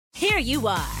Here you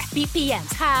are,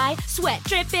 BPMs high, sweat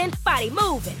dripping, body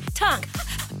moving, tongue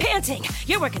panting.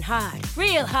 You're working hard,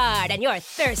 real hard, and you're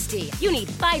thirsty. You need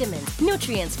vitamins,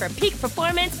 nutrients for peak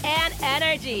performance and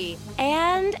energy.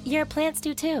 And your plants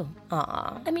do too.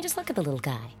 Aw, I mean, just look at the little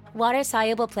guy.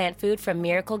 Water-soluble plant food from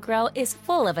Miracle Grow is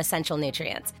full of essential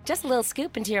nutrients. Just a little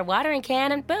scoop into your watering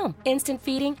can and boom, instant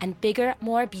feeding and bigger,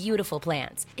 more beautiful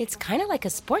plants. It's kind of like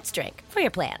a sports drink for your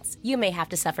plants. You may have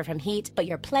to suffer from heat, but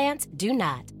your plants do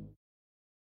not.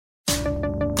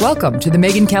 Welcome to The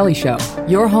Megyn Kelly Show,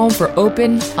 your home for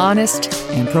open, honest,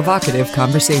 and provocative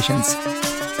conversations.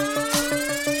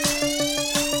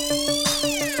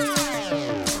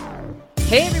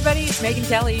 Hey everybody, it's Megyn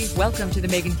Kelly. Welcome to The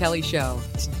Megyn Kelly Show.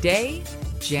 Today,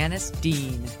 Janice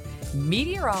Dean,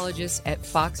 meteorologist at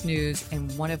Fox News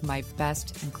and one of my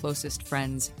best and closest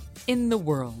friends in the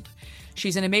world.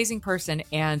 She's an amazing person,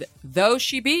 and though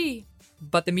she be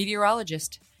but the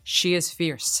meteorologist, she is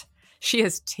fierce. She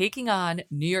is taking on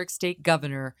New York State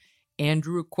Governor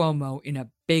Andrew Cuomo in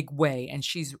a big way, and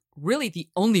she's really the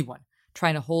only one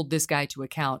trying to hold this guy to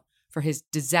account for his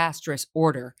disastrous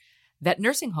order that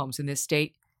nursing homes in this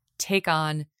state take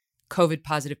on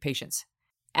COVID-positive patients.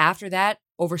 After that,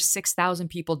 over 6,000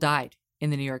 people died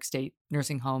in the New York State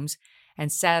nursing homes,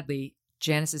 and sadly,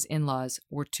 Janice's in-laws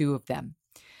were two of them.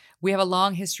 We have a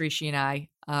long history, she and I.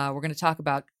 We're going to talk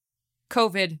about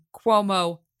COVID,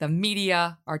 Cuomo, the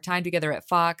media, our time together at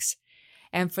Fox.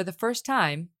 And for the first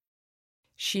time,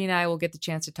 she and I will get the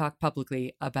chance to talk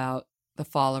publicly about the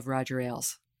fall of Roger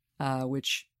Ailes,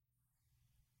 which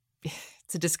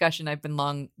it's a discussion I've been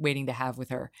long waiting to have with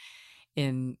her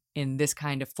in this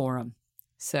kind of forum.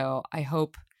 So I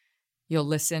hope you'll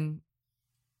listen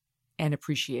and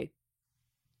appreciate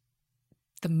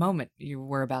the moment you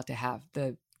were about to have,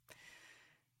 the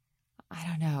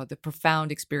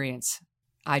profound experience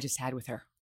I just had with her.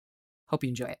 Hope you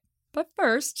enjoy it. But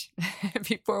first,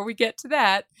 before we get to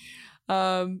that,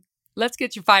 let's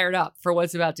get you fired up for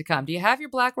what's about to come. Do you have your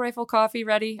Black Rifle coffee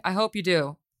ready? I hope you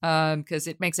do, because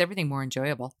it makes everything more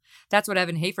enjoyable. That's what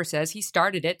Evan Hafer says. He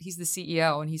started it. He's the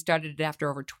CEO, and he started it after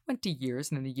over 20 years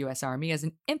in the U.S. Army as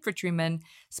an infantryman,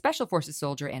 Special Forces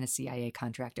soldier, and a CIA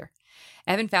contractor.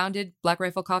 Evan founded Black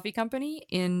Rifle Coffee Company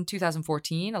in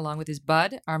 2014, along with his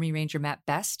bud, Army Ranger Matt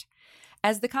Best,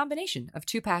 as the combination of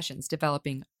two passions,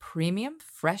 developing premium,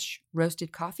 fresh,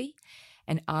 roasted coffee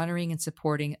and honoring and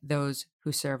supporting those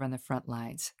who serve on the front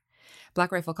lines.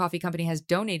 Black Rifle Coffee Company has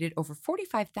donated over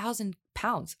 45,000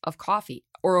 pounds of coffee,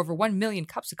 or over 1 million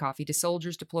cups of coffee, to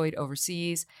soldiers deployed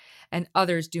overseas and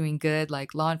others doing good,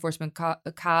 like law enforcement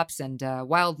cops and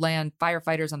wildland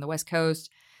firefighters on the West Coast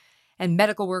and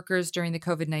medical workers during the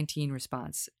COVID-19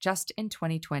 response, just in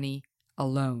 2020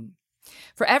 alone.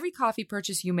 For every coffee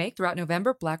purchase you make throughout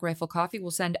November, Black Rifle Coffee will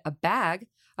send a bag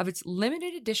of its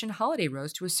limited edition holiday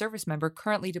roast to a service member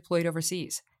currently deployed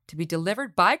overseas to be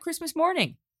delivered by Christmas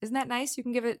morning. Isn't that nice? You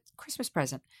can give a Christmas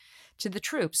present to the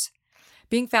troops.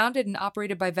 Being founded and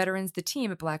operated by veterans, the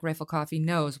team at Black Rifle Coffee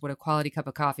knows what a quality cup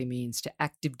of coffee means to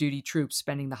active duty troops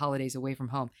spending the holidays away from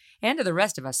home, and to the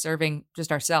rest of us serving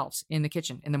just ourselves in the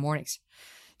kitchen in the mornings.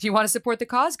 Do you want to support the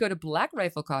cause? Go to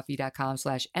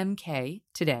blackriflecoffee.com/MK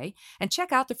today and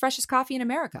check out the freshest coffee in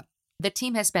America. The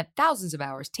team has spent thousands of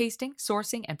hours tasting,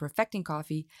 sourcing, and perfecting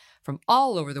coffee from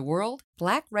all over the world.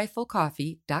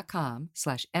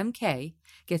 blackriflecoffee.com/MK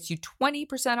gets you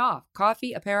 20% off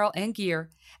coffee, apparel, and gear,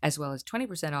 as well as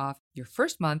 20% off your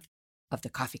first month of the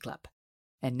Coffee Club.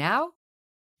 And now,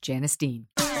 Janice Dean.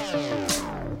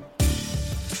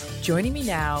 Joining me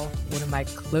now, one of my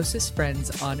closest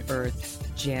friends on earth,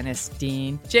 Janice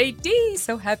Dean. JD,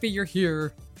 so happy you're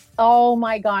here. Oh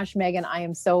my gosh, Megyn, I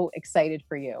am so excited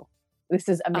for you. This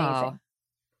is amazing.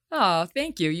 Oh,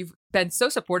 thank you. You've been so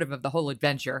supportive of the whole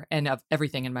adventure and of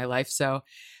everything in my life. So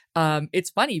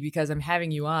it's funny because I'm having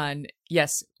you on.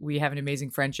 Yes, we have an amazing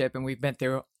friendship and we've been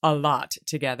through a lot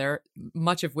together,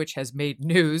 much of which has made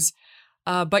news.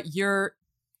 But you're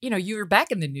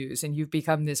back in the news and you've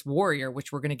become this warrior,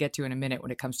 which we're going to get to in a minute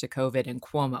when it comes to COVID and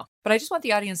Cuomo. But I just want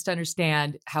the audience to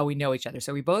understand how we know each other.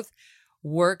 So we both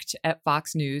worked at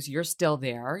Fox News. You're still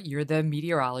there. You're the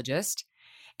meteorologist.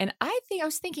 And I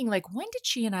was thinking, like, when did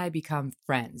she and I become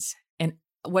friends? And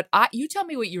you tell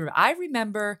me what you remember. I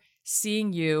remember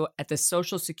seeing you at the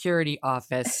Social Security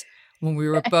office when we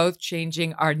were both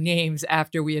changing our names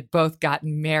after we had both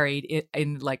gotten married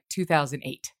in like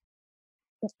 2008.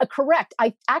 Correct.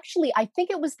 I think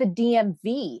it was the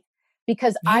DMV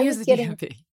because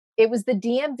it was the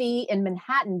DMV in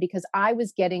Manhattan because I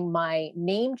was getting my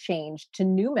name changed to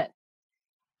Newman.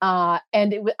 I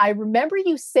remember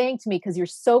you saying to me, because you're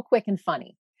so quick and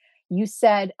funny, you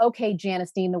said, okay,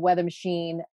 Janice Dean, the weather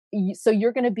machine, So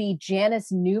you're going to be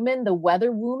Janice Newman, the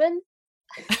weather woman?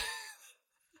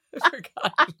 I forgot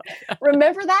about that.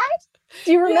 Remember that?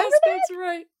 Do you remember Yes, that? that's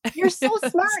right. You're so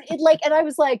Yes. smart. And I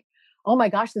was like, oh my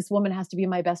gosh, this woman has to be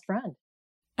my best friend.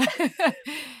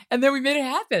 And then we made it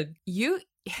happen.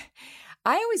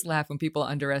 I always laugh when people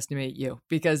underestimate you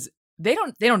because they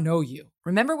don't know you.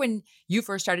 Remember when you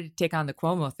first started to take on the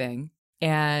Cuomo thing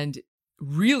and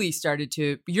really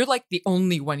you're like the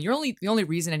only one. You're the only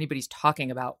reason anybody's talking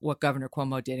about what Governor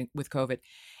Cuomo did with COVID.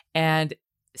 And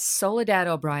Soledad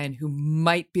O'Brien, who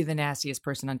might be the nastiest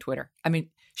person on Twitter. I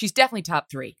mean, she's definitely top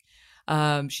 3.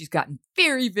 She's gotten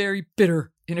very, very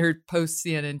bitter in her post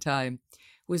CNN time.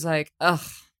 Was like, ugh,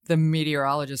 the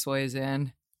meteorologist weighs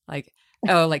in. Like,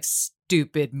 oh, like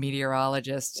stupid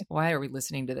meteorologist. Why are we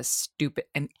listening to this stupid?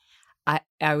 And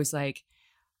I was like,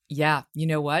 yeah, you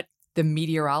know what? The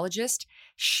meteorologist,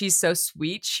 she's so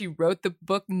sweet. She wrote the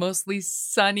book Mostly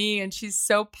Sunny and she's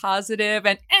so positive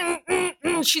and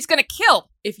she's going to kill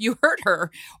if you hurt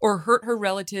her or hurt her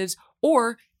relatives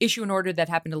or issue an order that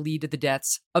happened to lead to the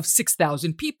deaths of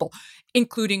 6,000 people,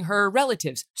 including her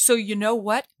relatives. So you know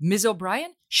what? Ms.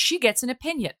 O'Brien, she gets an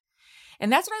opinion.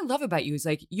 And that's what I love about you is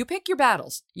like, you pick your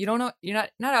battles. You don't know, you're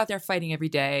not out there fighting every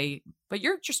day, but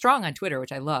you're strong on Twitter,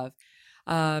 which I love.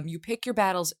 You pick your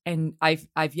battles and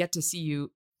I've yet to see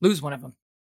you lose one of them.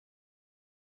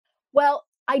 Well,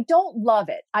 I don't love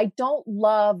it. I don't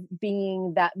love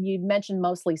being that you mentioned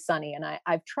Mostly Sunny. And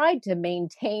I've tried to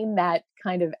maintain that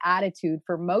kind of attitude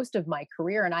for most of my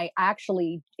career. And I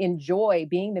actually enjoy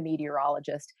being the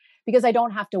meteorologist because I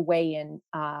don't have to weigh in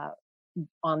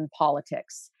on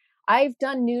politics. I've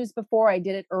done news before. I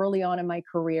did it early on in my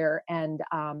career, and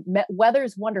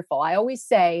weather's wonderful. I always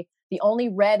say the only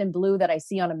red and blue that I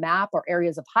see on a map are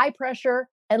areas of high pressure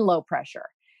and low pressure.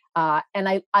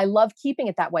 And I love keeping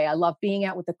it that way. I love being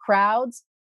out with the crowds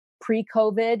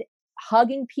pre-COVID,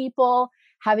 hugging people,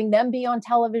 having them be on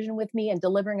television with me and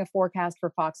delivering a forecast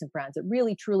for Fox and Friends. It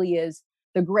really, truly is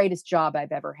the greatest job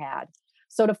I've ever had.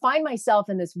 So to find myself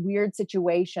in this weird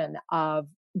situation of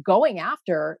going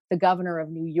after the governor of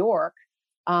New York,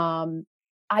 I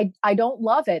don't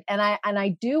love it. And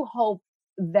I do hope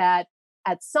that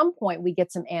at some point we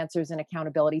get some answers and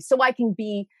accountability so I can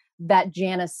be that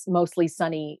Janice Mostly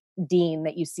Sunny Dean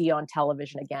that you see on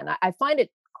television again. I find it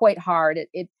quite hard.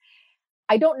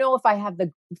 I don't know if I have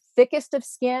the thickest of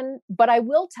skin, but I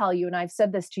will tell you, and I've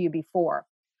said this to you before,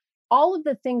 all of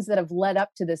the things that have led up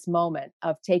to this moment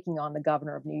of taking on the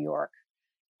governor of New York,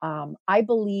 I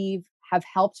believe have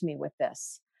helped me with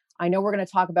this. I know we're going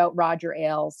to talk about Roger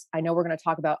Ailes. I know we're going to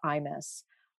talk about Ailes.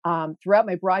 Throughout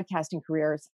my broadcasting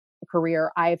career,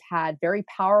 I've had very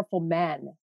powerful men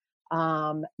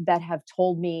that have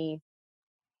told me,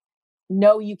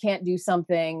 no, you can't do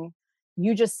something.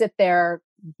 You just sit there,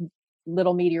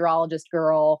 little meteorologist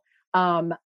girl.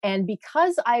 And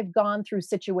because I've gone through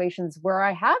situations where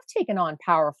I have taken on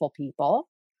powerful people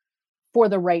for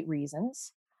the right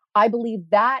reasons, I believe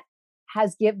that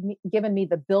has given me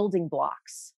the building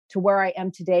blocks to where I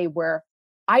am today, where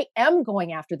I am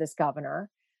going after this governor.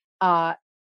 And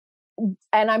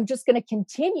I'm just going to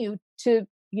continue to,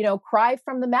 cry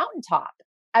from the mountaintop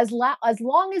as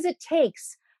long as it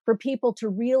takes for people to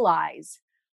realize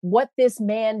what this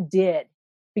man did,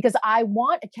 because I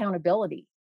want accountability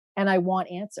and I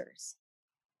want answers.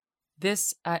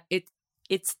 This,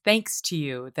 it's thanks to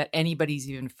you that anybody's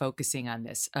even focusing on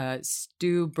this.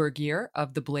 Stu Bergier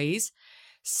of The Blaze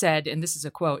said, and this is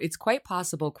a quote, "It's quite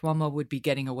possible Cuomo would be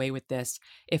getting away with this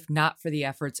if not for the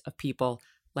efforts of people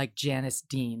like Janice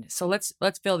Dean." So let's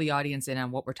fill the audience in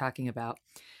on what we're talking about.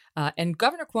 And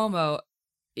Governor Cuomo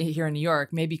here in New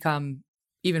York may become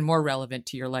even more relevant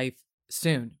to your life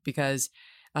soon, because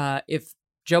if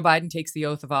Joe Biden takes the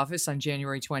oath of office on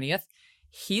January 20th,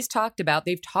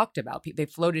 they've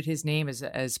floated his name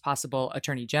as possible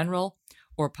attorney general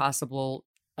or possibly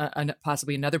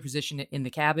another position in the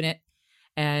cabinet.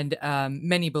 And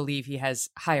many believe he has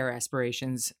higher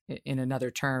aspirations in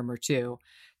another term or two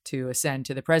to ascend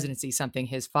to the presidency, something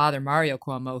his father, Mario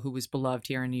Cuomo, who was beloved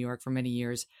here in New York for many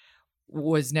years,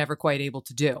 was never quite able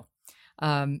to do.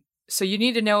 So you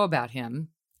need to know about him.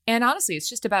 And honestly, it's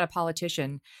just about a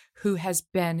politician who has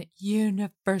been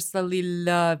universally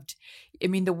loved. I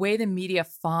mean, the way the media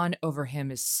fawn over him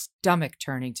is stomach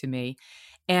turning to me.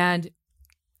 And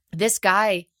this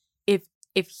guy,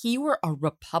 if he were a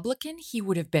Republican, he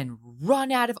would have been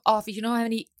run out of office. You know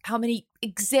how many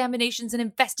examinations and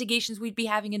investigations we'd be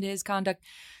having into his conduct.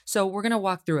 So we're going to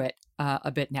walk through it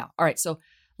a bit now. All right. So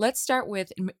let's start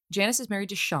with Janice is married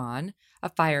to Sean, a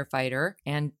firefighter,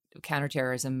 and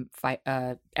counterterrorism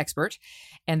expert,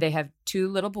 and they have two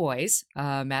little boys,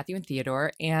 Matthew and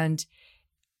Theodore. And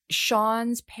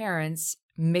Sean's parents,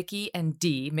 Mickey and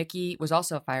Dee, Mickey was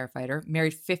also a firefighter,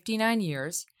 married 59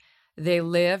 years. They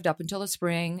lived up until the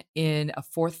spring in a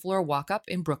fourth floor walk-up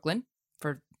in Brooklyn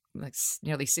for like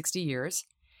nearly 60 years.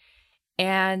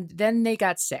 And then they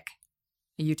got sick.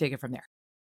 You take it from there.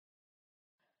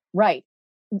 Right.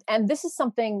 And this is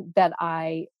something that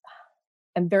I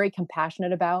am very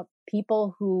compassionate about.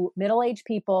 Middle-aged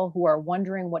people who are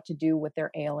wondering what to do with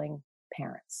their ailing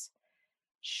parents.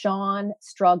 Sean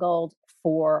struggled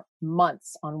for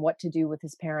months on what to do with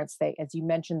his parents. As you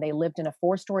mentioned, they lived in a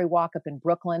 4-story walk-up in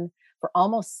Brooklyn for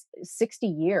almost 60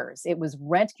 years. It was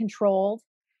rent controlled.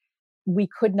 We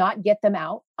could not get them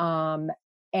out.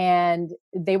 And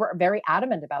they were very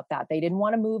adamant about that. They didn't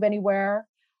want to move anywhere.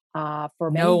 For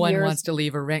many no one years. Wants to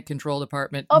leave a rent-controlled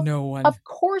apartment. No one. Of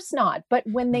course not. But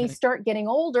when they start getting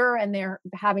older and they're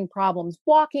having problems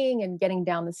walking and getting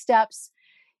down the steps,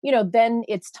 then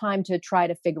it's time to try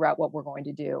to figure out what we're going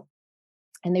to do.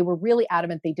 And they were really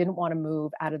adamant they didn't want to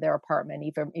move out of their apartment,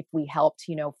 even if we helped,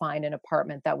 find an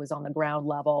apartment that was on the ground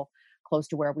level close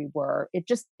to where we were. It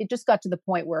just got to the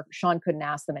point where Sean couldn't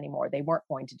ask them anymore. They weren't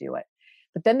going to do it.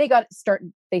 But then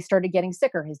they started getting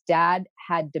sicker. His dad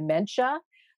had dementia.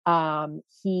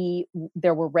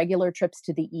 There were regular trips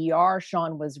to the ER.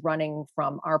 Sean was running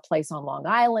from our place on Long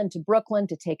Island to Brooklyn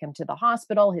to take him to the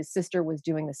hospital. His sister was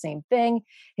doing the same thing.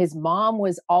 His mom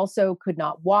could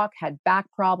not walk, had back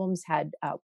problems, had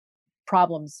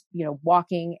problems,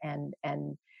 walking and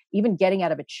even getting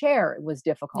out of a chair was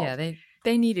difficult. Yeah,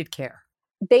 they needed care.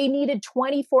 They needed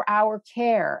 24-hour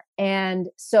care. And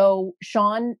so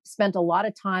Sean spent a lot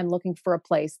of time looking for a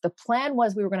place. The plan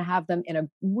was we were going to have them in a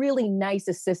really nice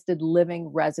assisted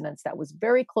living residence that was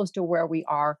very close to where we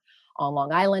are on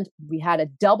Long Island. We had a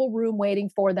double room waiting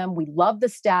for them. We loved the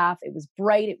staff. It was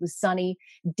bright. It was sunny.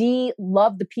 Dee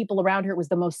loved the people around her. It was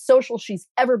the most social she's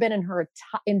ever been in her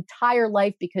entire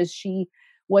life because she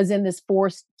was in this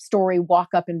 4-story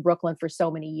walk-up in Brooklyn for so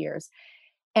many years.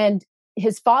 And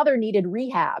his father needed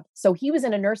rehab. So he was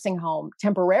in a nursing home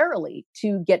temporarily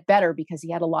to get better because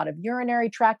he had a lot of urinary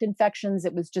tract infections.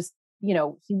 It was just, we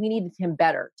needed him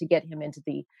better to get him into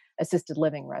the assisted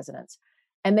living residence.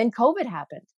 And then COVID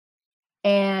happened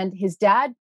and his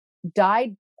dad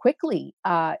died quickly.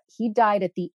 He died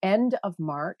at the end of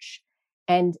March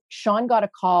and Sean got a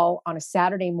call on a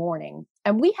Saturday morning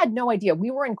and we had no idea. We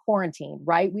were in quarantine,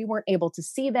 right? We weren't able to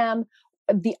see them.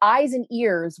 The eyes and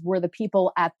ears were the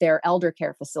people at their elder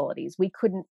care facilities. We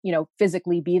couldn't,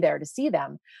 physically be there to see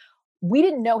them. We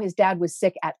didn't know his dad was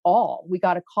sick at all. We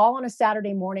got a call on a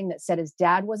Saturday morning that said his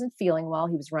dad wasn't feeling well.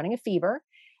 He was running a fever.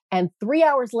 And 3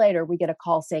 hours later, we get a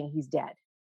call saying he's dead.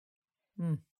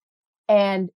 Mm.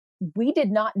 And we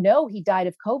did not know he died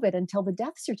of COVID until the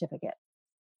death certificate.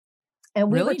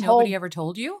 And we were told, nobody ever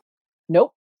told you?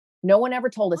 Nope. No one ever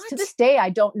told us. What? To this day,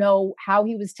 I don't know how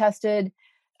he was tested.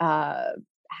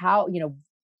 How,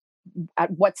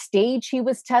 at what stage he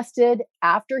was tested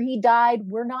after he died.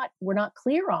 We're not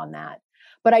clear on that.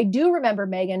 But I do remember,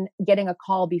 Megan, getting a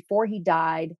call before he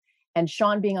died and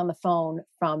Sean being on the phone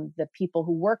from the people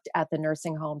who worked at the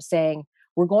nursing home saying,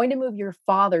 we're going to move your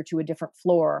father to a different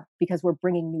floor because we're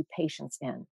bringing new patients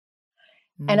in.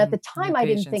 And at the time, I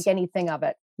didn't think anything of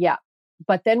it. Yeah.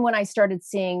 But then when I started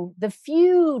seeing the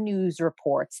few news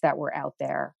reports that were out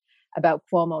there about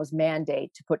Cuomo's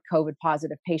mandate to put COVID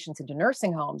positive patients into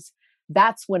nursing homes,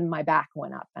 that's when my back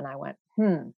went up and I went,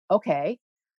 okay,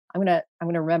 I'm going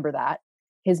to remember that.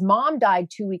 His mom died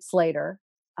 2 weeks later,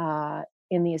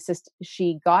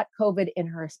 she got COVID in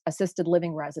her assisted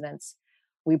living residence.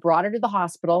 We brought her to the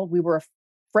hospital. We were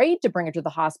afraid to bring her to the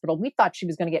hospital. We thought she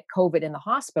was going to get COVID in the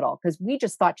hospital because we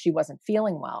just thought she wasn't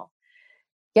feeling well.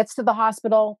 Gets to the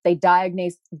hospital. They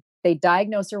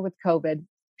diagnose her with COVID.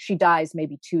 She dies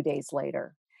maybe 2 days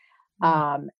later.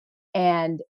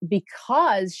 And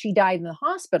because she died in the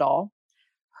hospital,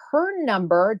 her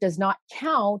number does not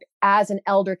count as an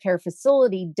elder care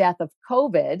facility death of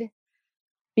COVID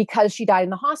because she died in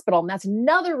the hospital. And that's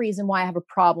another reason why I have a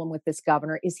problem with this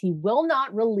governor is he will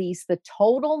not release the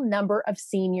total number of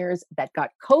seniors that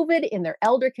got COVID in their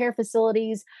elder care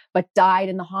facilities, but died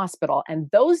in the hospital. And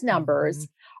those numbers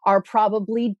are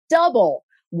probably double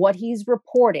what he's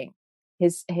reporting,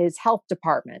 his health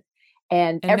department.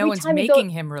 And every no one's time making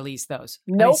him release those.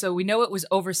 Nope. I mean, so we know it was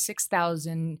over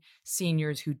 6,000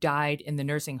 seniors who died in the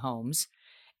nursing homes.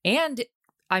 And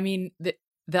I mean,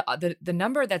 the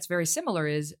number that's very similar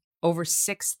is over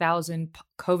 6,000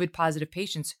 COVID positive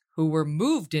patients who were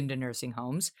moved into nursing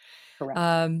homes. Correct.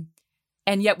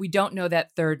 And yet we don't know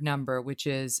that third number, which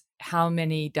is how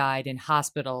many died in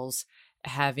hospitals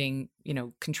having,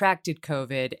 contracted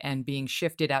COVID and being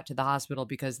shifted out to the hospital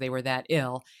because they were that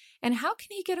ill. And how can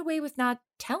he get away with not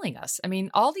telling us? I mean,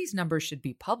 all these numbers should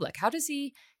be public. How does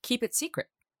he keep it secret?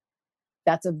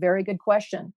 That's a very good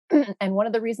question. And one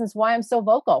of the reasons why I'm so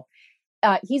vocal,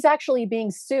 he's actually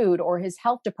being sued, or his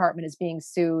health department is being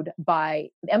sued by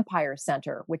Empire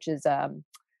Center, which is,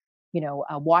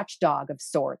 a watchdog of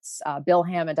sorts. Bill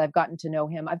Hammond, I've gotten to know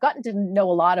him. I've gotten to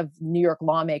know a lot of New York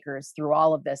lawmakers through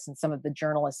all of this and some of the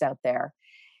journalists out there.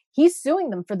 He's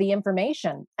suing them for the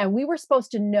information. And we were supposed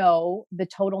to know the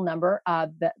total number.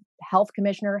 The health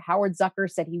commissioner, Howard Zucker,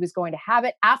 said he was going to have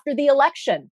it after the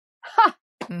election. Ha!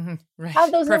 Mm-hmm. Right.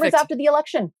 Have those Perfect. numbers after the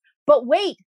election. But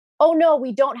wait, oh no,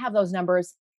 we don't have those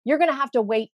numbers. You're going to have to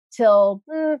wait till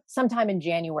sometime in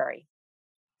January.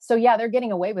 So yeah, they're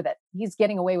getting away with it. He's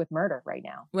getting away with murder right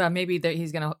now. Well, maybe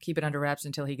he's going to keep it under wraps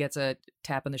until he gets a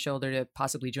tap on the shoulder to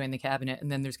possibly join the cabinet.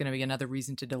 And then there's going to be another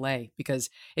reason to delay. Because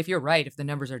if you're right, if the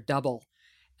numbers are double,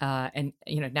 and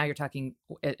now you're talking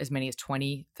as many as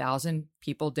 20,000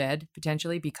 people dead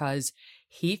potentially, because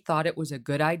he thought it was a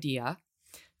good idea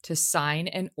to sign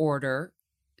an order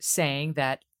saying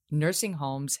that nursing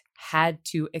homes had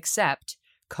to accept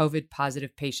COVID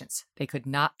positive patients. They could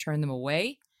not turn them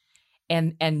away.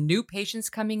 And new patients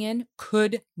coming in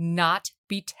could not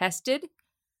be tested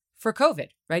for COVID,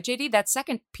 right, JD? That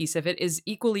second piece of it is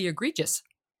equally egregious.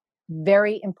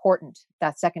 Very important,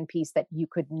 that second piece, that you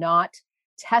could not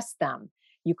test them.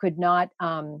 You could not,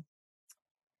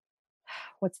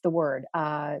 what's the word?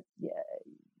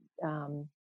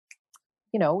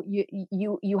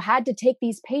 You had to take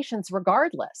these patients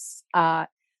regardless of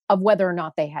whether or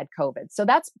not they had COVID. So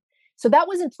that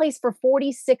was in place for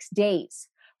 46 days.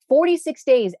 46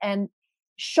 days. And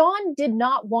Sean did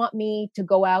not want me to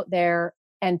go out there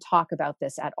and talk about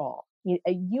this at all.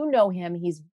 You know him.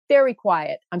 He's very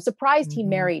quiet. I'm surprised he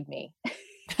married me.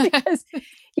 Because,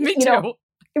 me too.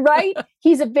 Right?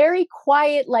 He's a very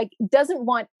quiet, doesn't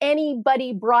want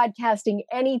anybody broadcasting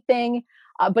anything.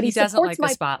 But he doesn't supports like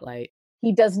the spotlight.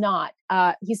 He does not.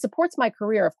 He supports my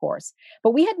career, of course.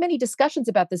 But we had many discussions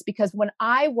about this, because when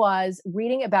I was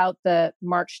reading about the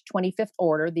March 25th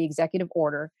order, the executive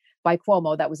order by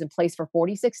Cuomo that was in place for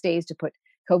 46 days to put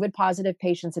COVID positive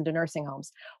patients into nursing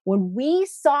homes, when we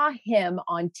saw him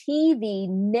on TV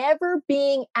never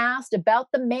being asked about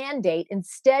the mandate,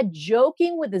 instead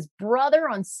joking with his brother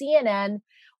on CNN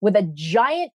with a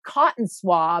giant cotton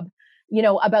swab,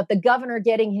 about the governor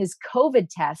getting his COVID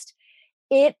test,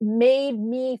 it made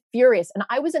me furious. And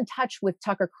I was in touch with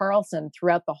Tucker Carlson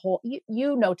throughout the whole,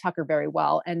 you know Tucker very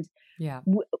well. And yeah,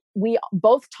 we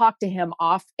both talked to him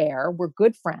off air. We're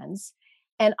good friends.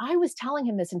 And I was telling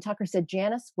him this, and Tucker said,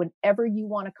 Janice, whenever you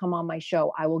want to come on my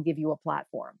show, I will give you a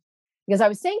platform. Because I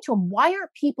was saying to him, why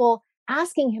aren't people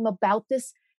asking him about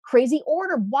this crazy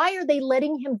order? Why are they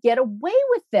letting him get away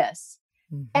with this?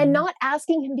 Mm-hmm. And not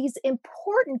asking him these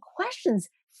important questions?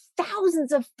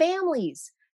 Thousands of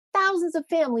families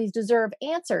deserve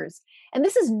answers. And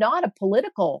this is not a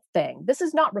political thing. This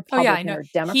is not Republican or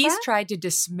Democrat. He's tried to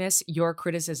dismiss your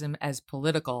criticism as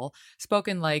political,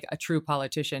 spoken like a true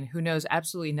politician who knows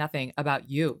absolutely nothing about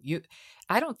you.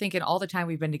 I don't think in all the time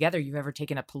we've been together, you've ever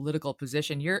taken a political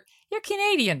position. You're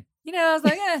Canadian. I was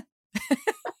like,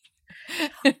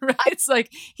 Right? It's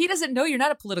like, he doesn't know you're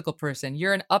not a political person.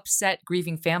 You're an upset,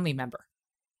 grieving family member.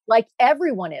 Like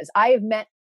everyone is. I have met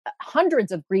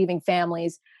hundreds of grieving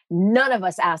families. None of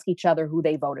us ask each other who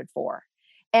they voted for.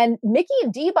 And Mickey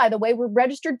and Dee, by the way, were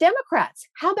registered Democrats.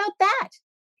 How about that?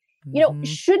 Mm-hmm.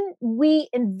 Shouldn't we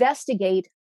investigate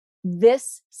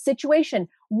this situation?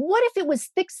 What if it was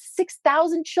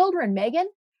 6,000 children, Megan?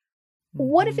 Mm-hmm.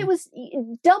 What if it was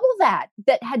double that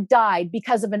had died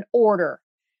because of an order?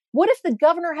 What if the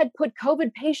governor had put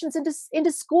COVID patients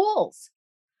into schools?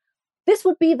 This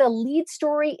would be the lead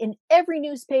story in every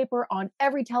newspaper, on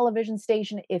every television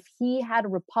station, if he had a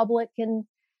Republican,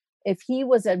 if he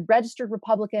was a registered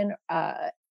Republican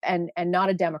and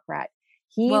not a Democrat.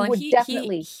 He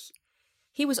definitely.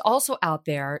 He was also out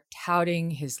there touting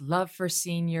his love for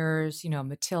seniors,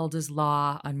 Matilda's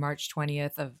Law on March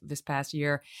 20th of this past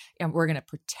year. And we're going to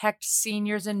protect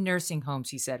seniors in nursing homes,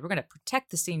 he said. We're going to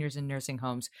protect the seniors in nursing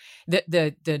homes.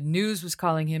 The news was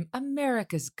calling him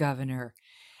America's governor.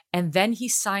 And then he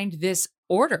signed this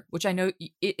order, which I know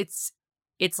it's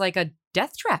like a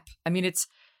death trap. I mean,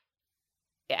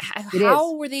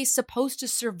 how were they supposed to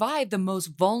survive, the most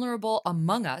vulnerable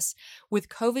among us, with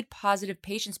COVID positive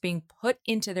patients being put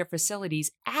into their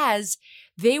facilities as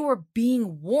they were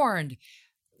being warned?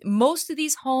 most of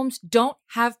these homes don't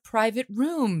have private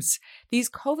rooms. These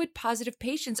COVID positive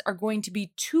patients are going to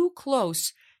be too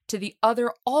close to the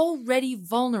other already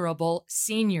vulnerable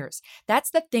seniors. That's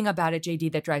the thing about it,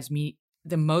 JD, that drives me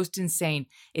the most insane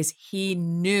is he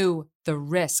knew the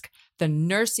risk. The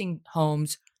nursing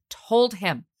homes told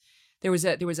him. There was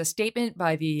a statement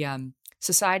by the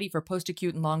Society for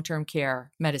Post-Acute and Long-Term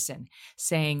Care Medicine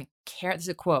saying, this is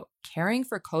a quote, caring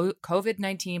for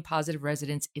COVID-19 positive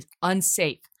residents is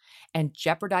unsafe and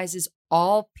jeopardizes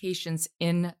all patients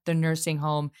in the nursing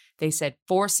home. They said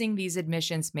forcing these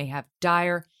admissions may have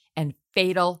dire and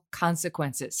fatal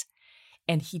consequences.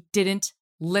 And he didn't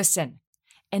listen.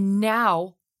 And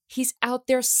now he's out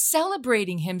there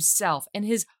celebrating himself and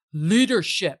his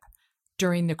leadership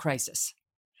during the crisis.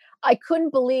 I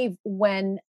couldn't believe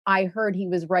when I heard he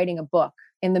was writing a book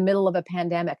in the middle of a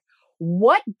pandemic.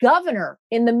 What governor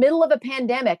in the middle of a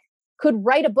pandemic could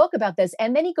write a book about this?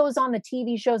 And then he goes on the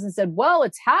TV shows and said, well,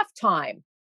 it's halftime.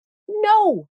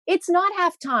 No, it's not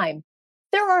halftime.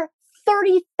 There are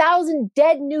 30,000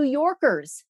 dead New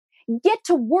Yorkers. Get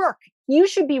to work. You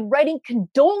should be writing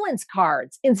condolence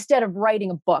cards instead of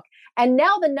writing a book. And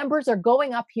now the numbers are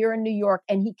going up here in New York,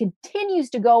 and he continues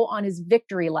to go on his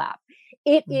victory lap.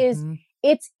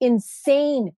 It's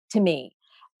insane to me.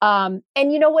 And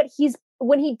you know what?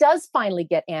 When he does finally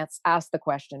get asked the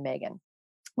question, Megan,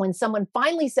 when someone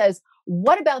finally says,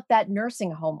 what about that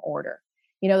nursing home order?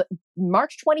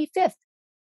 March 25th,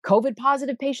 COVID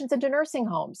positive patients into nursing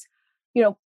homes.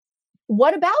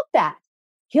 What about that?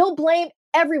 He'll blame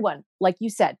everyone. Like you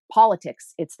said,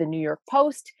 politics. It's the New York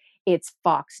Post. It's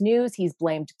Fox News. He's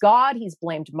blamed God. He's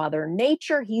blamed Mother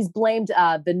Nature. He's blamed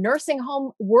the nursing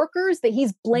home workers. That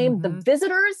he's blamed the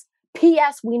visitors.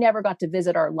 P.S. We never got to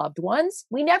visit our loved ones.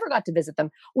 We never got to visit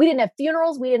them. We didn't have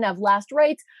funerals. We didn't have last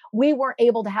rites. We weren't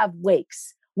able to have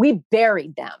wakes. We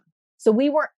buried them. So we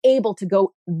weren't able to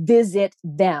go visit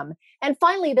them. And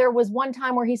finally, there was one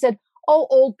time where he said, oh,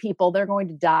 old people, they're going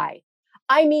to die.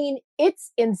 I mean,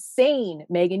 it's insane,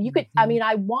 Megan.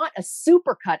 I want a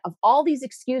supercut of all these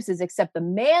excuses, except the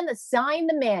man that signed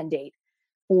the mandate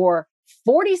for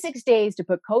 46 days to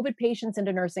put COVID patients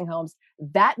into nursing homes.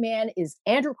 That man is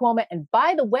Andrew Cuomo. And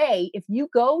by the way, if you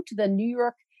go to the New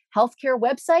York healthcare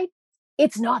website,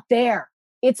 it's not there.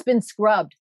 It's been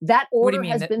scrubbed. That order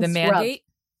has been scrubbed. Mandate?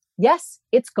 Yes,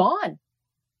 it's gone.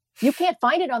 You can't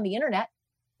find it on the internet.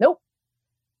 Nope.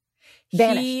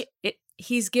 Vanished.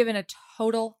 He's given a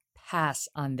total pass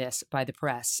on this by the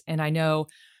press. And I know,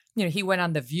 he went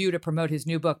on The View to promote his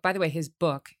new book. By the way, his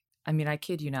book, I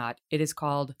kid you not, it is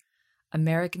called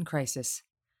American Crisis,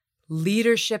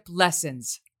 Leadership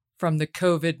Lessons from the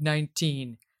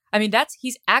COVID-19.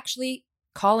 He's actually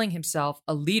calling himself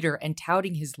a leader and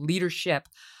touting his leadership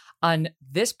on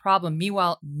this problem.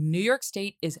 Meanwhile, New York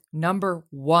State is number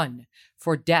 1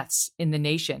 for deaths in the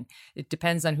nation. It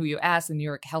depends on who you ask. The New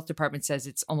York Health Department says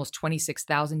it's almost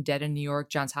 26,000 dead in New York.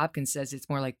 Johns Hopkins says it's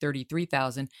more like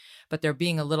 33,000, but they're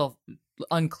being a little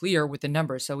unclear with the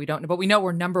numbers. So we don't know, but we know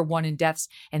we're number 1 in deaths.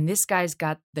 And this guy's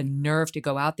got the nerve to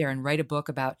go out there and write a book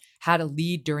about how to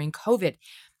lead during COVID.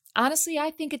 Honestly,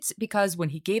 I think it's because when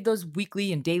he gave those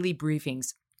weekly and daily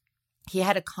briefings, he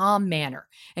had a calm manner,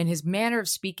 and his manner of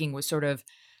speaking was sort of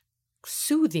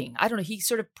soothing. I don't know. He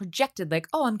sort of projected like,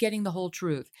 oh, I'm getting the whole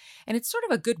truth. And it's sort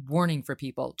of a good warning for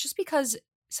people. Just because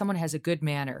someone has a good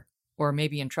manner, or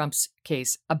maybe in Trump's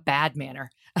case, a bad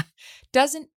manner,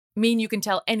 doesn't mean you can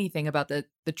tell anything about the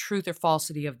truth or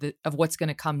falsity of what's going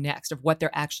to come next, of what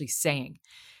they're actually saying.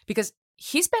 Because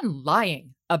he's been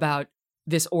lying about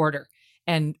this order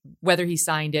and whether he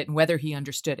signed it and whether he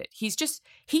understood it. He's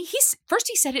first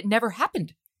he said it never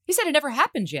happened. He said it never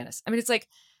happened, Janice. It's like,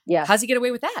 yes. How's he get away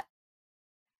with that?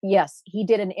 Yes, he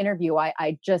did an interview.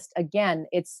 I just, again,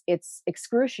 it's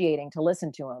excruciating to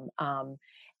listen to him.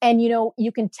 And,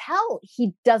 you can tell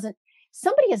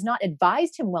somebody has not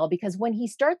advised him well, because when he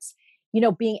starts,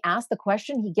 being asked the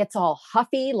question, he gets all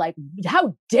huffy, like,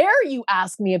 how dare you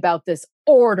ask me about this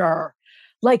order?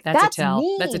 Like, that's a tell.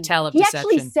 Mean. That's a tell of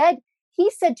deception. He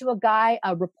said to a guy,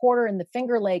 a reporter in the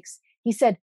Finger Lakes, he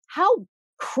said, how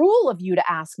cruel of you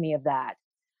to ask me of that.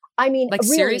 Like, really,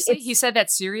 seriously? He said that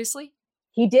seriously?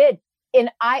 He did. And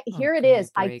here it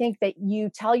is. I think that you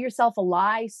tell yourself a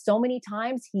lie so many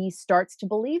times, he starts to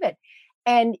believe it.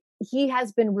 And he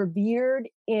has been revered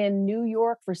in New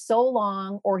York for so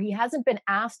long, or he hasn't been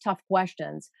asked tough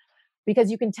questions,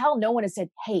 because you can tell no one has said,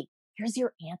 hey, here's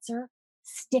your answer,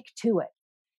 stick to it.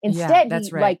 Instead,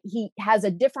 he has a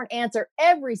different answer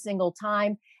every single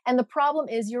time. And the problem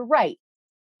is, you're right.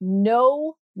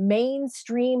 No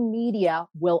mainstream media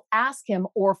will ask him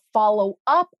or follow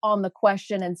up on the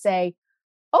question and say,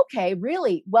 okay,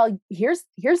 really? Well, here's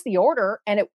the order,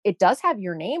 and it does have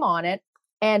your name on it.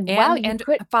 And wow, you and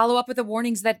could follow up with the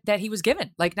warnings that he was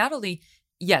given. Like, not only,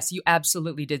 yes, you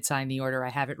absolutely did sign the order. I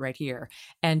have it right here.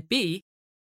 And B,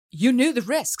 you knew the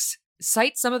risks.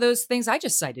 Cite some of those things I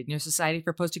just cited, Society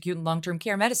for Post-Acute and Long-Term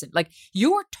Care Medicine. Like,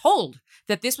 you were told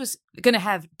that this was going to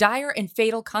have dire and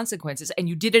fatal consequences, and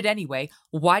you did it anyway.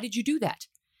 Why did you do that?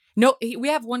 No, we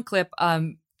have one clip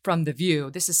from The View.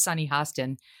 This is Sunny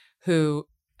Hostin, who,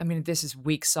 I mean, this is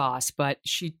weak sauce, but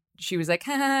she was like,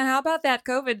 how about that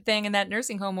COVID thing and that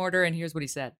nursing home order? And here's what he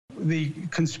said. The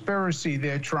conspiracy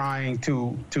they're trying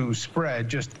to spread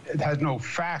just has no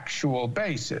factual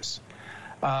basis.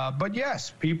 But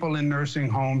yes, people in nursing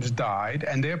homes died,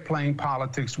 and they're playing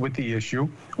politics with the issue,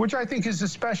 which I think is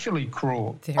especially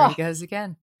cruel. There he goes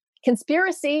again.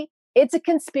 Conspiracy. It's a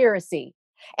conspiracy.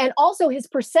 And also his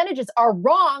percentages are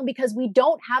wrong because we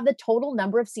don't have the total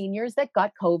number of seniors that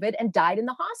got COVID and died in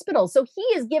the hospital. So he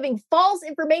is giving false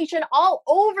information all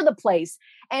over the place.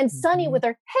 And Sunny with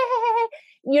her,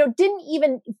 didn't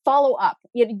even follow up.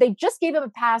 They just gave him a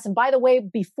pass. And by the way,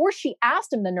 before she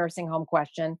asked him the nursing home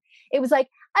question, it was like,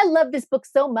 I love this book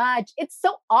so much. It's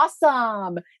so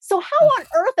awesome. So how on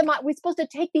earth am we supposed to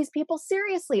take these people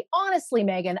seriously? Honestly,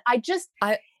 Megan,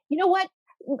 you know what?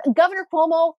 Governor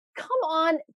Cuomo, come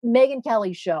on Megyn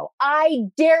Kelly's show. I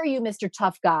dare you, Mr.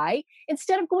 Tough Guy,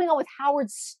 instead of going on with Howard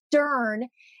Stern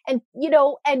and,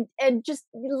 and just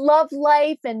love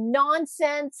life and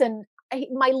nonsense and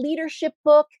my leadership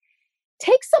book,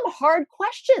 take some hard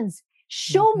questions.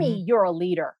 Show me you're a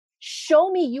leader. Show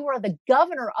me you are the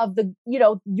governor of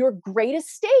your greatest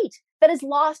state that has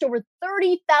lost over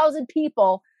 30,000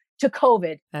 people to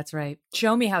COVID. That's right.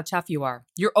 Show me how tough you are.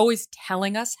 You're always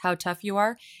telling us how tough you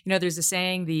are. There's a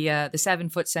saying, the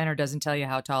 7-foot center doesn't tell you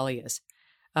how tall he is.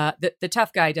 The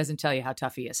tough guy doesn't tell you how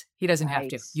tough he is. He doesn't have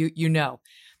to. You know.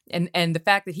 And the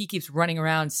fact that he keeps running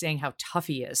around saying how tough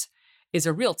he is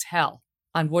a real tell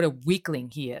on what a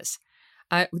weakling he is.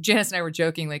 Janice and I were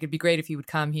joking, like, it'd be great if he would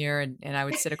come here and I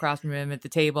would sit across from him at the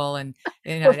table and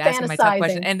I'd ask him my tough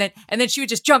question. And then she would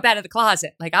just jump out of the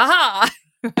closet like, aha.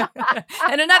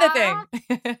 And another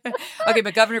thing. Okay,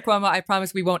 but Governor Cuomo, I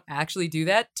promise we won't actually do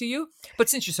that to you. But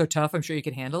since you're so tough, I'm sure you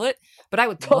can handle it. But I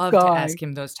would love to ask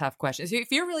him those tough questions.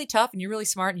 If you're really tough and you're really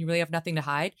smart and you really have nothing to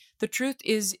hide, the truth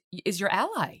is your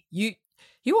ally. You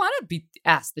want to be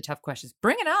asked the tough questions.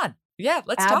 Bring it on. Yeah,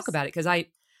 let's talk about it, because I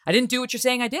didn't do what you're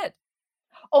saying I did.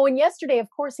 Oh, and yesterday, of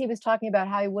course, he was talking about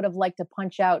how he would have liked to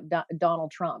punch out Donald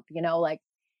Trump.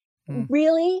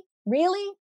 Really?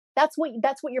 That's what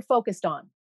you're focused on.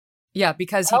 Yeah,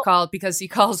 because he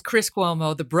calls Chris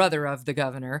Cuomo the brother of the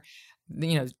governor.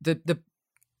 The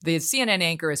CNN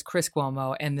anchor is Chris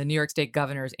Cuomo, and the New York State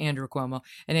governor is Andrew Cuomo.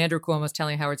 And Andrew Cuomo is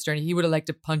telling Howard Stern he would have liked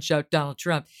to punch out Donald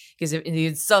Trump because he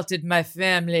insulted my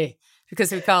family.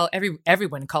 Because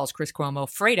everyone calls Chris Cuomo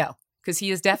Fredo, because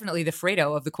he is definitely the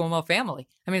Fredo of the Cuomo family.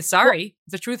 I mean, sorry,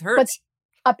 the truth hurts.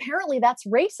 But apparently that's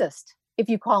racist if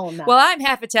you call him that. Well, I'm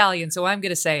half Italian, so I'm going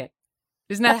to say it.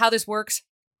 Isn't that how this works?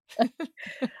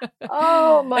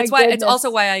 Oh my goodness. It's also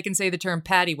why I can say the term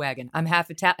paddy wagon. I'm half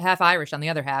Irish on the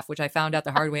other half, which I found out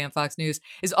the hard way on Fox News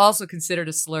is also considered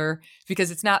a slur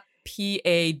because it's not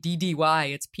P-A-D-D-Y,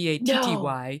 it's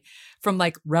P-A-T-T-Y, from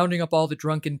like rounding up all the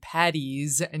drunken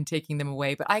paddies and taking them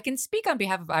away. But I can speak on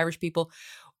behalf of Irish people.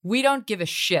 We don't give a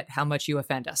shit how much you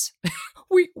offend us.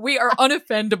 We are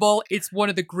unoffendable. It's one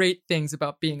of the great things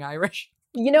about being Irish.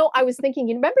 I was thinking,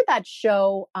 you remember that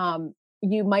show,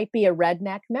 You Might Be a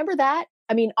Redneck? Remember that?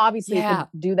 I mean, obviously you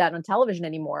couldn't do that on television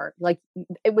anymore. Like,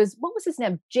 it was, what was his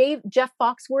name? Jeff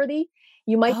Foxworthy.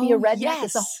 You might be a redneck. Yes.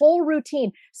 It's a whole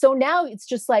routine. So now it's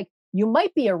just like, you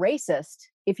might be a racist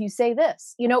if you say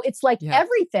this. It's like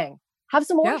everything. Have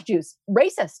some orange juice.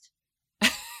 Racist.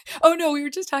 Oh no, we were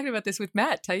just talking about this with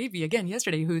Matt Taibbi again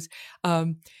yesterday, who's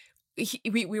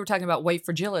we were talking about White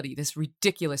Fragility, this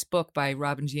ridiculous book by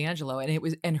Robin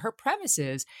DiAngelo, and her premise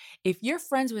is if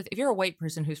you're a white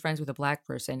person who's friends with a black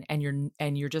person and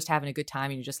you're just having a good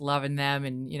time and you're just loving them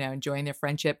and enjoying their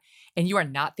friendship and you are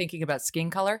not thinking about skin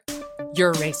color,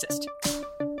 you're racist.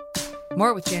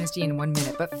 More with Janice G in 1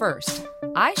 minute, but first,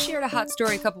 I shared a hot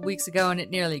story a couple weeks ago and it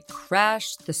nearly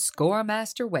crashed the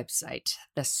Scoremaster website.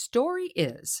 The story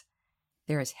is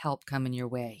there is help coming your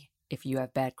way if you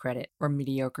have bad credit or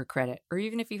mediocre credit, or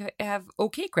even if you have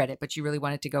okay credit, but you really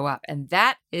want it to go up. And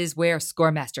that is where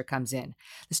Scoremaster comes in.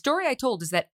 The story I told is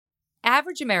that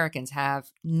average Americans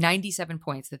have 97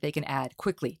 points that they can add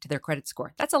quickly to their credit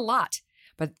score. That's a lot,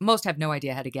 but most have no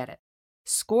idea how to get it.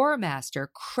 Scoremaster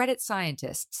credit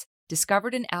scientists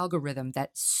discovered an algorithm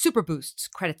that super boosts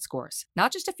credit scores,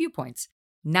 not just a few points,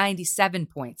 97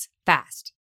 points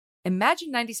fast. Imagine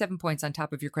 97 points on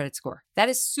top of your credit score. That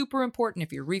is super important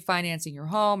if you're refinancing your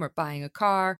home or buying a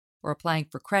car or applying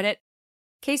for credit.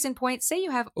 Case in point, say you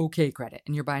have okay credit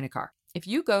and you're buying a car. If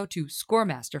you go to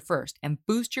ScoreMaster first and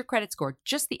boost your credit score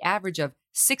just the average of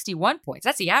 61 points,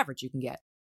 that's the average you can get,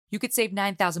 you could save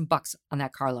 $9,000 on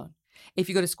that car loan. If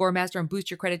you go to ScoreMaster and boost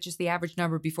your credit just the average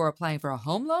number before applying for a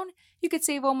home loan, you could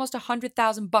save almost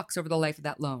 $100,000 over the life of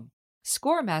that loan.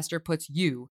 ScoreMaster puts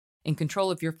you in control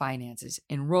of your finances.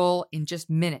 Enroll in just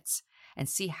minutes and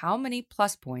see how many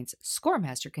plus points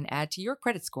ScoreMaster can add to your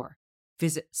credit score.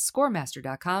 Visit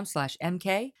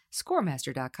scoremaster.com/MK,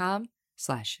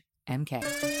 scoremaster.com/MK.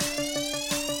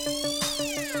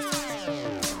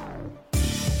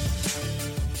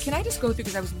 Can I just go through,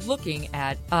 because I was looking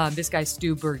at this guy,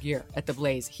 Stu Burgier at The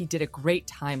Blaze. He did a great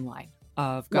timeline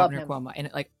of Governor Cuomo and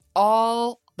like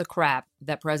all the crap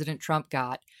that President Trump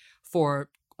got for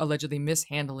allegedly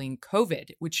mishandling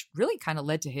COVID, which really kind of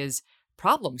led to his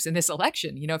problems in this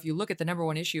election. You know, if you look at the number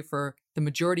one issue for the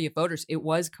majority of voters, it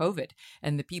was COVID,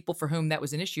 and the people for whom that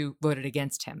was an issue voted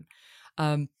against him.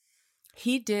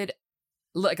 He did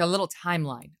like a little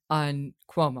timeline on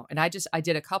Cuomo, and I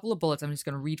did a couple of bullets. I'm just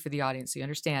going to read for the audience so you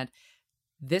understand.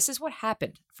 This is what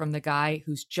happened from the guy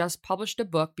who's just published a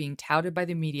book being touted by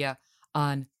the media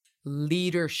on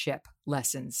leadership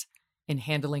lessons in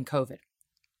handling COVID.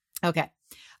 Okay.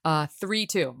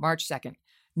 3-2, March 2nd.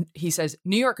 He says,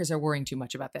 New Yorkers are worrying too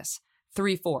much about this.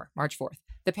 3-4, March 4th.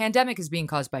 The pandemic is being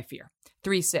caused by fear.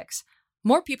 3-6.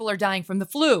 More people are dying from the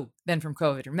flu than from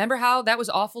COVID. Remember how that was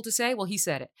awful to say? Well, he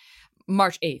said it.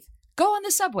 March 8th. Go on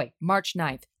the subway. March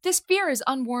 9th. This fear is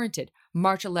unwarranted.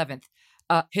 March 11th.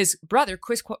 His brother,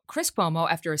 Chris Cuomo,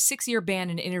 after a 6-year ban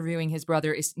in interviewing his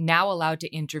brother, is now allowed to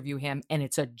interview him, and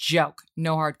it's a joke.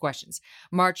 No hard questions.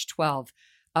 March 12th.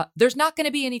 There's not going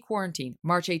to be any quarantine.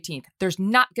 March 18th. There's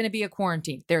not going to be a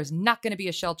quarantine. There's not going to be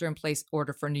a shelter-in-place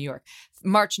order for New York.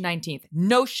 March 19th.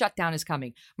 No shutdown is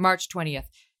coming. March 20th.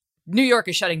 New York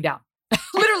is shutting down.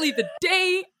 Literally the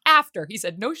day after he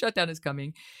said no shutdown is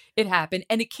coming, it happened.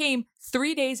 And it came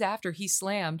 3 days after he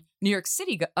slammed New York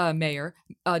City Mayor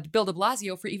Bill de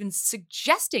Blasio for even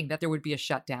suggesting that there would be a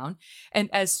shutdown. And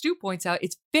as Stu points out,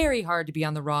 it's very hard to be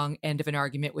on the wrong end of an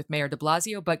argument with Mayor de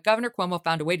Blasio, but Governor Cuomo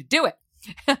found a way to do it.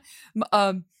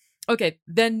 Okay,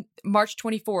 then March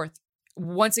 24th,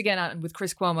 once again with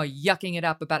Chris Cuomo yucking it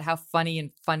up about how funny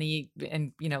and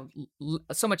you know,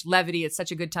 so much levity. It's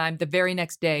such a good time. The very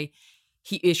next day,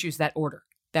 he issues that order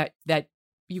that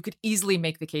you could easily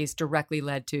make the case directly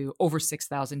led to over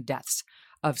 6,000 deaths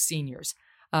of seniors.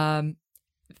 March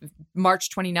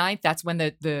 29th, that's when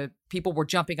the people were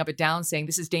jumping up and down saying,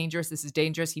 this is dangerous, this is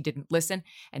dangerous. He didn't listen.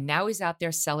 And now he's out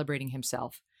there celebrating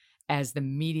himself as the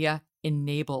media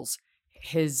enables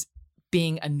his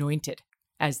being anointed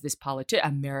as this politician,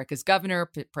 America's governor,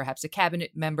 perhaps a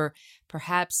cabinet member,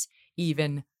 perhaps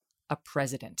even a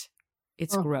president.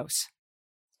 It's gross.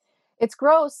 It's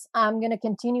gross. I'm going to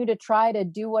continue to try to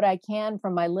do what I can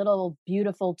from my little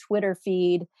beautiful Twitter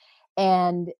feed.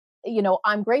 And, you know,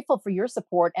 I'm grateful for your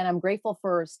support, and I'm grateful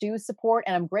for Stu's support,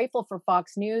 and I'm grateful for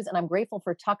Fox News, and I'm grateful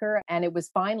for Tucker. And it was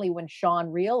finally when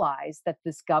Sean realized that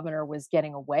this governor was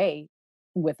getting away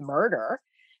with murder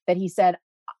that he said,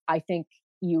 I think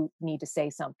you need to say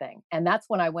something. And that's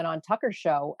when I went on Tucker's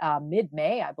show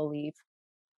mid-May, I believe,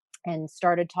 and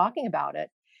started talking about it.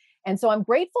 And so I'm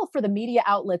grateful for the media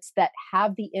outlets that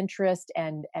have the interest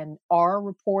and are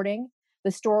reporting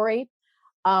the story.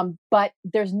 But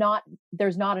there's not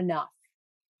enough.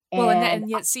 Well, and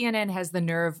yet CNN has the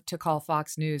nerve to call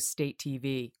Fox News state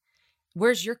TV.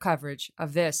 Where's your coverage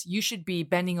of this? You should be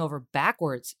bending over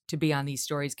backwards to be on these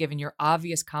stories, given your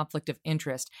obvious conflict of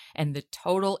interest and the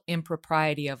total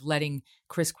impropriety of letting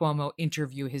Chris Cuomo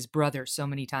interview his brother so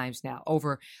many times now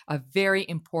over a very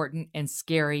important and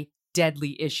scary,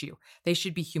 deadly issue. They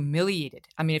should be humiliated.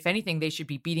 I mean, if anything, they should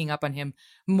be beating up on him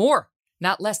more,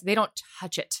 not less. They don't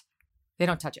touch it. They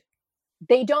don't touch it.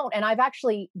 They don't. And I've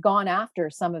actually gone after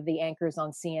some of the anchors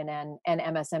on CNN and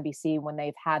MSNBC when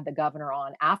they've had the governor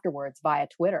on afterwards via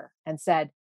Twitter and said,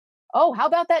 oh, how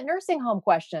about that nursing home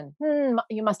question?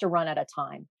 You must have run out of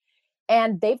time.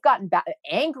 And they've gotten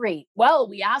angry. Well,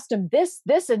 we asked him this,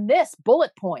 and this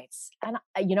bullet points. And,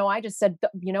 you know, I just said,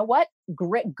 you know what?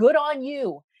 Great, good on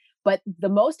you. But the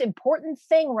most important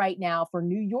thing right now for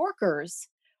New Yorkers,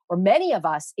 or many of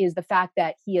us, is the fact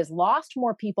that he has lost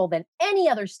more people than any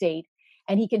other state.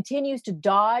 And he continues to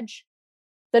dodge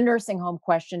the nursing home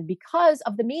question because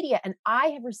of the media. And I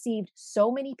have received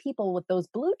so many people with those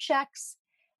blue checks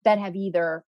that have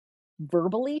either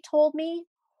verbally told me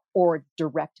or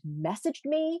direct messaged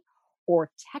me or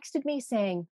texted me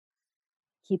saying,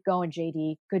 keep going,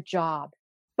 JD, good job.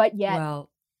 but yet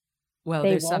Well,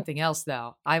 they there's won't. something else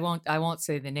though. I won't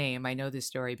say the name. I know this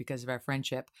story because of our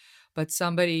friendship, but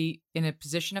somebody in a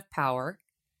position of power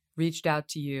reached out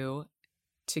to you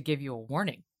to give you a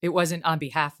warning. It wasn't on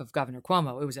behalf of Governor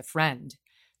Cuomo. It was a friend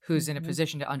who's in a Mhm.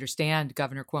 position to understand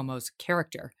Governor Cuomo's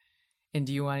character. And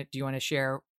do you want to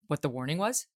share what the warning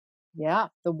was? Yeah,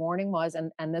 the warning was,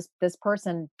 and this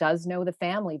person does know the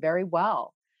family very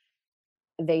well.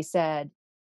 They said,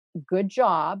 "Good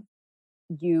job.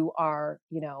 You are,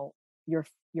 you're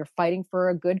fighting for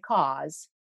a good cause.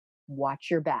 Watch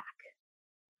your back.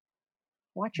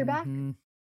 Watch your back." Hmm.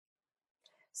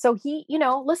 So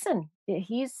listen,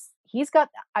 he's got,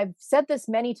 I've said this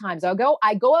many times. I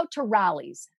go out to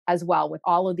rallies as well with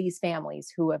all of these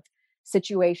families who have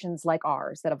situations like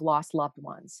ours that have lost loved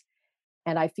ones.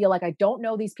 And I feel like I don't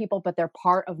know these people, but they're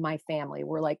part of my family.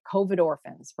 We're like COVID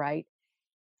orphans, right?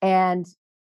 And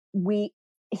we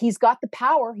he's got the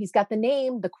power, he's got the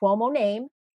name, the Cuomo name,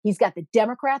 he's got the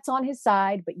Democrats on his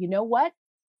side, but you know what?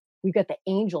 We've got the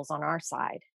angels on our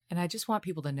side. And I just want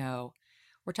people to know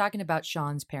we're talking about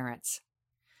Sean's parents.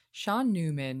 Sean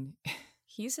Newman,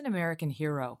 he's an American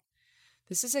hero.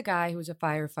 This is a guy who was a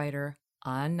firefighter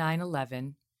on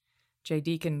 9/11.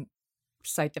 JD can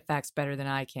cite the facts better than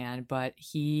I can, but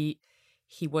he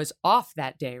was off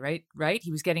that day, right? Right?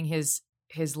 He was getting his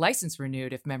license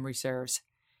renewed, if memory serves,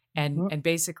 and Mhm. and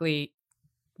basically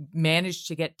managed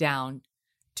to get down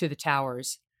to the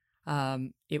towers.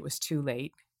 It was too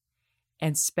late,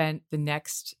 and spent the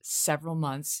next several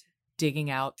months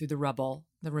digging out through the rubble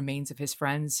the remains of his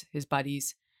friends, his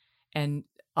buddies, and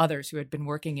others who had been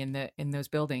working in those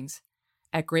buildings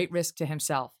at great risk to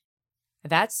himself.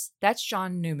 That's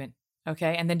Sean Newman,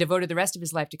 okay? And then devoted the rest of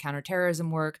his life to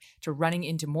counterterrorism work, to running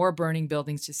into more burning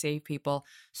buildings to save people.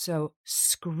 So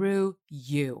screw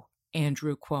you,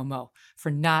 Andrew Cuomo, for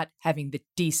not having the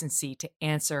decency to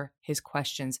answer his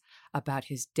questions about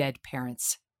his dead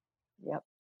parents. Yep.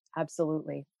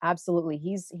 Absolutely. Absolutely.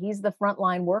 He's the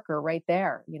frontline worker right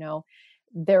there.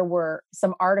 There were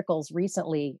some articles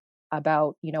recently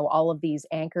about, all of these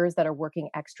anchors that are working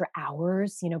extra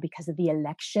hours, because of the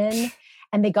election,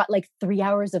 and they got like 3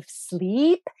 hours of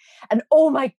sleep. And oh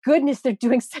my goodness, they're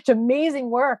doing such amazing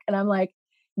work. And I'm like,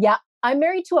 yeah, I'm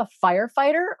married to a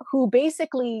firefighter who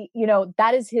basically,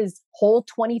 that is his whole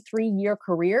 23-year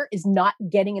career, is not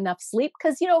getting enough sleep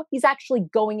because, he's actually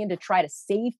going in to try to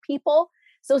save people.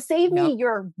 So save me Yep.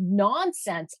 your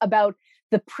nonsense about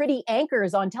the pretty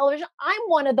anchors on television. I'm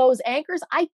one of those anchors.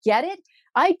 I get it.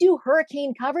 I do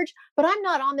hurricane coverage, but I'm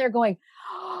not on there going,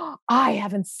 "Oh, I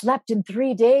haven't slept in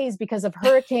 3 days because of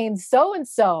hurricane so and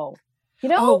so." You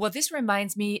Oh, know? well, this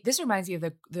reminds me of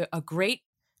a great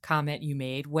comment you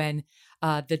made when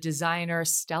the designer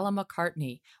Stella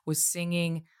McCartney was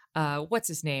singing what's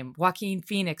his name? Joaquin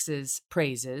Phoenix's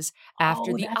praises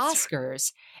after Oh, the that's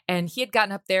Oscars. And he had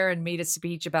gotten up there and made a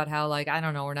speech about how, like, I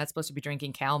don't know, we're not supposed to be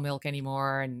drinking cow milk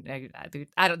anymore. And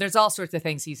I don't, there's all sorts of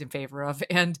things he's in favor of.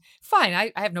 And fine,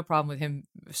 I have no problem with him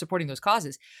supporting those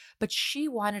causes. But she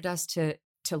wanted us to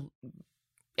I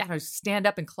don't know, stand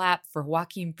up and clap for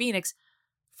Joaquin Phoenix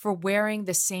for wearing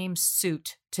the same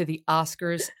suit to the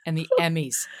Oscars and the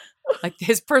Emmys, like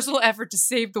his personal effort to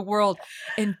save the world.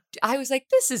 And I was like,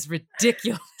 this is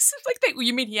ridiculous. Like,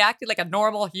 you mean he acted like a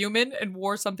normal human and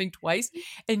wore something twice?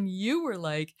 And you were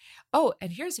like, oh,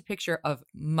 and here's a picture of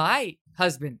my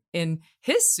husband in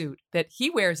his suit that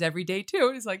he wears every day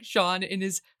too. It's like Sean in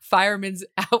his fireman's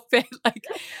outfit. Like,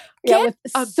 yeah, get with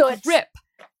a soot. grip.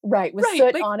 Right, with Right.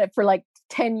 soot Like, on it for like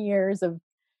 10 years of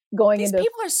going these into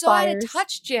people are so out of fires.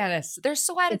 touch, Janice. They're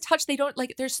so out of It's touch. They don't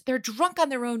like. They're drunk on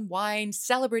their own wine,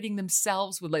 celebrating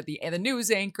themselves with like the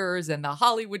news anchors and the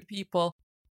Hollywood people.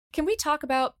 Can we talk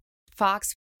about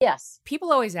Fox? yes.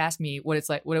 People always ask me what it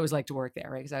was like to work there,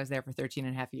 right? Because I was there for 13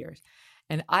 and a half years,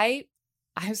 and I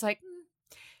was like,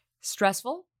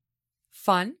 stressful,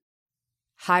 fun,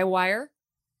 high wire,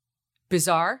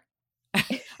 bizarre,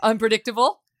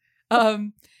 unpredictable.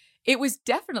 Um, it was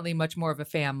definitely much more of a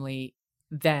family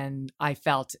than I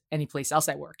felt anyplace else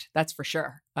I worked. That's for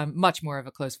sure. Much more of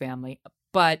a close family,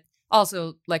 but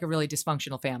also like a really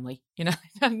dysfunctional family.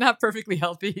 Not perfectly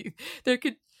healthy. There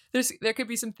could there could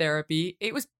be some therapy.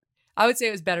 I would say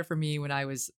it was better for me when I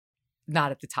was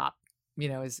not at the top.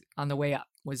 Is on the way up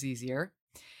was easier.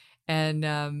 And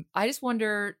I just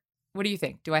wonder, what do you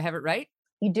think? Do I have it right?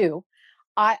 You do.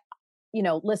 I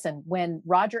listen, when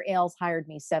Roger Ailes hired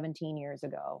me 17 years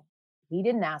ago, he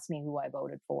didn't ask me who I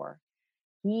voted for.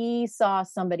 He saw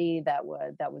somebody that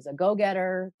was a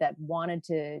go-getter, that wanted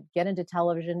to get into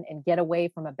television and get away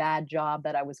from a bad job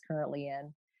that I was currently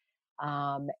in.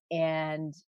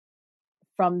 And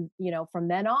from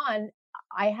then on,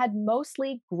 I had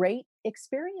mostly great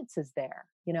experiences there,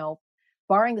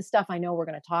 barring the stuff I know we're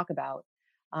going to talk about.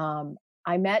 Um,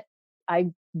 I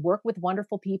work with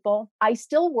wonderful people. I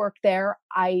still work there.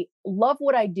 I love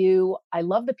what I do. I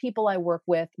love the people I work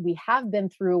with. We have been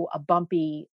through a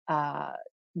bumpy,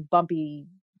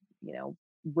 you know,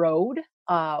 road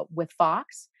with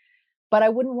Fox, but I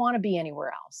wouldn't want to be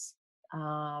anywhere else.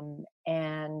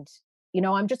 And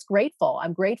I'm just grateful.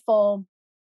 I'm grateful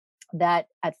that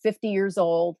at 50 years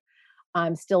old,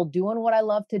 I'm still doing what I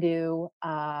love to do.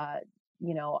 I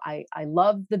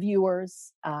love the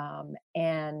viewers.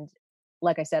 And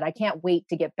like I said, I can't wait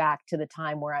to get back to the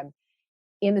time where I'm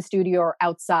in the studio or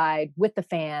outside with the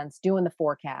fans doing the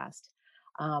forecast.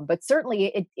 But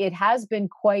certainly it has been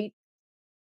quite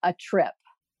a trip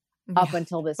up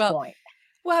until this point.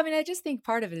 Well, I mean, I just think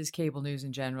part of it is cable news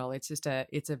in general. It's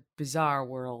a bizarre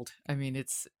world. I mean,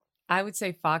 I would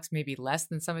say Fox maybe less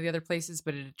than some of the other places,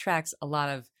 but it attracts a lot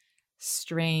of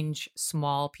strange,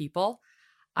 small people.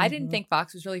 I didn't think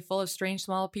Fox was really full of strange,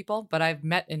 small people, but I've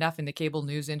met enough in the cable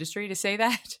news industry to say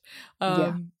that.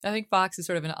 I think Fox is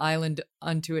sort of an island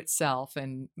unto itself,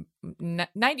 and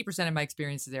 90% of my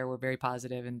experiences there were very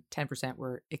positive, and 10%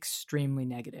 were extremely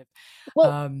negative.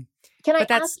 Well, but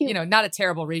that's, ask you, not a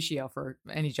terrible ratio for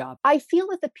any job. I feel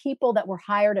that the people that were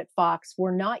hired at Fox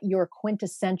were not your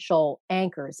quintessential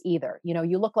anchors either.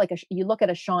 You look at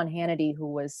a Sean Hannity who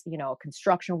was, a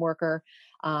construction worker.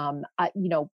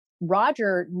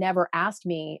 Roger never asked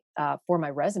me for my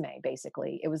resume,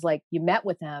 basically. It was like you met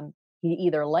with him. He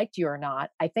either liked you or not.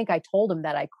 I think I told him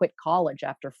that I quit college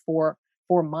after four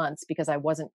months because I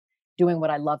wasn't doing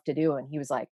what I love to do. And he was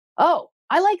like, "Oh,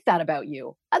 I like that about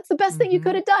you. That's the best thing you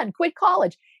could have done. Quit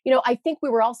college." I think we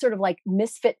were all sort of like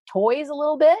misfit toys a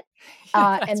little bit.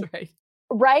 That's right.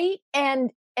 Right. And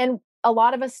a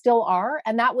lot of us still are.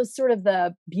 And that was sort of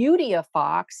the beauty of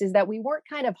Fox, is that we weren't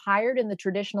kind of hired in the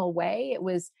traditional way. It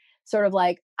was sort of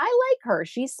like, I like her,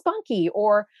 she's spunky,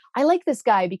 or I like this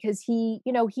guy because he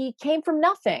came from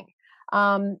nothing.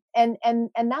 And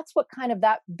that's what kind of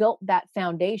that built that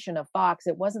foundation of Fox.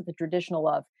 It wasn't the traditional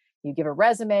of you give a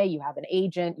resume, you have an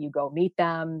agent, you go meet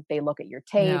them, they look at your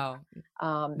tape. No,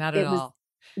 not at all.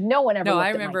 No one ever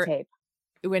looked at my tape.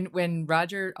 When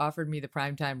Roger offered me the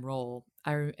primetime role,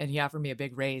 and he offered me a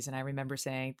big raise, and I remember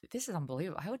saying, "This is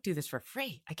unbelievable. I would do this for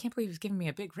free. I can't believe he's giving me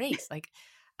a big raise. Like,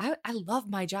 I love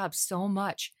my job so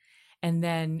much." And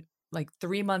then, like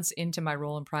 3 months into my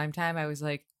role in primetime, I was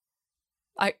like,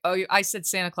 I said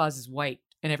Santa Claus is white,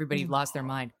 and everybody lost their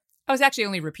mind. I was actually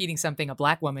only repeating something a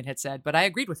Black woman had said, but I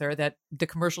agreed with her that the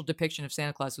commercial depiction of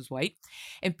Santa Claus was white,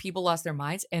 and people lost their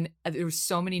minds. And there were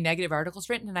so many negative articles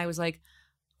written, and I was like,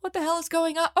 what the hell is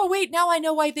going on? Oh, wait, now I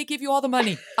know why they give you all the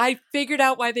money. I figured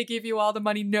out why they give you all the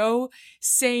money. No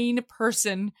sane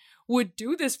person would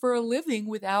do this for a living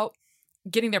without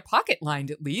getting their pocket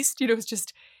lined, at least. It's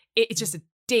just a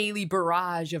daily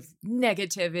barrage of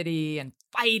negativity and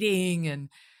fighting. And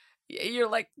you're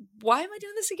like, why am I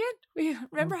doing this again?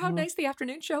 Remember how nice the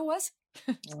afternoon show was?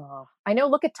 I know.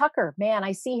 Look at Tucker, man.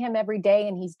 I see him every day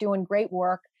and he's doing great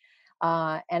work.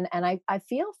 And I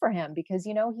feel for him because,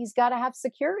 he's got to have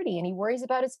security and he worries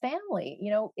about his family.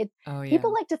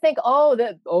 People like to think,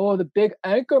 the big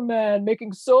anchor man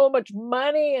making so much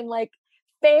money and like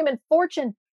fame and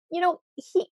fortune,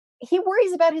 he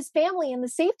worries about his family and the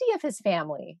safety of his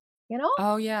family,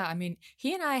 Oh yeah. I mean,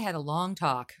 he and I had a long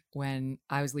talk when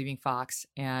I was leaving Fox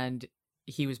and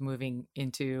he was moving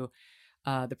into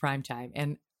the prime time.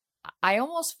 And I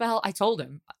almost felt, I told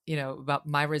him, about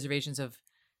my reservations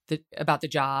about the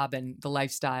job and the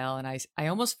lifestyle. And I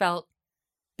almost felt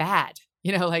bad,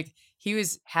 like he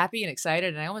was happy and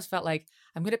excited. And I almost felt like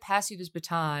I'm going to pass you this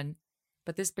baton,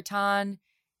 but this baton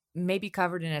may be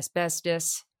covered in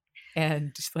asbestos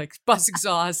and just like bus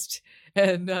exhaust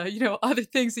and, other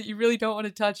things that you really don't want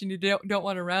to touch and you don't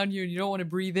want around you and you don't want to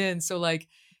breathe in. So like,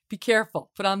 be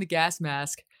careful, put on the gas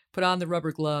mask, put on the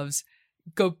rubber gloves,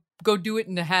 go do it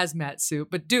in a hazmat suit,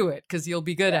 but do it because you'll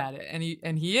be good at it.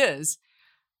 And he is.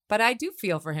 But I do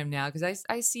feel for him now because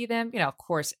I see them, of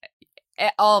course,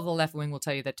 all of the left wing will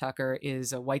tell you that Tucker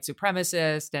is a white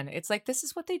supremacist. And it's like, this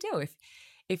is what they do.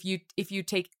 If you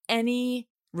take any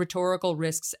rhetorical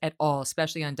risks at all,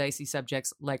 especially on dicey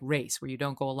subjects like race, where you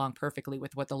don't go along perfectly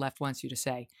with what the left wants you to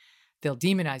say, they'll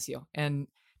demonize you. And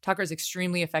Tucker's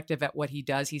extremely effective at what he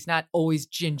does. He's not always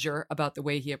ginger about the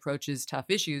way he approaches tough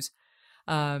issues.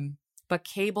 But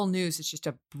cable news is just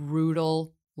a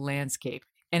brutal landscape.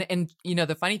 And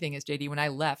the funny thing is, JD, when I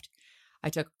left, I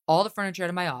took all the furniture out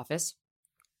of my office,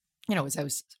 as I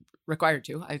was required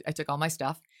to. I took all my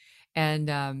stuff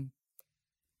and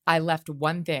I left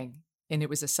one thing, and it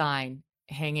was a sign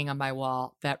hanging on my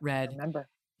wall that I read, remember.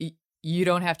 You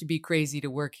don't have to be crazy to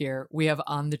work here. We have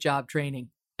on-the-job training.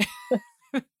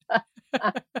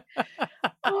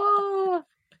 Oh,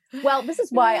 well, this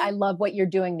is why I love what you're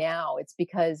doing now. It's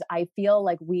because I feel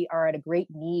like we are at a great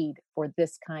need for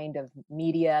this kind of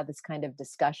media, this kind of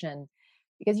discussion,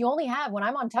 because you only have, when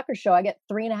I'm on Tucker's show, I get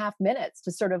 3.5 minutes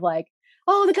to sort of like,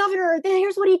 oh, the governor,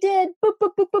 here's what he did, boop,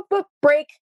 boop, boop, boop, boop, break,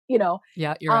 you know.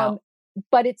 Yeah, you're out.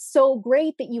 But it's so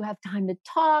great that you have time to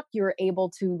talk. You're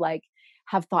able to like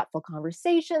have thoughtful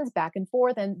conversations back and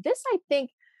forth. And this, I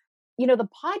think, the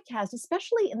podcast,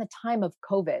 especially in the time of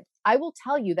COVID, I will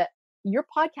tell you that your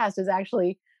podcast has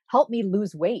actually helped me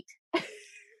lose weight.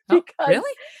 Oh,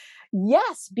 really?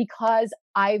 Yes, because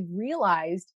I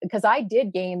realized, because I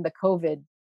did gain the COVID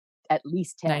at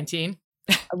least 10. 19?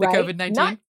 Right? The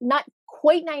COVID-19? Not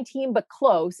quite 19, but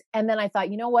close. And then I thought,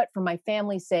 you know what? For my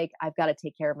family's sake, I've got to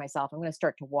take care of myself. I'm going to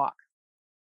start to walk.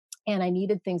 And I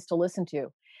needed things to listen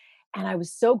to. And I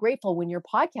was so grateful when your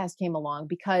podcast came along,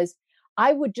 because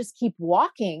I would just keep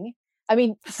walking. I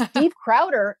mean, Steve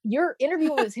Crowder, your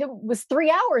interview with him was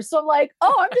 3 hours. So I'm like,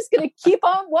 oh, I'm just going to keep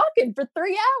on walking for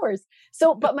 3 hours.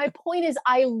 So, but my point is,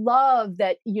 I love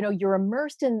that, you're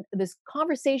immersed in this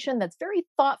conversation that's very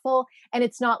thoughtful, and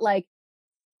it's not like,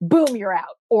 boom, you're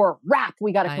out, or wrap,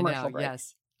 we got a commercial break.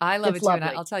 Yes. I love It's it too. lovely.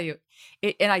 And I'll tell you,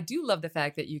 and I do love the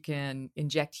fact that you can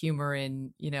inject humor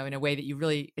in a way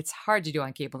that it's hard to do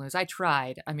on cable news. I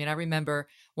tried. I mean, I remember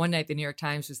one night the New York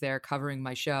Times was there covering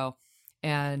my show,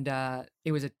 and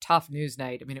it was a tough news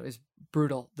night. I mean, it was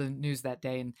brutal, the news that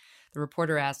day. And the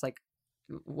reporter asked, like,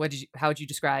 how would you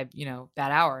describe,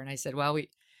 that hour? And I said, well,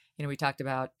 we talked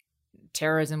about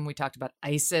terrorism. We talked about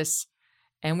ISIS,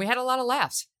 and we had a lot of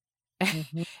laughs.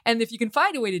 Mm-hmm. And if you can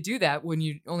find a way to do that when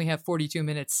you only have 42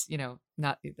 minutes,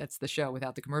 that's the show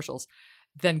without the commercials,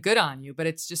 then good on you. But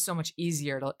it's just so much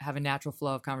easier to have a natural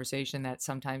flow of conversation that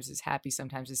sometimes is happy,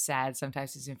 sometimes is sad,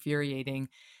 sometimes is infuriating.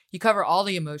 You cover all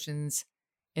the emotions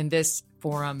in this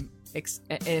forum,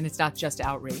 and it's not just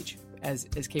outrage as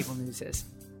cable news is.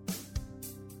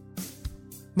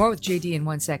 More with JD in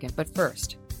 1 second, but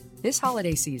first, this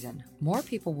holiday season, more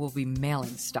people will be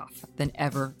mailing stuff than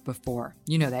ever before.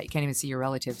 You know that. You can't even see your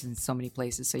relatives in so many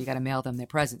places, so you got to mail them their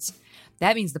presents.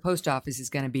 That means the post office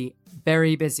is going to be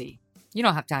very busy. You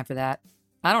don't have time for that.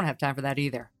 I don't have time for that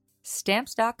either.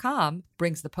 Stamps.com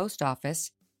brings the post office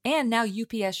and now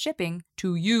UPS shipping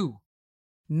to you.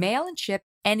 Mail and ship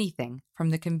anything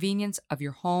from the convenience of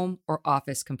your home or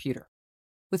office computer.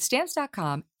 With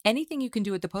Stamps.com, anything you can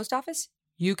do at the post office,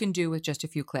 you can do with just a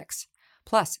few clicks.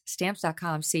 Plus,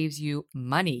 Stamps.com saves you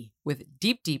money with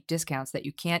deep, deep discounts that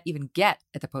you can't even get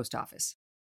at the post office.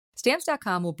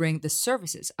 Stamps.com will bring the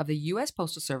services of the U.S.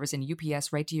 Postal Service and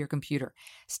UPS right to your computer.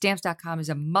 Stamps.com is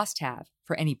a must-have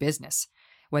for any business.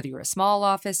 Whether you're a small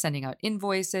office sending out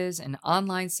invoices, an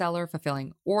online seller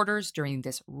fulfilling orders during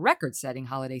this record-setting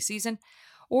holiday season,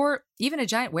 or even a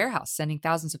giant warehouse sending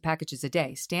thousands of packages a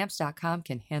day, Stamps.com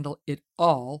can handle it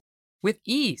all with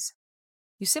ease.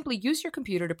 You simply use your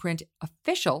computer to print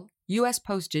official U.S.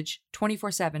 postage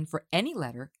 24/7 for any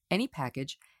letter, any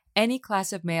package, any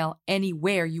class of mail,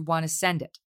 anywhere you want to send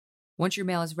it. Once your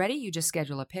mail is ready, you just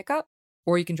schedule a pickup,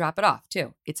 or you can drop it off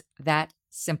too. It's that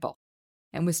simple.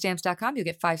 And with Stamps.com, you'll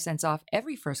get 5 cents off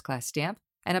every first-class stamp,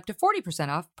 and up to 40%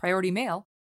 off priority mail,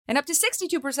 and up to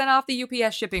 62% off the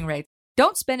UPS shipping rate.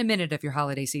 Don't spend a minute of your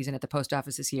holiday season at the post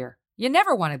office this year. You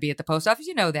never want to be at the post office,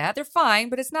 you know that. They're fine,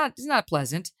 but it's not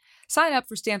pleasant. Sign up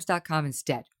for Stamps.com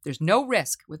instead. There's no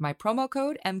risk. With my promo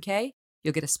code MK,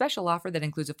 you'll get a special offer that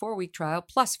includes a 4-week trial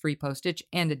plus free postage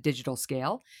and a digital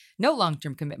scale. No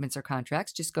long-term commitments or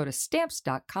contracts. Just go to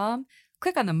Stamps.com,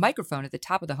 click on the microphone at the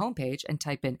top of the homepage, and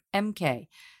type in MK.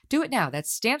 Do it now.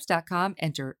 That's Stamps.com.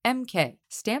 Enter MK.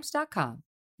 Stamps.com.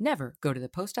 Never go to the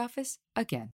post office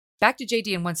again. Back to JD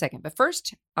in 1 second. But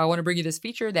first, I want to bring you this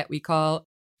feature that we call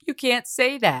You Can't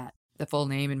Say That. The full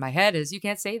name in my head is You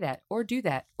Can't Say That, or Do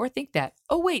That, or Think That.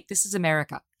 Oh, wait, this is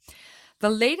America. The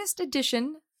latest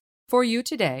edition for you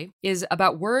today is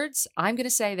about words I'm going to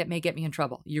say that may get me in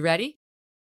trouble. You ready?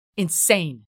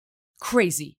 Insane.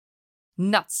 Crazy.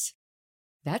 Nuts.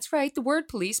 That's right. The word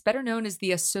police, better known as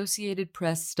the Associated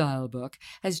Press Style Book,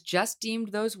 has just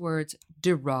deemed those words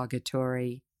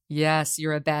derogatory. Yes,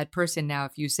 you're a bad person now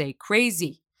if you say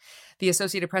crazy. The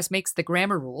Associated Press makes the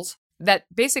grammar rules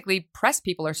that basically press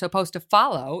people are supposed to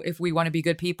follow if we want to be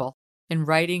good people in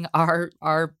writing our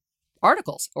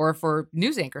articles or for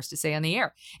news anchors to say on the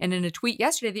air. And in a tweet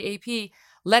yesterday, the AP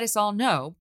let us all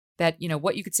know that,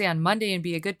 what you could say on Monday and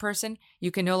be a good person,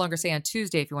 you can no longer say on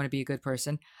Tuesday if you want to be a good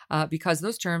person, because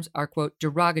those terms are, quote,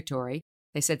 derogatory.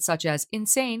 They said such as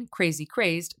insane, crazy,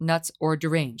 crazed, nuts, or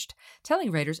deranged,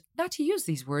 telling writers not to use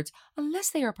these words unless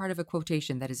they are part of a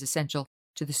quotation that is essential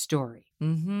to the story.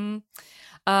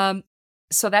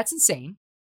 So that's insane.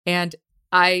 And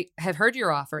I have heard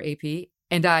your offer, AP,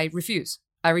 and I refuse.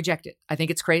 I reject it. I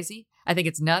think it's crazy. I think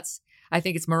it's nuts. I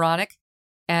think it's moronic.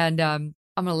 And I'm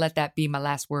going to let that be my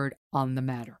last word on the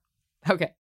matter.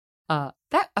 Okay.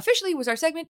 That officially was our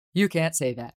segment. You can't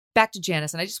say that. Back to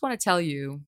Janice. And I just want to tell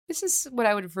you, this is what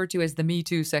I would refer to as the Me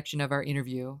Too section of our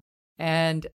interview.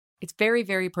 And it's very,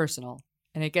 very personal.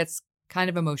 And it gets kind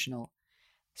of emotional.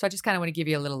 So I just kind of want to give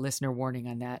you a little listener warning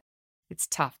on that. It's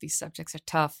tough. These subjects are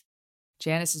tough.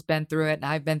 Janice has been through it and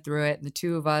I've been through it. And the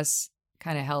two of us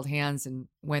kind of held hands and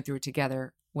went through it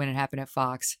together when it happened at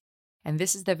Fox. And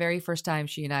this is the very first time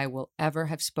she and I will ever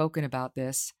have spoken about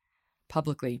this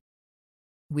publicly.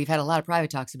 We've had a lot of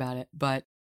private talks about it, but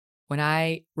when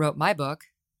I wrote my book,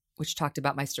 which talked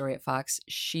about my story at Fox,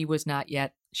 she had not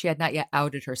yet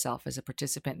outed herself as a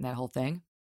participant in that whole thing.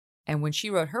 And when she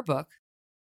wrote her book,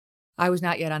 I was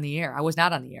not yet on the air. I was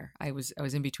not on the air. I was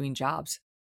in between jobs.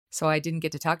 So I didn't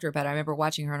get to talk to her about it. I remember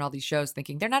watching her on all these shows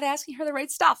thinking, they're not asking her the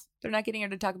right stuff. They're not getting her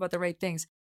to talk about the right things.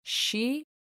 She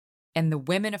and the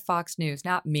women of Fox News,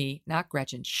 not me, not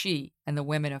Gretchen, she and the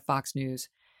women of Fox News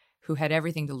who had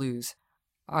everything to lose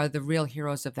are the real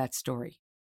heroes of that story.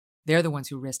 They're the ones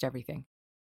who risked everything.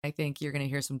 I think you're going to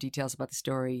hear some details about the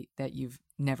story that you've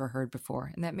never heard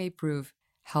before, and that may prove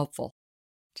helpful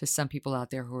to some people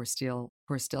out there who are still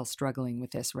struggling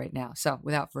with this right now. So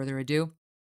without further ado,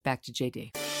 back to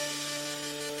JD.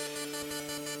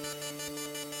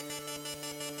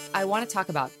 I want to talk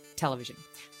about television.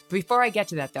 Before I get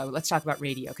to that, though, let's talk about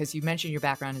radio, because you mentioned your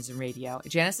background is in radio.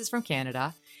 Janice is from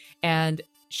Canada, and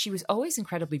she was always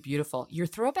incredibly beautiful. Your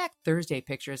Throwback Thursday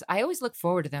pictures, I always look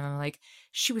forward to them. I'm like,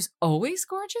 she was always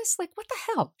gorgeous? Like, what the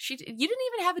hell? You didn't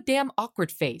even have a damn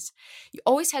awkward face. You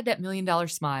always had that $1 million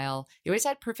smile. You always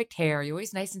had perfect hair. You're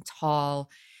always nice and tall.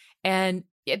 And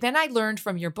then I learned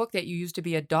from your book that you used to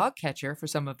be a dog catcher for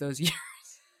some of those years.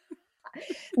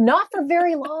 Not for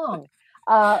very long.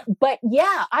 But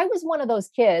yeah, I was one of those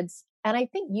kids. And I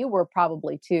think you were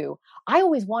probably too. I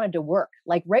always wanted to work.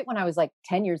 Like right when I was like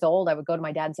 10 years old, I would go to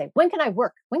my dad and say, when can I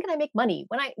work? When can I make money?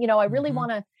 When I really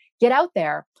want to get out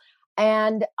there.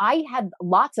 And I had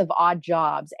lots of odd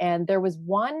jobs. And there was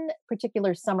one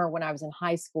particular summer when I was in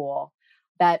high school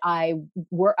that I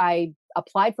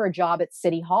applied for a job at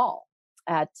City Hall,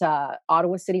 at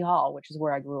Ottawa City Hall, which is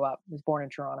where I grew up. I was born in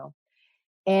Toronto.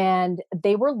 And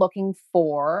they were looking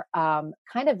for kind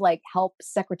of like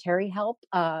secretary help,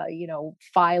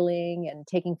 filing and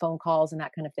taking phone calls and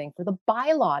that kind of thing for the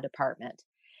bylaw department.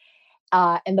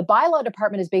 And the bylaw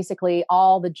department is basically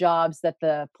all the jobs that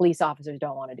the police officers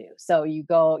don't want to do. So you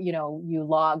go, you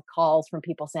log calls from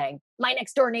people saying, my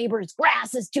next door neighbor's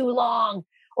grass is too long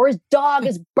or his dog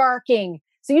is barking.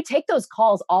 So you take those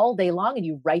calls all day long and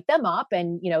you write them up,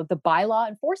 and, the bylaw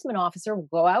enforcement officer will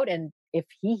go out, and if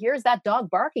he hears that dog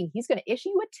barking, he's going to issue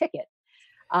you a ticket.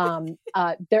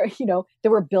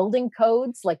 There were building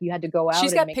codes, like you had to go out.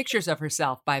 She's got pictures of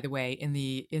herself, by the way,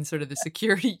 in sort of the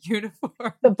security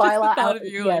uniform. The bylaw out,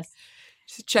 yes. Like,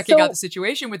 she's checking out the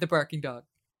situation with the barking dog.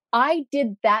 I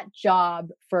did that job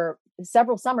for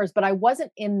several summers, but I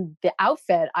wasn't in the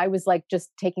outfit. I was like just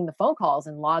taking the phone calls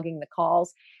and logging the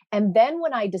calls. And then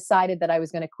when I decided that I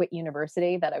was going to quit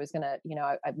university, that I was going to,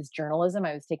 I was journalism.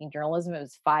 I was taking journalism. It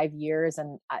was 5 years.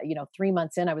 And, 3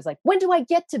 months in, I was like, when do I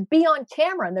get to be on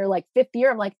camera? And they're like, 5th year.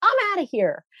 I'm like, I'm out of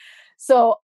here.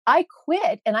 So I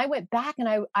quit and I went back,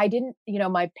 and I didn't,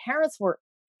 my parents were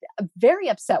very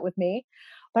upset with me,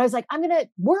 but I was like, I'm going to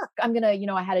work. I'm going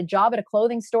to, I had a job at a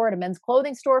clothing store, at a men's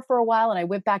clothing store for a while. And I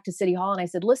went back to City Hall and I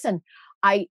said, listen,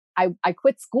 I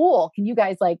quit school. Can you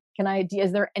guys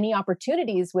is there any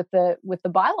opportunities with the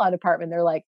bylaw department? They're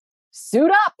like,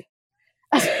 suit up.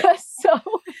 So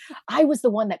I was the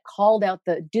one that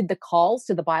did the calls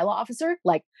to the bylaw officer,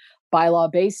 like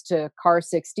bylaw base to car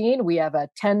 16. We have a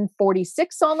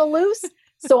 1046 on the loose.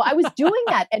 So I was doing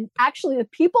that. And actually the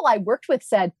people I worked with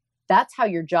said, that's how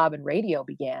your job in radio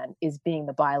began, is being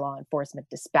the bylaw enforcement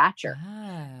dispatcher.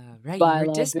 Ah, right.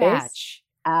 Your dispatch.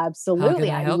 Absolutely.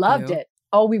 I loved it.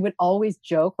 Oh, we would always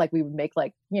joke, like we would make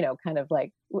kind of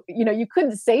like, you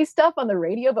couldn't say stuff on the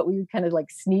radio, but we would kind of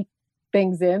like sneak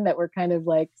things in that were kind of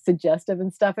like suggestive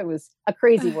and stuff. It was a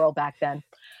crazy world back then.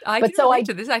 I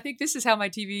think this is how my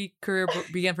TV career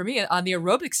began for me, on the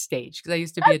aerobics stage, because I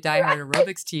used to be a diehard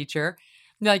aerobics teacher.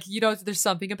 Like, there's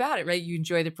something about it, right? You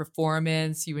enjoy the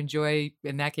performance. You enjoy,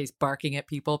 in that case, barking at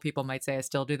people. People might say I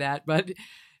still do that, but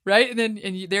right.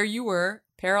 And there you were,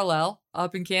 parallel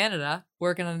up in Canada,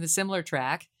 working on the similar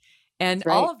track. And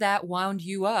all of that wound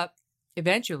you up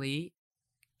eventually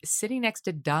sitting next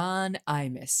to Don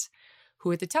Imus,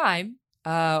 who at the time,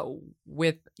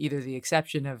 with either the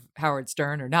exception of Howard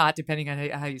Stern or not, depending on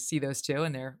how you see those two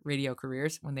in their radio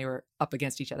careers when they were up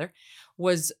against each other,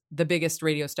 was the biggest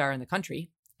radio star in the country.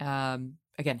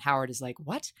 Again, Howard is like,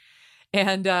 what?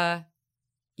 And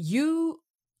you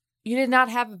did not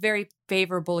have a very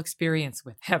favorable experience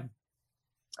with him.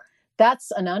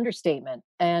 That's an understatement.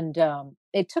 And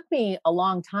it took me a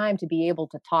long time to be able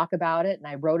to talk about it. And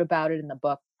I wrote about it in the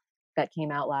book that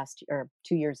came out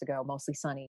 2 years ago, Mostly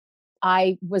Sunny.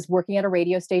 I was working at a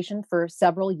radio station for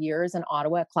several years in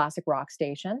Ottawa, a classic rock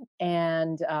station,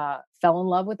 and fell in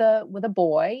love with a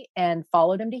boy and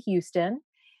followed him to Houston.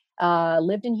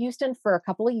 Lived in Houston for a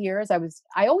couple of years.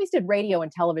 I always did radio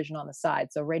and television on the side.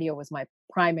 So radio was my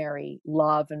primary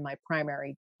love and my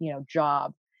primary,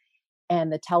 job.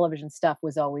 And the television stuff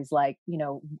was always like,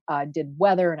 did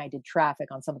weather and I did traffic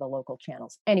on some of the local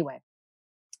channels. Anyway,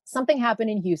 something happened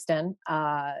in Houston,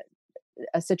 a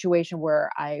situation where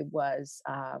I was,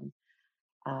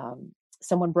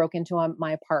 someone broke into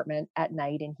my apartment at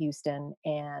night in Houston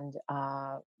and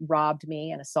robbed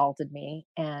me and assaulted me.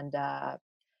 And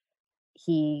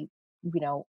he,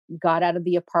 got out of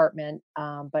the apartment.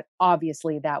 But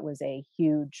obviously that was a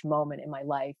huge moment in my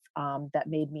life that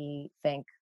made me think,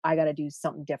 I got to do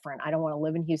something different. I don't want to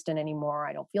live in Houston anymore.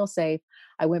 I don't feel safe.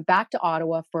 I went back to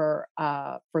Ottawa for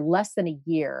less than a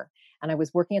year, and I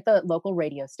was working at the local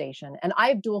radio station. And I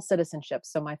have dual citizenship,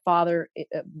 so my father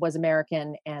was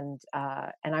American, and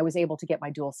I was able to get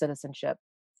my dual citizenship,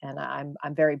 and I'm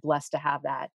very blessed to have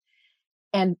that.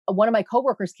 And one of my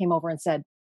coworkers came over and said,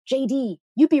 "JD,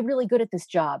 you'd be really good at this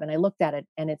job." And I looked at it,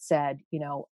 and it said,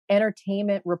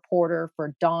 entertainment reporter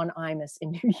for Don Imus in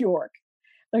New York.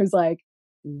 And I was like,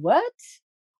 what?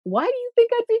 Why do you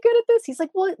think I'd be good at this? He's like,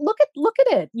 well, look at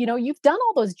it. You've done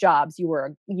all those jobs. You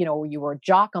were a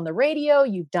jock on the radio.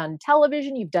 You've done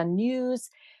television. You've done news.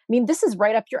 I mean, this is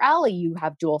right up your alley. You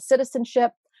have dual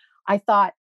citizenship. I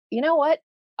thought, you know what?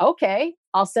 Okay,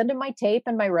 I'll send him my tape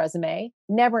and my resume.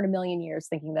 Never in a million years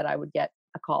thinking that I would get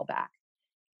a call back.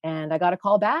 And I got a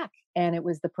call back, and it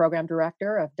was the program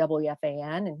director of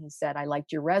WFAN. And he said, I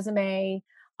liked your resume.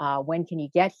 When can you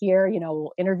get here?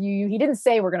 We'll interview you. He didn't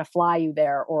say we're going to fly you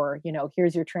there or,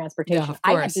 here's your transportation. Yeah, of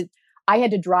course. I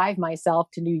had to drive myself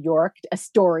to New York,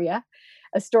 Astoria,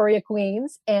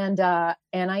 Queens. And I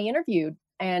interviewed,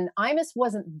 and Imus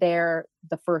wasn't there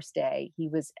the first day. He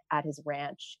was at his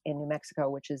ranch in New Mexico,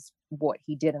 which is what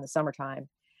he did in the summertime.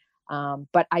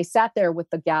 But I sat there with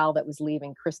the gal that was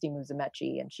leaving, Christy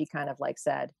Musumeci, and she kind of like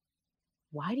said,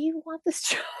 why do you want this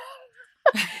job?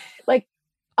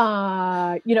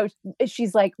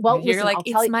 She's like, well, you're listen, like,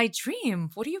 it's my dream.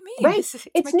 What do you mean? Right.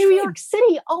 It's New York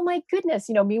City. Oh my goodness.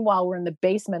 Meanwhile, we're in the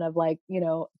basement of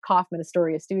Kaufman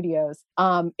Astoria Studios.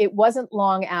 It wasn't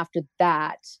long after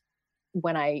that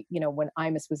when when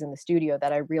Imus was in the studio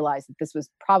that I realized that this was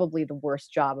probably the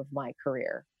worst job of my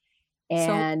career.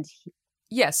 And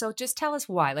so just tell us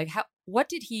why. What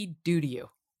did he do to you?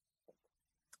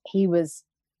 He was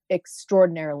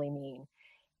extraordinarily mean.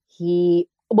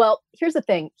 Well, here's the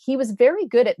thing. He was very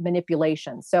good at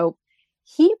manipulation. So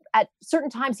at certain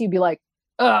times he'd be like,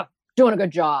 doing a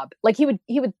good job. Like he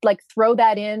would like throw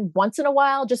that in once in a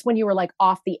while, just when you were like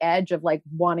off the edge of like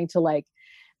wanting to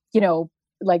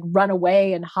run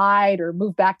away and hide or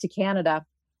move back to Canada.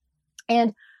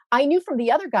 And I knew from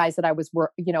the other guys that I was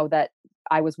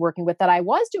working with that I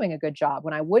was doing a good job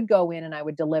when I would go in and I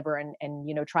would deliver and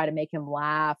try to make him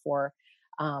laugh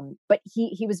but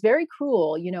he was very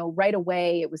cruel, right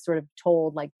away. It was sort of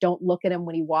told, like, don't look at him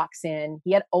when he walks in.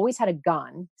 He had always had a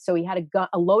gun. So he had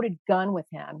a loaded gun with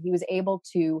him. He was able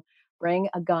to bring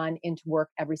a gun into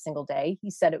work every single day. He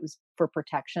said it was for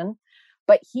protection,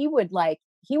 but he would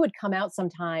come out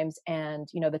sometimes and,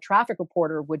 the traffic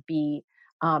reporter would be,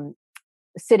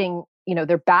 sitting,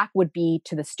 their back would be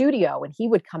to the studio, and he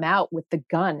would come out with the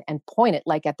gun and point it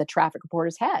like at the traffic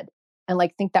reporter's head and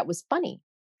like think that was funny.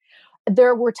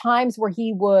 There were times where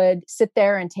he would sit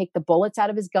there and take the bullets out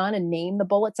of his gun and name the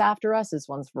bullets after us. This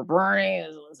one's for Bernie.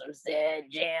 This one's for Sid,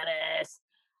 Janice.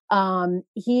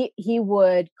 He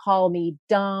would call me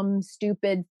dumb,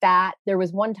 stupid, fat. There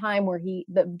was one time where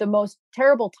the most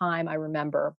terrible time I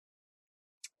remember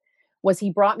was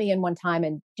he brought me in one time.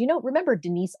 And remember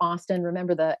Denise Austin?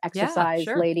 Remember the exercise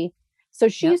lady? So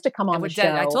she used to come on the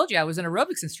show. I told you I was an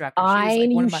aerobics instructor.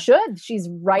 You should. She's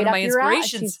right up your alley.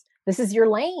 This is your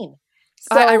lane.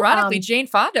 So, ironically, Jane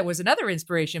Fonda was another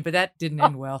inspiration, but that didn't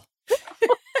end well.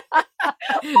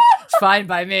 fine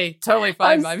by me. Totally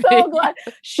fine I'm by me. so glad.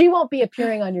 She won't be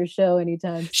appearing on your show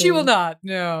anytime soon. She will not.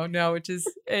 No, which is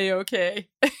A-okay.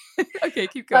 Okay,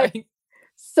 keep going.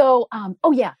 So,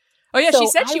 oh yeah. Oh yeah, so she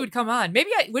said she would come on. Maybe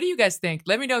what do you guys think?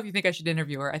 Let me know if you think I should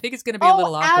interview her. I think it's going to be a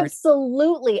little awkward.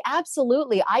 Absolutely.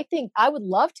 Absolutely. I think I would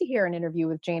love to hear an interview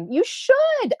with Jane. You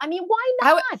should. I mean, why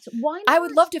not? Why not? I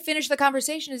would love to finish the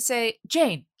conversation and say,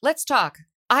 Jane, let's talk.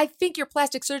 I think your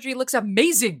plastic surgery looks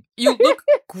amazing. You look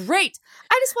great.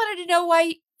 I just wanted to know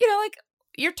why,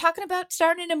 you're talking about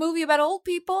starting a movie about old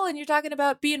people and you're talking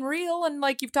about being real and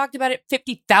like you've talked about it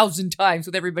 50,000 times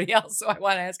with everybody else. So I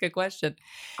want to ask a question.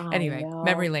 Anyway,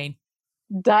 memory lane.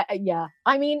 Yeah.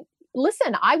 I mean,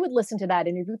 listen, I would listen to that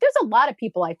interview. There's a lot of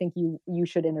people I think you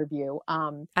should interview.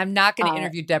 I'm not going to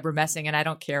interview Deborah Messing, and I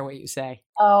don't care what you say.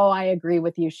 Oh, I agree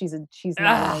with you. She's not a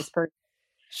nice person.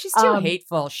 She's too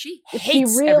hateful. She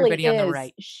hates everybody on the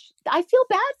right. I feel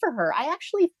bad for her. I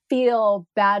actually feel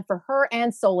bad for her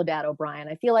and Soledad O'Brien.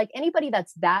 I feel like anybody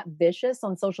that's that vicious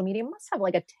on social media must have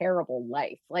like a terrible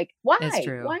life. Like, why? That's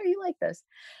true. Why are you like this?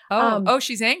 Oh,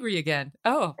 she's angry again.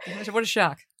 Oh, what a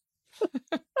shock.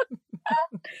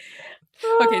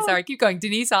 Okay, sorry. Keep going.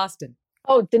 Denise Austin.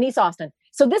 Oh, Denise Austin.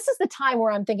 So this is the time where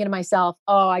I'm thinking to myself,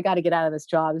 oh, I got to get out of this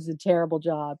job. This is a terrible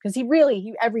job. Because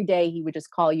he every day he would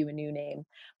just call you a new name.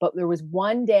 But there was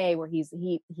one day where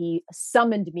he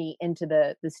summoned me into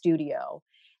the studio,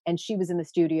 and she was in the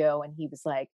studio, and he was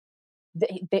like,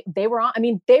 they were on. I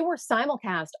mean, they were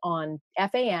simulcast on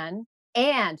FAN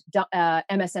and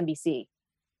MSNBC.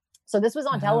 So this was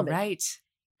on television, right?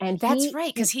 And that's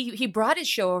right, because he brought his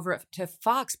show over to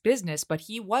Fox Business, but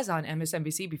he was on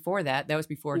MSNBC before that. That was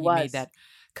before he made that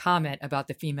comment about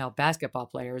the female basketball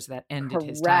players that ended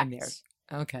his time there.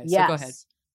 Okay, so go ahead.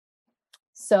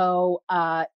 So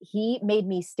he made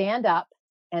me stand up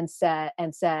and said,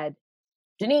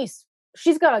 Denise,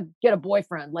 she's got to get a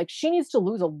boyfriend. Like, she needs to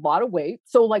lose a lot of weight.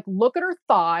 So like, look at her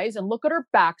thighs and look at her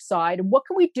backside. And what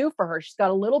can we do for her? She's got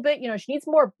a little bit, she needs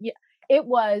more. It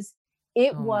was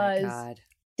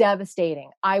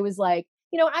devastating. I was like,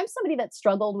 I'm somebody that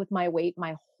struggled with my weight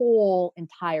my whole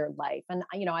entire life. And,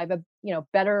 I have a,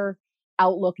 better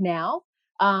outlook now.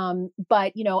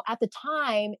 But, at the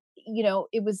time,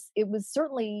 it was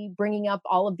certainly bringing up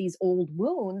all of these old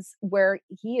wounds where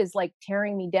he is like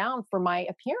tearing me down for my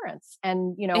appearance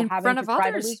and, having to try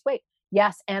to lose weight.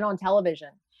 Yes. And on television.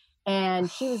 And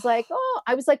she was like, oh,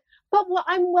 I was like, but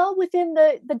I'm well within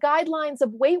the guidelines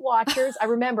of Weight Watchers. I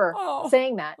remember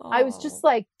saying that. I was just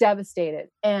like devastated.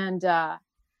 And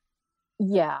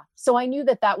so I knew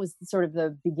that was sort of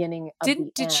the beginning of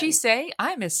the Did she say,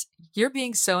 you're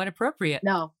being so inappropriate?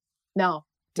 No,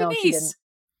 Denise,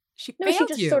 she didn't. She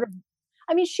failed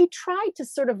you. She tried to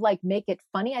sort of like make it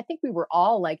funny. I think we were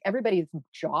all like, everybody's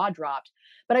jaw dropped.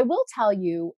 But I will tell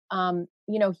you,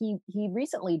 he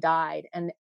recently died,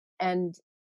 and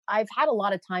I've had a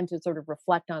lot of time to sort of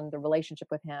reflect on the relationship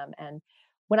with him. And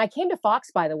when I came to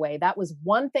Fox, by the way, that was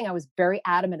one thing I was very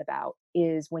adamant about,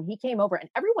 is when he came over, and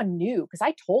everyone knew, because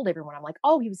I told everyone, I'm like,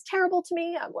 oh, he was terrible to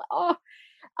me. I'm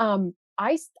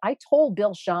like, I told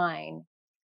Bill Shine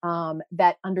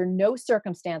that under no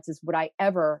circumstances would I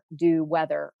ever do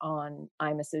weather on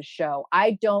Imos's show.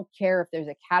 I don't care if there's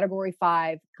a Category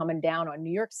 5 coming down on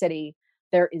New York City.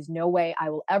 There is no way I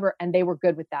will ever. And they were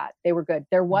good with that. They were good.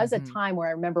 There was a time where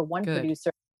I remember one producer,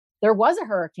 there was a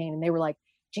hurricane, and they were like,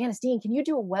 Janice Dean, can you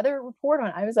do a weather report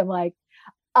on Imus? I'm like,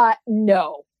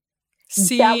 no.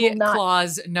 See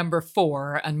clause number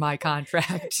 4 on my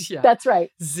contract. Yeah, that's right.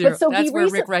 0. That's where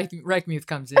Rick Reichmuth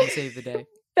comes in to save the day.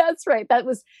 That's right. That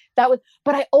was, but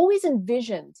I always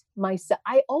envisioned myself.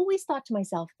 I always thought to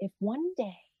myself, if one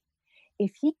day,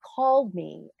 if he called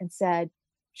me and said,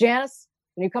 Janice,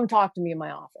 can you come talk to me in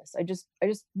my office? I just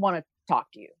want to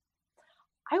talk to you.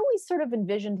 I always sort of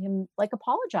envisioned him like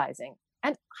apologizing,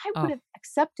 and I would have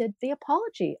accepted the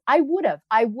apology. I would have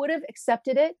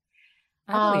accepted it.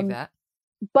 I believe that.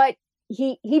 But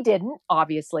he didn't,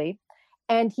 obviously.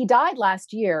 And he died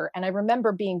last year. And I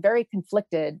remember being very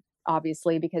conflicted,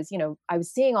 obviously, because, I was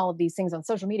seeing all of these things on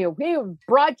social media. We were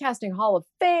broadcasting Hall of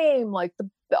Fame, like the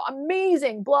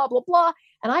amazing blah, blah, blah.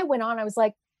 And I went on, I was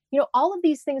like, all of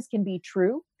these things can be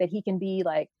true, that he can be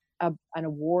like an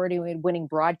award-winning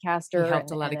broadcaster. He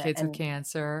helped a lot of kids with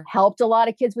cancer. Helped a lot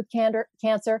of kids with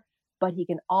cancer. But he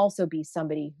can also be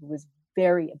somebody who was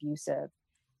very abusive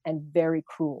and very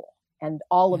cruel. And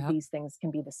all of these things can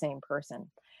be the same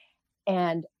person.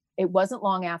 And it wasn't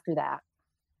long after that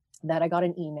I got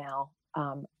an email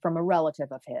from a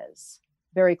relative of his,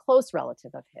 very close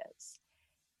relative of his.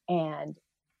 And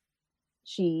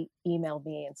she emailed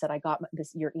me and said, I got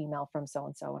your email from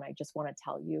so-and-so, and I just want to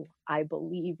tell you, I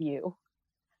believe you.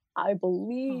 I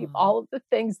believe Aw. all of the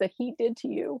things that he did to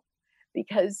you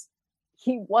because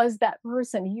he was that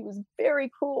person. He was very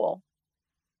cruel.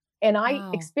 And I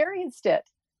Wow. experienced it.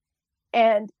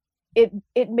 And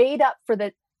it made up for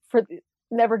the,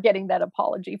 never getting that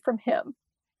apology from him,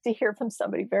 to hear from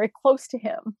somebody very close to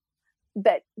him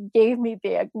that gave me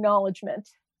the acknowledgement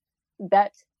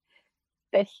that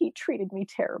he treated me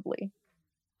terribly.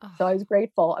 So I Oh, was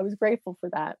grateful. I was grateful for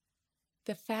that.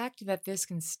 the fact that this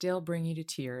can still bring you to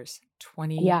tears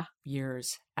 20 Yeah.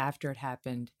 years after it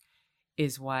happened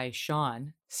is why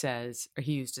Sean says, or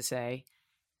he used to say,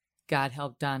 God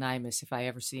help Don Imus if I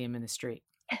ever see him in the street.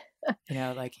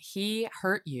 Like he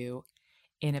hurt you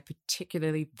in a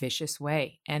particularly vicious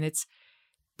way. And it's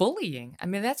bullying. I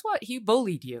mean, that's what he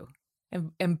bullied you.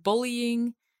 And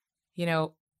bullying, you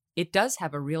know, it does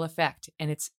have a real effect.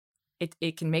 And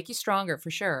it can make you stronger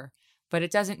for sure, but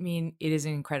it doesn't mean it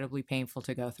isn't incredibly painful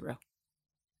to go through.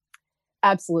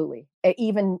 Absolutely.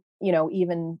 Even,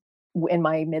 even in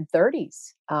my mid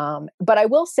 30s. But I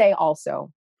will say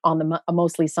also, on the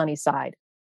mostly sunny side,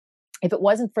 if it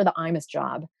wasn't for the IMUS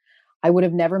job, I would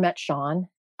have never met Sean.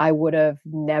 I would have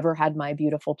never had my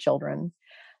beautiful children.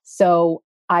 So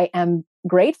I am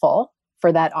grateful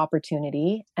for that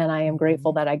opportunity. And I am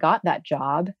grateful Mhm. that I got that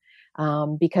job,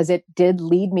 because it did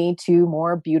lead me to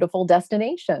more beautiful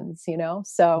destinations,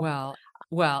 So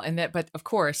But of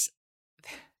course,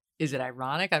 is it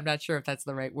ironic? I'm not sure if that's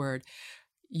the right word.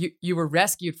 You were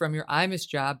rescued from your IMUS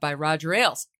job by Roger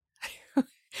Ailes,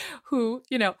 who,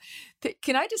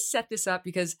 can I just set this up?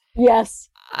 Because yes.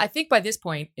 I think by this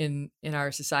point in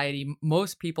our society,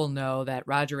 most people know that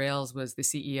Roger Ailes was the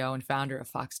CEO and founder of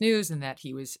Fox News, and that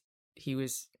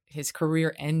his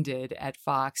career ended at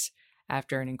Fox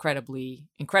after an incredibly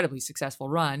successful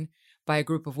run by a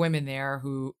group of women there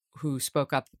who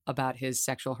spoke up about his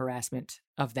sexual harassment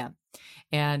of them.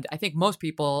 And I think most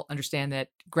people understand that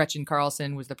Gretchen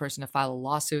Carlson was the person to file a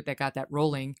lawsuit that got that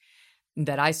rolling,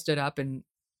 that I stood up and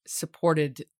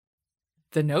supported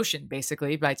the notion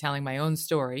basically by telling my own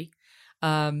story.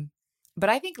 But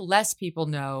I think less people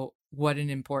know what an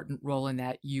important role in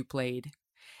that you played.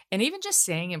 And even just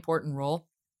saying important role,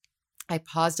 I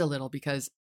paused a little because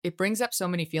it brings up so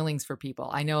many feelings for people.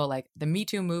 I know, like the Me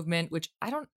Too movement, which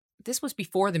this was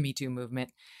before the Me Too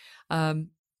movement.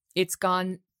 It's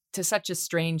gone to such a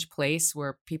strange place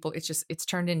where people, it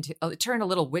turned a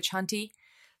little witch hunty,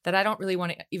 that I don't really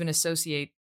want to even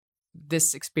associate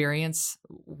this experience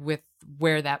with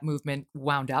where that movement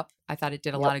wound up. I thought it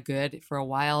did a Yep. lot of good for a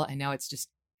while, and now it's just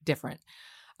different.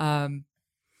 But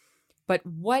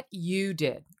what you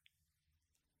did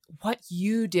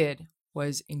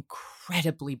was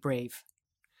incredibly brave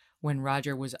when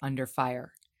Roger was under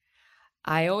fire.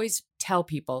 I always tell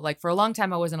people, like, for a long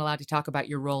time, I wasn't allowed to talk about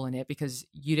your role in it because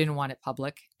you didn't want it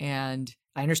public. And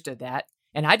I understood that.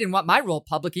 And I didn't want my role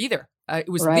public either. It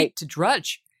was Right. leaked to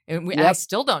Drudge. And I Yep.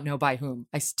 still don't know by whom.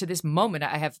 To this moment,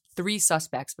 I have 3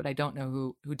 suspects, but I don't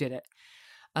know who did it.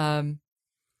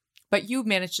 But you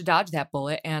managed to dodge that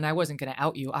bullet, and I wasn't going to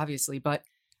out you, obviously. But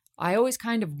I always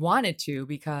kind of wanted to,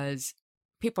 because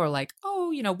people are like,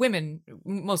 oh, women,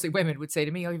 mostly women, would say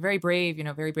to me, oh, you're very brave,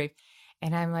 very brave.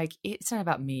 And I'm like, it's not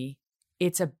about me.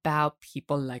 It's about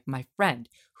people like my friend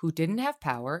who didn't have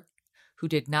power, who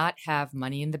did not have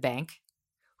money in the bank,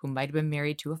 who might have been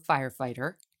married to a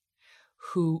firefighter,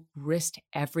 who risked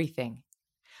everything.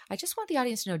 I just want the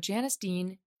audience to know Janice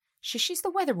Dean, she's the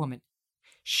weather woman.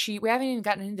 We haven't even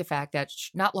gotten into the fact that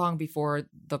not long before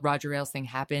the Roger Ailes thing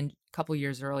happened, a couple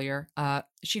years earlier,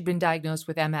 she'd been diagnosed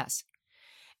with MS.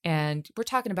 And we're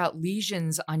talking about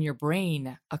lesions on your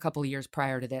brain a couple of years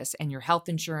prior to this, and your health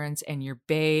insurance and your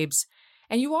babes.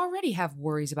 And you already have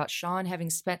worries about Sean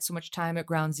having spent so much time at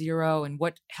ground zero and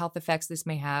what health effects this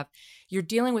may have. You're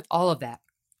dealing with all of that.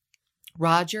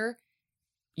 Roger,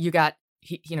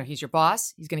 he's your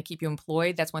boss. He's going to keep you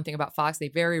employed. That's one thing about Fox. They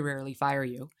very rarely fire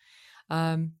you.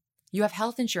 You have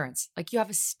health insurance. Like, you have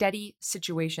a steady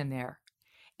situation there.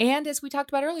 And as we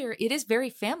talked about earlier, it is very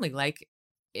family-like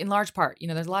in large part.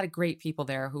 There's a lot of great people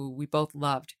there who we both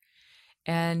loved.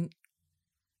 And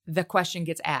the question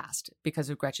gets asked because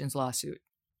of Gretchen's lawsuit.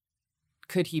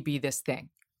 Could he be this thing?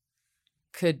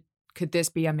 Could this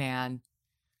be a man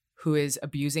who is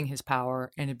abusing his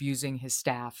power and abusing his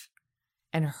staff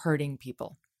and hurting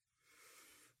people?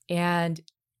 And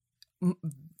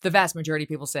the vast majority of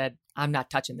people said, I'm not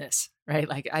touching this, right?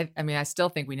 Like, I still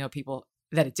think we know people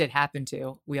that it did happen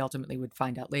to. We ultimately would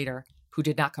find out later, who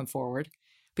did not come forward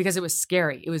because it was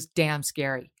scary. It was damn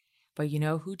scary. But you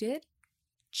know who did?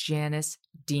 Janice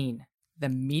Dean, the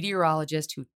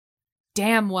meteorologist who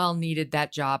damn well needed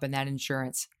that job and that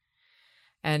insurance.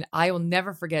 And I will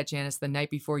never forget, Janice, the night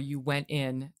before you went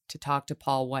in to talk to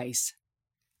Paul Weiss,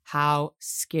 how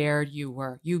scared you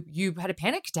were. You had a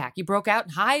panic attack. You broke out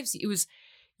in hives.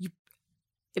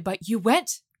 But you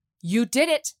went. You did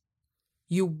it.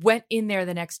 You went in there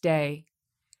the next day.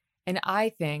 And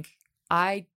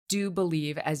I do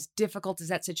believe, as difficult as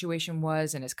that situation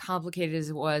was and as complicated as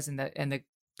it was, and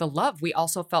the love we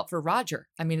also felt for Roger.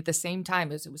 I mean, at the same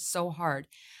time, it was so hard.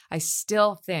 I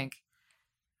still think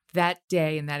that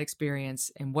day and that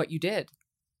experience and what you did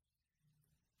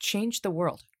changed the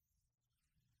world.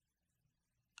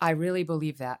 I really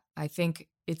believe that. I think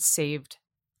it saved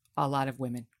a lot of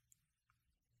women.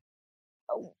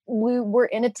 We were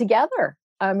in it together.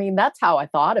 I mean, that's how I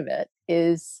thought of it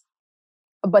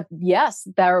but yes,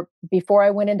 before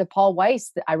I went into Paul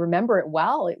Weiss, I remember it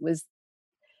well. It was,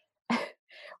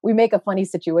 we make a funny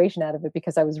situation out of it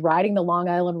because I was riding the Long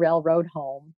Island Railroad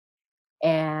home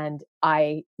and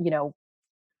I,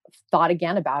 thought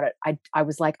again about it. I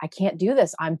was like, I can't do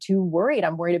this. I'm too worried.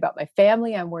 I'm worried about my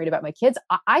family. I'm worried about my kids.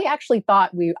 I actually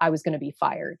thought I was going to be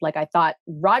fired. Like I thought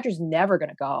Roger's never going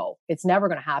to go. It's never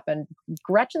going to happen.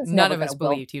 Gretchen's never going to None of us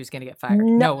believed he was going to get fired.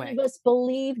 No way. None of us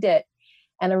believed it.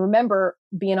 And I remember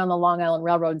being on the Long Island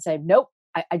Railroad and saying, nope,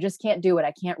 I just can't do it.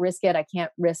 I can't risk it. I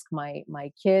can't risk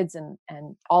my kids and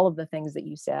all of the things that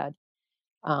you said.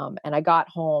 And I got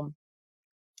home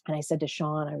and I said to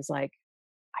Sean, I was like,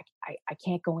 I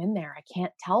can't go in there. I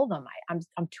can't tell them.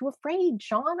 I'm too afraid,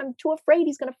 Sean. I'm too afraid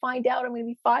he's going to find out I'm going to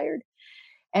be fired.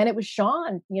 And it was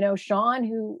Sean, Sean,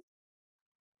 who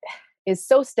is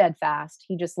so steadfast.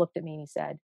 He just looked at me and he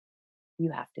said,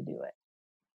 you have to do it.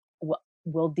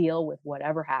 We'll deal with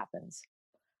whatever happens.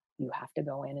 You have to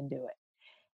go in and do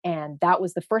it. And that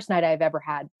was the first night I've ever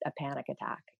had a panic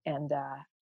attack. And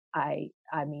I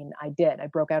did. I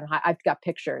broke out in I've got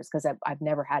pictures because I've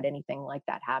never had anything like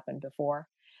that happen before.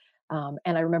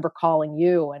 And I remember calling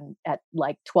you and at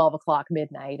like 12 o'clock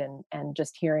midnight and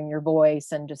just hearing your voice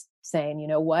and just saying, you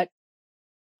know what,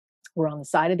 we're on the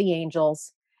side of the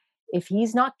angels. If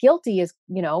he's not guilty,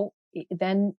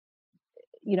 then,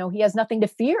 he has nothing to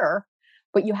fear,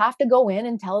 but you have to go in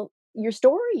and tell your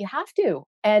story. You have to,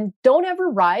 and don't ever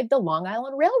ride the Long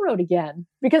Island Railroad again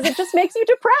because it just makes you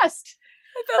depressed.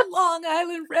 The Long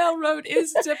Island Railroad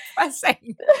is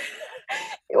depressing.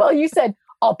 Well, you said,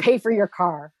 I'll pay for your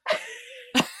car.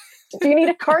 Do you need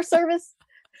a car service?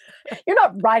 You're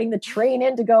not riding the train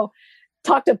in to go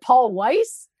talk to Paul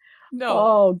Weiss. No.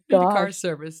 Oh, God. Need a car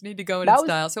service. Need to go in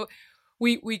style. So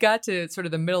we got to sort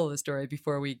of the middle of the story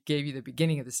before we gave you the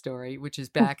beginning of the story, which is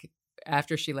back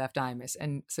after she left Ailes.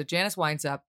 And so Janice winds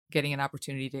up getting an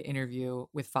opportunity to interview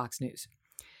with Fox News.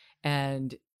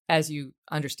 And as you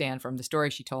understand from the story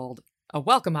she told, a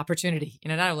welcome opportunity.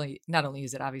 Not only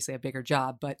is it obviously a bigger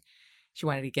job, but she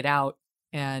wanted to get out,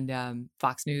 and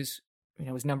Fox News,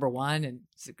 was number one, and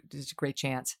it's a great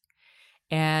chance.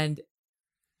 And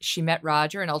she met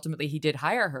Roger, and ultimately he did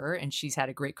hire her, and she's had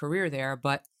a great career there.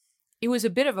 But it was a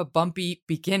bit of a bumpy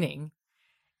beginning,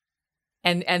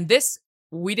 and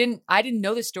I didn't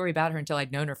know this story about her until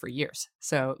I'd known her for years.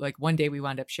 So like one day we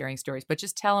wound up sharing stories. But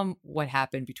just tell them what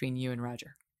happened between you and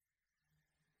Roger.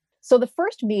 So the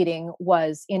first meeting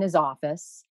was in his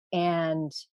office,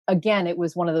 and again, it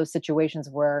was one of those situations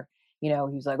where, he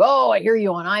was like, oh, I hear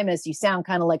you on Ailes. You sound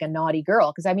kind of like a naughty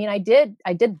girl. Cause I mean, I did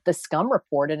the Scum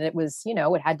report, and it was,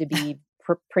 it had to be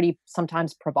pretty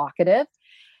sometimes provocative.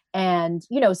 And,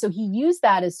 so he used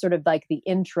that as sort of like the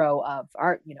intro of,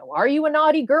 are you a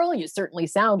naughty girl? You certainly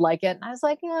sound like it. And I was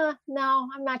like, no,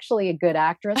 I'm actually a good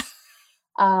actress.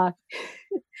 But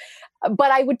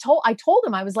I told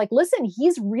him, I was like, listen,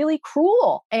 he's really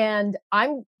cruel, and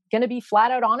I'm going to be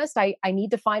flat out honest. I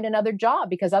need to find another job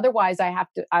because otherwise I have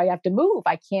to move.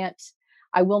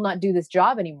 I will not do this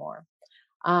job anymore.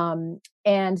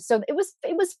 And so it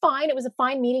was fine. It was a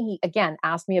fine meeting. He again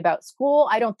asked me about school.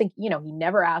 I don't think, he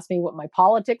never asked me what my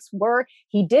politics were.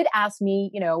 He did ask me,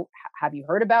 have you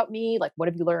heard about me? Like, what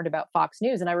have you learned about Fox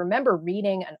News? And I remember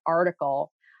reading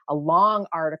a long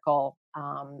article,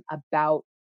 about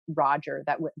Roger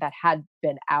that had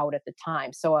been out at the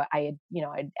time. So I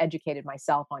had educated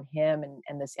myself on him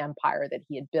and this empire that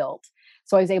he had built.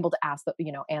 So I was able to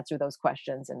answer those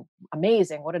questions. And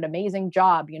what an amazing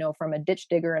job, from a ditch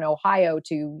digger in Ohio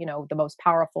to, the most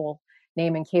powerful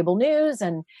name in cable news.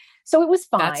 And so it was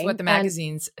fine. That's what the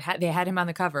magazines had. They had him on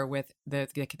the cover with the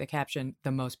caption,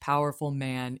 "The most powerful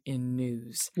man in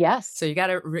news." Yes. So you got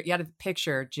to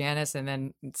picture Janice, and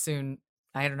then soon,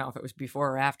 I don't know if it was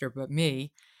before or after, but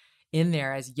me in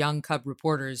there as young cub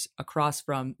reporters across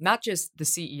from not just the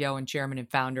CEO and chairman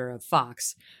and founder of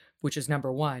Fox, which is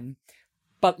number one,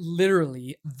 but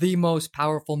literally the most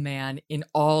powerful man in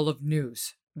all of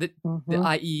news,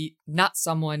 i.e. not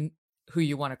someone who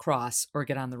you want to cross or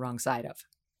get on the wrong side of.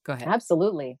 Go ahead.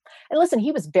 Absolutely. And listen,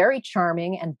 he was very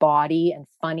charming and bawdy and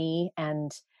funny.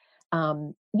 And,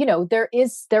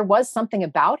 there was something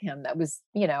about him that was,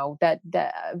 that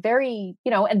very,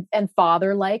 and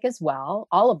father-like as well,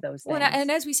 all of those things. Well, and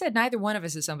as we said, neither one of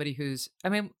us is somebody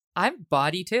I'm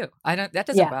baughty too. That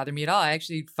doesn't bother me at all. I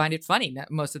actually find it funny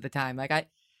most of the time. Like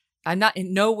I'm not,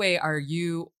 in no way are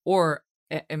you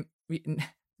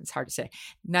it's hard to say.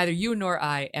 Neither you nor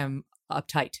I am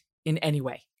uptight in any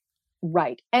way.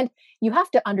 Right. And you have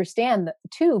to understand that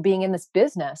too, being in this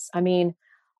business. I mean,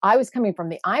 I was coming from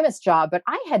the Ailes job, but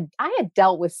I had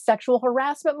dealt with sexual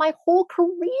harassment my whole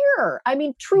career. I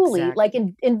mean, truly, exactly. like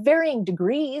in varying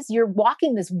degrees, you're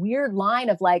walking this weird line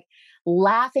of like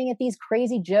laughing at these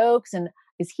crazy jokes. And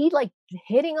is he like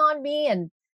hitting on me?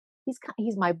 And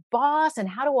he's my boss. And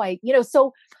how do I,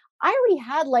 so I already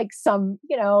had like some,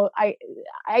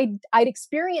 I'd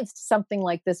experienced something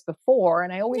like this before,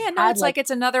 and I always it's like it's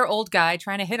another old guy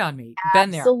trying to hit on me. Been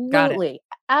there, got it.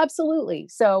 Absolutely.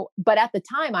 So, but at the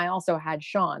time, I also had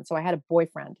Sean, so I had a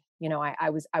boyfriend. I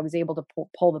was able to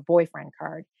pull the boyfriend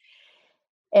card,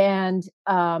 and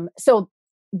so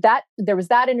that there was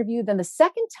that interview. Then the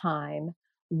second time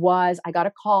was I got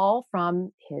a call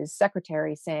from his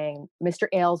secretary saying Mr.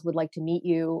 Ailes would like to meet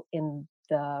you in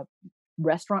the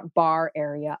restaurant bar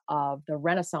area of the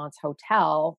Renaissance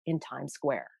Hotel in Times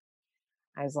Square.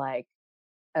 I was like,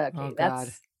 okay,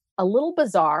 that's a little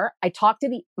bizarre. I talked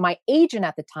to my agent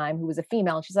at the time, who was a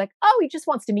female, and she's like, oh, he just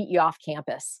wants to meet you off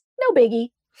campus. No biggie.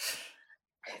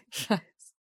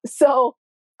 So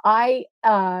I,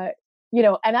 and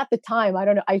at the time, I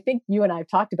don't know, I think you and I have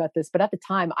talked about this, but at the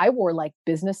time I wore like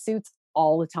business suits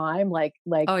all the time. Like,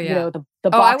 the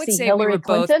boxy Hillary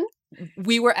Clinton.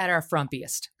 We were at our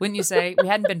frumpiest, wouldn't you say? We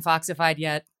hadn't been foxified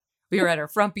yet. We were at our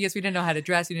frumpiest. We didn't know how to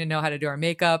dress. We didn't know how to do our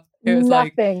makeup. It was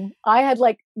nothing. I had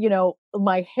like,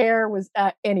 my hair was,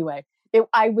 anyway,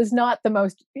 I was not the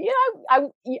most,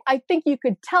 I think you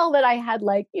could tell that I had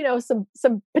like, some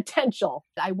potential.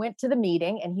 I went to the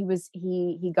meeting and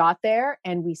he got there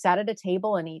and we sat at a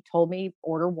table and he told me,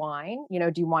 order wine,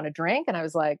 do you want a drink? And I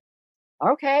was like,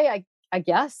 okay, I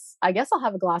guess I'll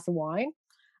have a glass of wine.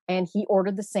 And he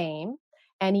ordered the same.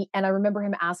 And I remember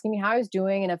him asking me how I was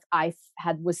doing. And if I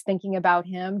was thinking about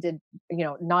him,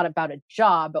 not about a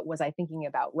job, but was I thinking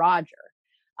about Roger?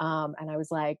 And I was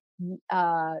like,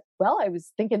 well, I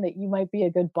was thinking that you might be a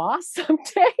good boss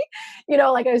someday.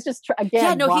 Like I was just, again.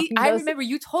 Yeah, no, I remember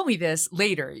you told me this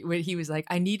later when he was like,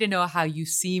 I need to know how you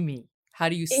see me. How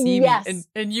do you see me?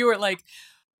 And you were like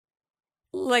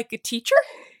a teacher?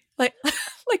 Like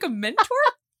a mentor?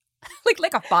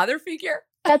 like a father figure?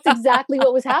 That's exactly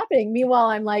what was happening. Meanwhile,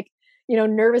 I'm like,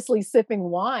 nervously sipping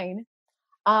wine.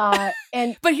 But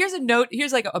here's a note.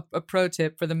 Here's like a pro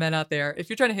tip for the men out there. If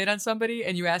you're trying to hit on somebody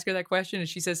and you ask her that question and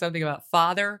she says something about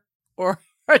father or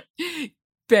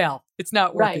bail, it's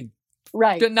not working.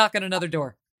 Right. Don't knock on another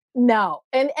door. No.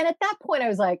 And at that point I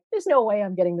was like, there's no way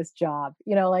I'm getting this job,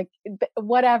 like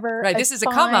whatever. Right. This is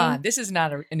fine. Come on. This is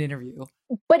not an interview.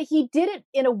 But he did it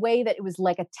in a way that it was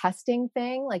like a testing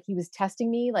thing. Like he was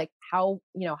testing me, like how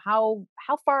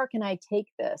far can I take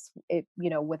this,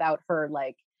 without her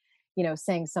like,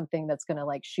 saying something that's going to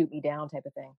like shoot me down type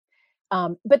of thing.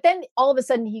 But then all of a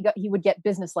sudden he would get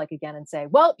businesslike again and say,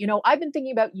 well, I've been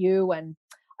thinking about you and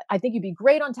I think you'd be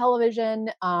great on television.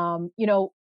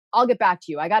 I'll get back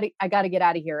to you. I got to get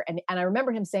out of here. And I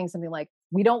remember him saying something like,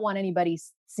 we don't want anybody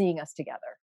seeing us together.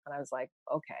 And I was like,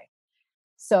 okay.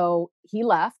 So he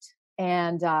left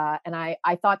and I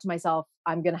thought to myself,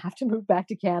 I'm going to have to move back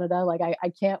to Canada. Like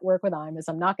I can't work with Ailes.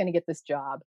 I'm not going to get this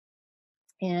job.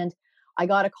 And I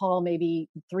got a call maybe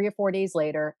 3 or 4 days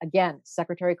later. Again,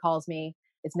 secretary calls me.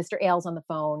 It's Mr. Ailes on the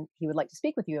phone. He would like to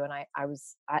speak with you. And I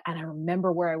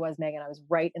remember where I was, Megan. I was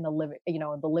right in the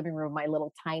living room of my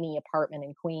little tiny apartment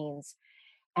in Queens.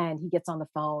 And he gets on the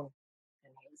phone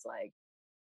and he was like,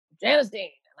 Janice Dean.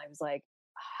 And I was like,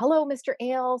 hello, Mr.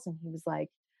 Ailes. And he was like,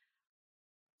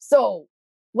 so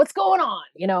what's going on?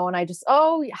 And I just,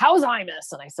 oh, how's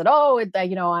Ailes? And I said, oh,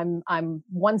 I'm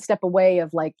one step away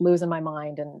of like losing my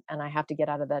mind and I have to get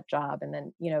out of that job. And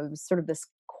then, it was sort of this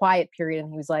quiet period.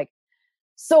 And he was like,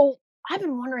 so I've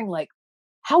been wondering like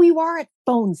how you are at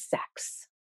phone sex.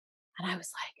 And I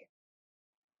was like,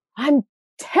 I'm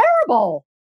terrible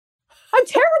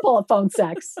at phone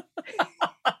sex.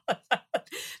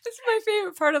 This is my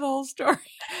favorite part of the whole story.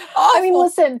 Awful. I mean,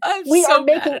 listen, we are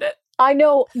making it. I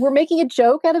know we're making a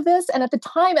joke out of this. And at the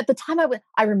time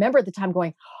I remember at the time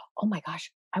going, oh my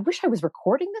gosh, I wish I was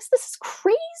recording this. This is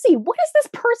crazy. What is this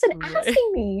person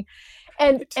asking me?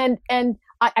 And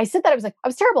I said that. I was like, I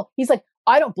was terrible. He's like,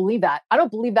 I don't believe that. I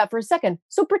don't believe that for a second.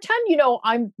 So pretend,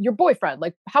 I'm your boyfriend.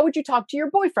 Like, how would you talk to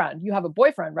your boyfriend? You have a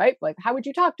boyfriend, right? Like, how would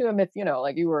you talk to him if,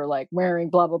 like you were like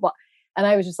wearing blah, blah, blah. And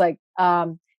I was just like,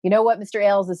 you know what, Mr.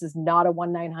 Ailes, this is not a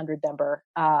 1-900 number.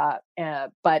 But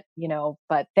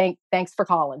thanks for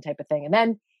calling type of thing. And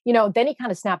then, then he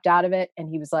kind of snapped out of it and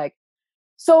he was like,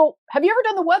 so have you ever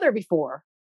done the weather before?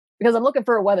 Because I'm looking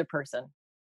for a weather person.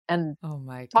 And oh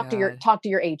my talk God. to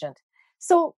your agent.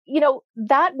 So,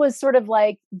 that was sort of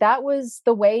like, that was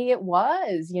the way it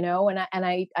was, and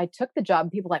I took the job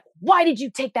and people were like, why did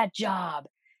you take that job?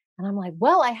 And I'm like,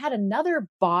 well, I had another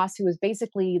boss who was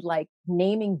basically like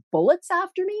naming bullets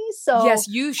after me. So yes,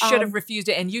 you should have refused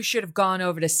it. And you should have gone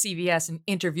over to CVS and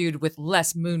interviewed with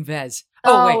Les Moonves.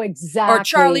 Oh, wait. Exactly. Or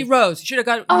Charlie Rose. You should have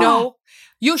gone, no,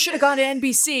 you should have gone to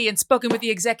NBC and spoken with the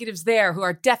executives there who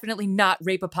are definitely not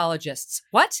rape apologists.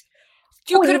 What?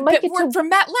 You could have worked for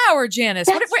Matt Lauer, Janice.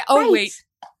 Wait.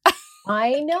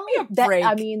 I know.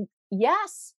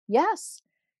 Yes.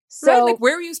 So, right? Like,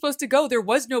 where were you supposed to go? There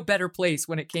was no better place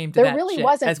when it came to that. There really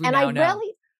wasn't. As we now know.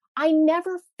 I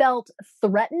never felt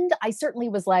threatened. I certainly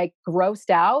was like grossed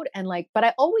out but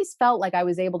I always felt like I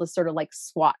was able to sort of like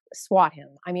swat him.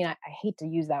 I mean, I hate to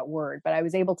use that word, but I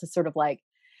was able to sort of like,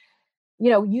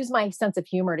 use my sense of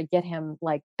humor to get him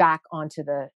like back onto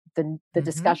the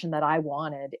discussion that I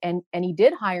wanted. And he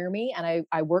did hire me and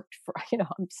I worked for,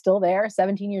 I'm still there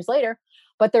 17 years later,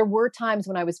 but there were times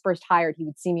when I was first hired, he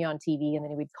would see me on TV and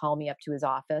then he would call me up to his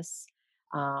office.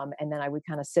 And then I would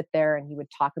kind of sit there and he would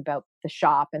talk about the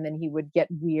shop and then he would get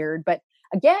weird. But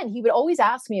again, he would always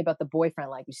ask me about the boyfriend,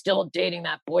 like, you still dating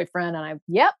that boyfriend? And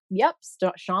yep.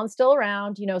 Sean's still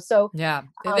around, so. Yeah.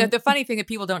 The funny thing that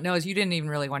people don't know is you didn't even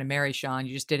really want to marry Sean.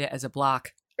 You just did it as a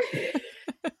block.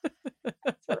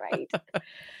 That's right.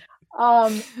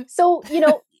 So,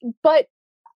 but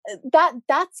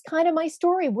that's kind of my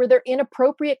story. Were there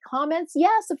inappropriate comments?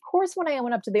 Yes, of course. When I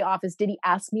went up to the office, did he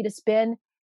ask me to spin?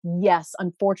 Yes.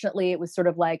 Unfortunately, it was sort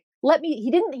of like,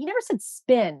 he never said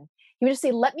spin. He would just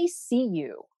say, let me see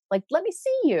you. Like, let me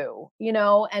see you,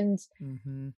 and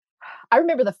I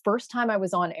remember the first time I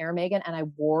was on air, Megan, and I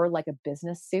wore like a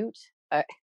business suit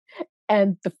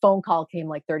and the phone call came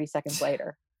like 30 seconds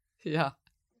later. Yeah.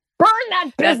 Burn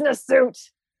that business suit.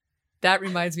 That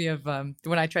reminds me of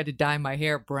when I tried to dye my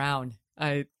hair brown.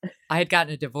 I had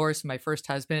gotten a divorce from my first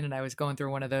husband and I was going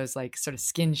through one of those like sort of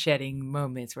skin shedding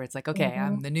moments where it's like, okay,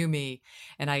 I'm the new me.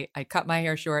 And I cut my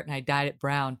hair short and I dyed it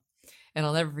brown. And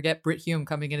I'll never forget Britt Hume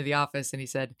coming into the office and he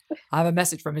said, I have a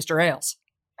message from Mr. Ailes.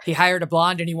 He hired a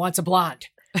blonde and he wants a blonde.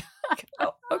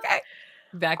 Oh, okay.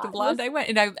 Back to blonde I went.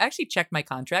 And I actually checked my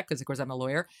contract because, of course, I'm a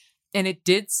lawyer. And it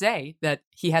did say that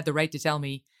he had the right to tell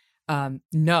me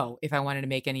no if I wanted to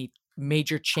make any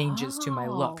major changes to my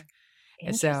look.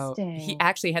 And so he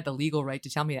actually had the legal right to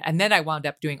tell me that. And then I wound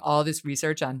up doing all this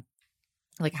research on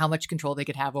like how much control they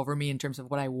could have over me in terms of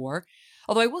what I wore.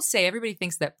 Although I will say everybody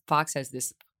thinks that Fox has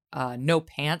this no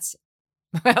pants.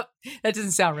 Well, that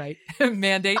doesn't sound right.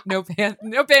 Mandate, no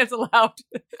pants allowed.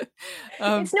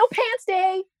 It's no pants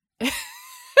day.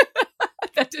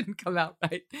 That didn't come out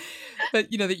right.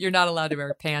 But that you're not allowed to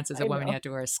wear pants as a woman. You have to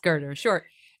wear a skirt or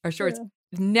shorts.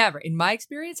 Yeah. Never. In my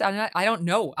experience, I don't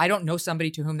know. I don't know somebody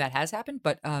to whom that has happened,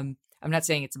 but I'm not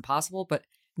saying it's impossible, but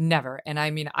never. And I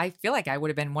mean, I feel like I would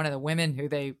have been one of the women who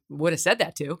they would have said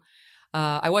that to.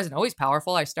 I wasn't always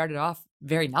powerful. I started off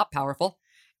very not powerful.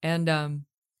 And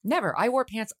never. I wore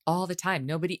pants all the time.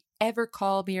 Nobody ever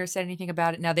called me or said anything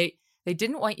about it. Now, they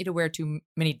didn't want you to wear too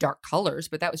many dark colors,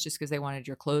 but that was just because they wanted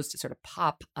your clothes to sort of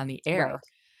pop on the air.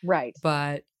 Right.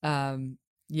 But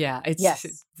yeah,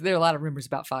 there are a lot of rumors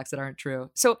about Fox that aren't true.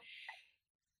 So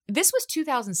this was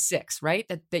 2006, right?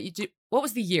 That you did. What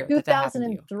was the year?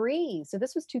 2003. So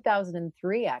this was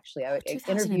 2003. Actually, I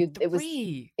interviewed. It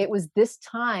was this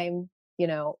time.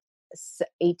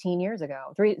 18 years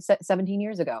ago, 17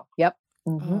 years ago. Yep.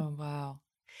 Mm-hmm. Oh, wow.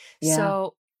 Yeah.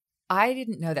 So I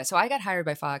didn't know that. So I got hired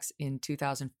by Fox in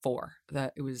 2004.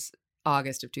 It was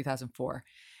August of 2004.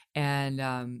 And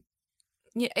I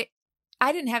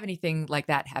didn't have anything like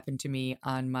that happen to me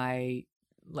on my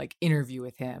like interview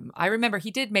with him. I remember he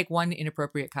did make one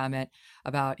inappropriate comment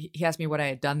about, he asked me what I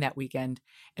had done that weekend.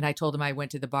 And I told him I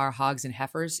went to the bar Hogs and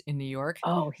Heifers in New York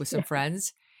with some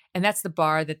friends. And that's the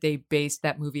bar that they based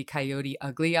that movie Coyote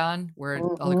Ugly on, where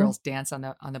all the girls dance on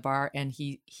the bar. And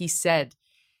he said,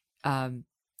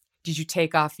 "Did you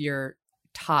take off your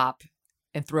top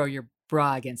and throw your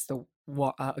bra against the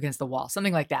wall?"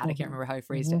 Something like that. I can't remember how he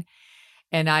phrased it.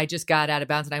 And I just got out of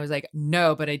bounds and I was like,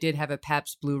 no, but I did have a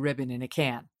Pabst Blue Ribbon in a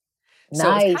can. Nice.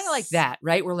 So it's kind of like that,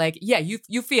 right? We're like, yeah,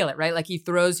 you feel it, right? Like he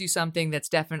throws you something that's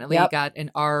definitely got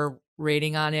an R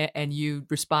rating on it and you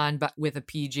respond with a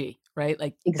PG, right?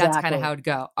 Like that's kind of how it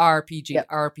go. RPG,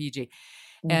 RPG.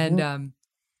 And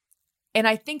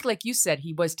I think like you said,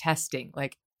 he was testing,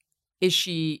 like, is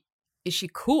she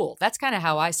cool? That's kind of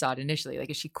how I saw it initially. Like,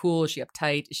 is she cool? Is she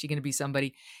uptight? Is she going to be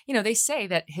somebody, they say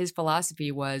that his philosophy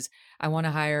was, I want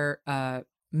to hire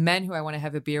men who I want to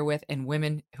have a beer with and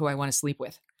women who I want to sleep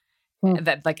with.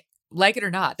 That like it or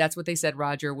not, that's what they said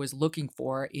Roger was looking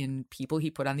for in people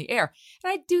he put on the air.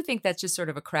 And I do think that's just sort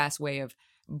of a crass way of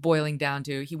boiling down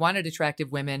to, he wanted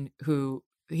attractive women who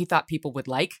he thought people would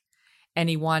like, and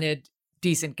he wanted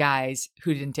decent guys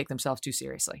who didn't take themselves too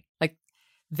seriously. Like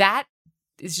that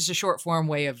is just a short form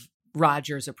way of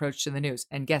Roger's approach to the news.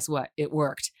 And guess what? It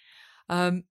worked.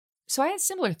 So I had a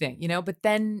similar thing, but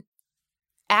then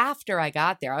after I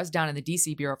got there, I was down in the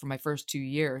DC bureau for my first 2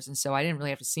 years. And so I didn't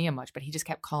really have to see him much, but he just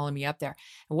kept calling me up there.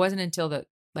 It wasn't until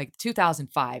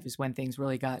 2005 is when things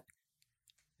really got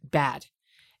bad.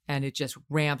 And it just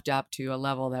ramped up to a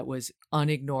level that was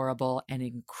unignorable and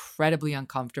incredibly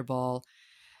uncomfortable.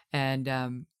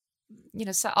 And,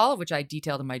 so all of which I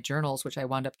detailed in my journals, which I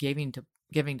wound up giving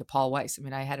to Paul Weiss. I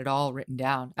mean, I had it all written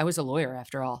down. I was a lawyer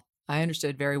after all. I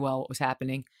understood very well what was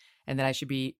happening and that I should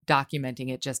be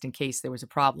documenting it just in case there was a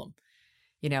problem.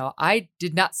 I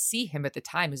did not see him at the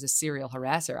time as a serial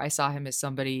harasser. I saw him as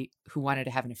somebody who wanted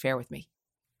to have an affair with me.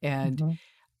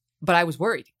 But I was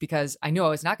worried because I knew I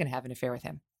was not going to have an affair with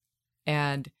him.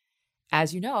 And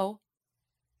as you know,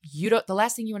 the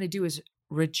last thing you want to do is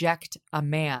reject a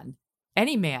man,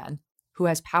 any man who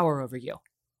has power over you.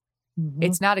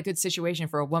 It's not a good situation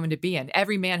for a woman to be in.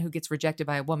 Every man who gets rejected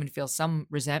by a woman feels some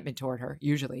resentment toward her,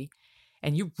 usually.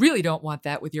 And you really don't want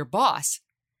that with your boss.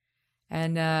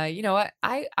 And,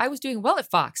 I was doing well at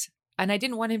Fox, and I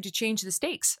didn't want him to change the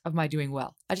stakes of my doing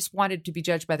well. I just wanted to be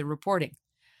judged by the reporting.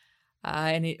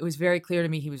 And it was very clear to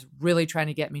me he was really trying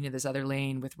to get me into this other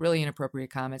lane with really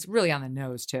inappropriate comments, really on the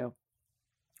nose, too.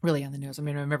 Really on the nose. I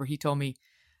mean, I remember he told me,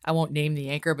 I won't name the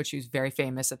anchor, but she was very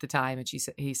famous at the time. And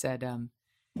he said,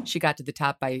 she got to the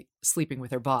top by sleeping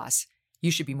with her boss.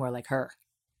 You should be more like her.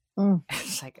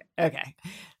 It's like, okay,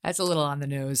 that's a little on the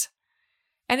nose.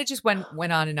 And it just went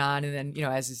on. And then,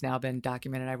 as has now been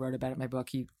documented, I wrote about it in my book.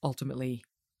 He ultimately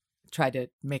tried to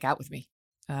make out with me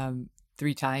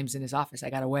 3 times in his office. I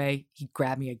got away. He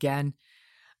grabbed me again.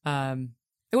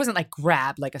 It wasn't like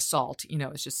grab, like assault.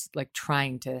 It's just like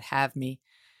trying to have me.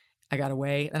 I got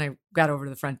away. Then I got over to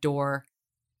the front door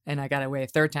and I got away a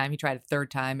 3rd time. He tried a 3rd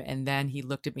time. And then he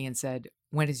looked at me and said,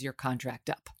 when is your contract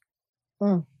up?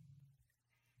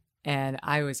 And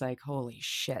I was like, holy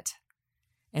shit.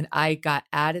 And I got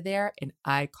out of there and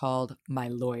I called my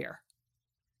lawyer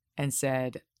and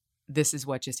said, this is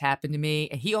what just happened to me.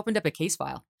 And he opened up a case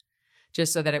file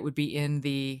just so that it would be in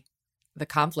the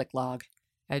conflict log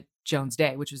at Jones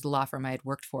Day, which was the law firm I had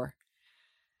worked for.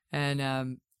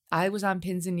 And I was on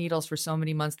pins and needles for so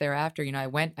many months thereafter.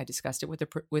 I discussed it with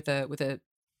a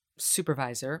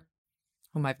supervisor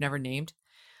whom I've never named.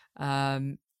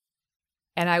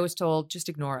 And I was told, just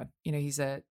ignore him. He's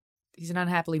an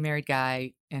unhappily married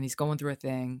guy and he's going through a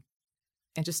thing,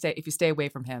 and just if you stay away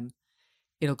from him,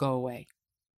 it'll go away.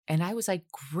 And I was like,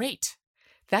 great.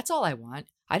 That's all I want.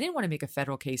 I didn't want to make a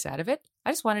federal case out of it.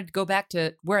 I just wanted to go back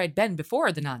to where I'd been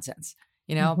before the nonsense,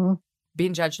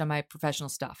 being judged on my professional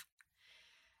stuff.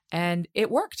 And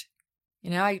it worked.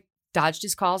 I dodged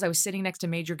his calls. I was sitting next to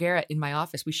Major Garrett in my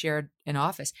office. We shared an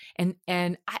office. And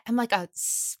I'm like a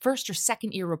 1st or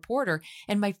 2nd year reporter,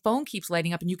 and my phone keeps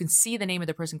lighting up, and you can see the name of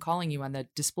the person calling you on the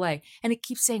display. And it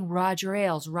keeps saying Roger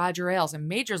Ailes, Roger Ailes. And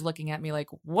Major's looking at me like,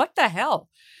 what the hell?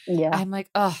 Yeah. I'm like,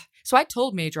 ugh. So I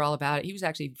told Major all about it. He was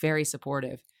actually very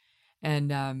supportive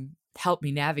and helped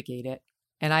me navigate it.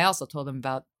 And I also told him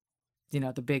about,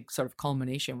 the big sort of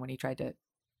culmination when he tried to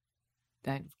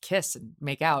kiss and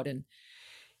make out. And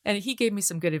he gave me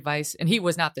some good advice. And he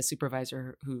was not the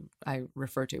supervisor who I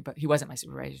refer to, but he wasn't my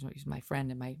supervisor. He was my friend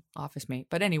and my office mate.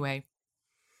 But anyway,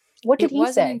 what did he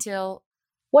say?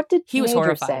 What did he was Major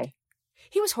horrified. Say?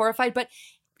 He was horrified, but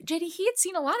JD, he had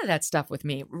seen a lot of that stuff with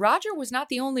me. Roger was not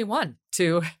the only one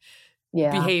to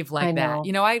behave like that.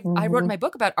 I wrote in my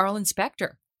book about Arlen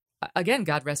Specter, again,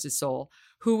 God rest his soul,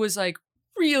 who was like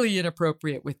really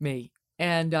inappropriate with me.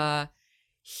 And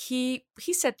he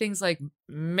said things like,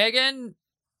 Megan,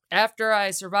 after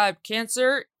I survived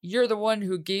cancer, you're the one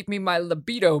who gave me my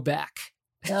libido back.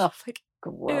 Oh, like,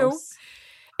 gross.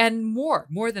 Ew. And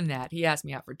more than that. He asked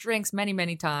me out for drinks many,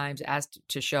 many times, asked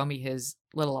to show me his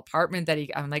little apartment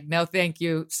I'm like, no, thank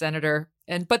you, Senator.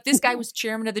 But this guy was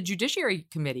chairman of the Judiciary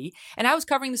Committee, and I was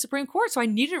covering the Supreme Court, so I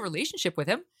needed a relationship with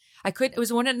him. It was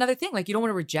another thing, like, you don't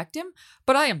want to reject him,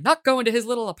 but I am not going to his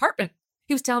little apartment.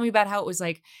 He was telling me about how it was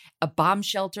like a bomb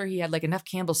shelter. He had like enough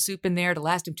Campbell's soup in there to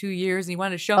last him 2 years, and he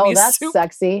wanted to show me his soup. Oh,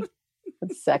 that's sexy.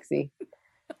 That's sexy.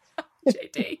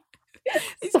 JD,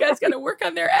 these guys got to work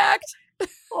on their act.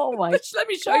 Oh my! Let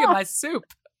me show you my soup.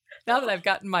 Now that I've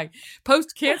gotten my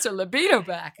post-cancer libido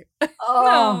back.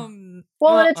 Well, in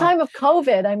a time of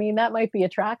COVID, I mean, that might be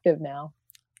attractive now.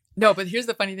 No, but here's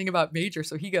the funny thing about Major.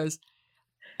 So he goes,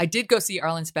 I did go see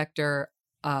Arlen Specter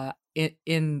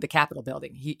in the Capitol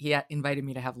building. He invited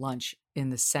me to have lunch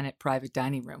in the Senate private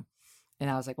dining room. And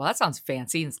I was like, well, that sounds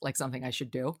fancy and like something I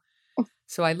should do.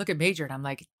 So I look at Major and I'm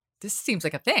like, this seems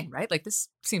like a thing, right? Like, this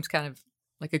seems kind of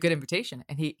like a good invitation.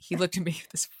 And he looked at me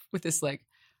with this like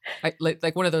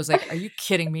one of those, like, are you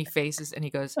kidding me faces? And he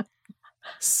goes,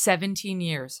 17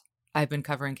 years I've been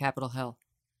covering Capitol Hill.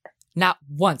 Not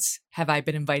once have I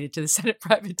been invited to the Senate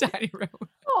private dining room.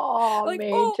 Oh, like,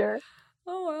 Major.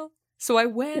 Oh, well. So I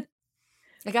went.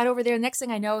 I got over there. Next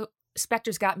thing I know,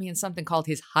 Specter's got me in something called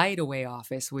his hideaway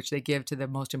office, which they give to the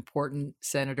most important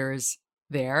senators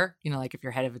there. You know, like if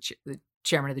you're head of the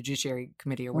chairman of the Judiciary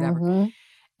Committee or whatever. Mm-hmm.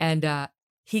 And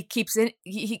he keeps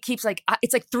like,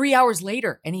 it's like 3 hours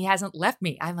later and he hasn't left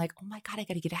me. I'm like, oh my God, I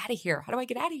got to get out of here. How do I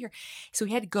get out of here? So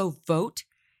he had to go vote.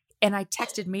 And I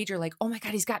texted Major like, oh my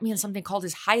God, he's got me in something called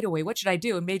his hideaway. What should I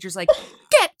do? And Major's like,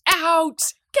 get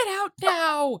out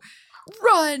now.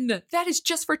 Run. That is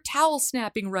just for towel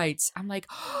snapping rights. I'm like,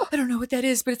 oh, I don't know what that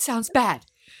is, but it sounds bad.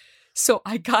 So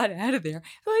I got out of there.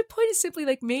 But my point is simply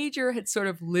like Major had sort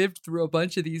of lived through a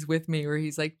bunch of these with me where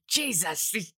he's like,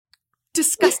 Jesus, these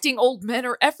disgusting old men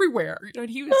are everywhere. You know,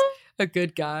 and he was a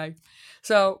good guy.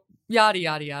 So yada,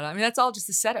 yada, yada. I mean, that's all just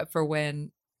a setup for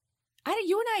when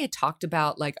you and I had talked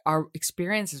about like our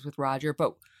experiences with Roger,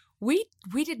 but we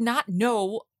did not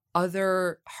know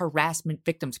other harassment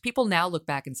victims. People now look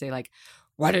back and say like,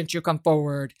 why didn't you come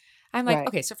forward? I'm like,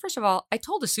 okay, so first of all, I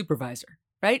told a supervisor,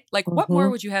 right? Like, what more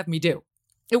would you have me do?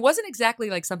 It wasn't exactly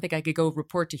like something I could go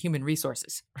report to human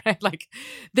resources, right? Like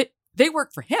they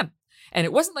work for him. And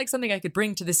it wasn't like something I could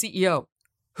bring to the CEO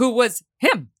who was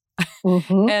him.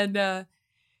 Mm-hmm. And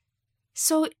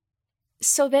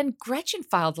so then Gretchen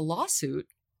filed the lawsuit,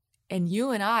 and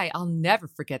you and I'll never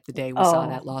forget the day we saw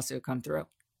that lawsuit come through.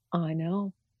 I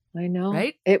know.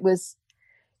 Right? It was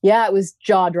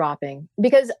jaw dropping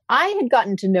because I had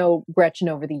gotten to know Gretchen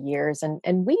over the years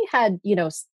and we had, you know,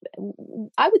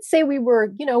 I would say we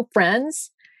were, you know,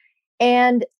 friends.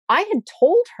 And I had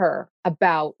told her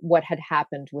about what had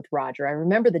happened with Roger. I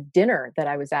remember the dinner that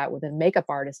I was at with a makeup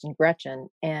artist and Gretchen,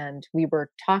 and we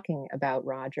were talking about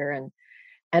Roger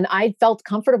and I felt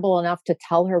comfortable enough to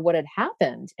tell her what had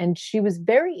happened. And she was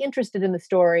very interested in the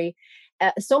story,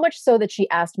 so much so that she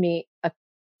asked me a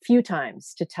few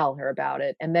times to tell her about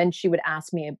it. And then she would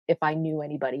ask me if I knew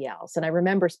anybody else. And I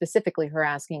remember specifically her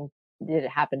asking, did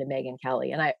it happen to Megyn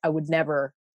Kelly? And I would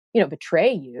never, you know,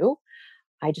 betray you.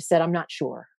 I just said, I'm not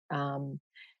sure.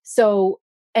 So,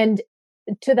 and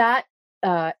to that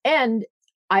end,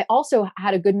 I also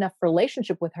had a good enough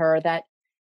relationship with her that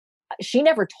she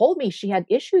never told me she had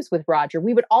issues with Roger.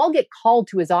 We would all get called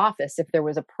to his office if there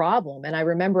was a problem. And I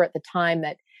remember at the time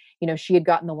that, you know, she had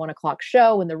gotten the 1 o'clock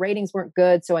show and the ratings weren't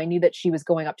good. So I knew that she was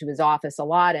going up to his office a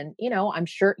lot. And, you know, I'm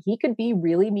sure he could be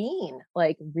really mean,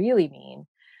 like really mean.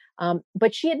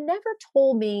 But she had never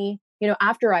told me, you know,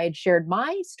 after I had shared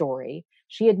my story,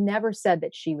 she had never said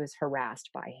that she was harassed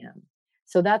by him.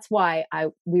 So that's why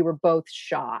we were both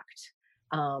shocked.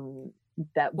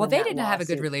 That they didn't have a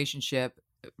good relationship,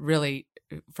 really,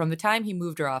 from the time he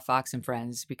moved her off Fox and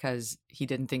Friends because he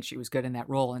didn't think she was good in that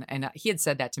role, and he had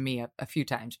said that to me a few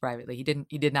times privately. He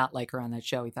did not like her on that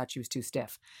show. He thought she was too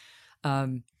stiff.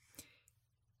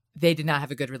 They did not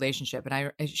have a good relationship,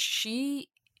 and she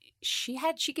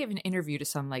gave an interview to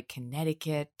some like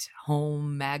Connecticut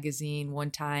home magazine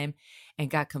one time and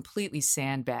got completely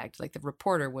sandbagged. Like the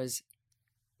reporter was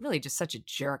really just such a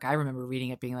jerk. I remember reading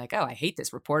it being like, oh, I hate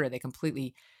this reporter.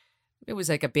 It was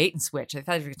like a bait and switch. I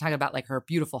thought they were talking about like her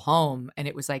beautiful home. And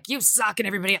it was like, you suck and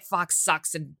everybody at Fox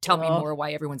sucks and tell me more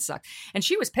why everyone sucks. And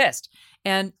she was pissed.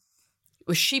 And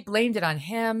she blamed it on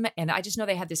him. And I just know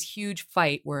they had this huge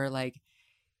fight where like,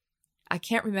 I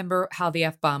can't remember how the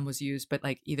F-bomb was used, but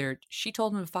like either she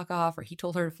told him to fuck off or he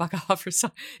told her to fuck off or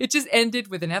something. It just ended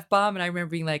with an F-bomb. And I remember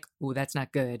being like, oh, that's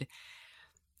not good.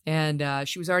 And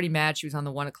she was already mad. She was on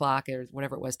the 1 o'clock or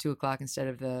whatever it was, 2 o'clock instead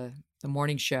of the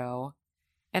morning show.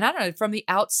 And I don't know, from the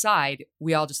outside,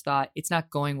 we all just thought it's not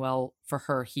going well for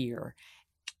her here.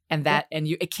 And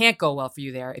it can't go well for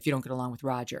you there if you don't get along with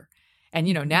Roger. And,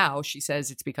 now she says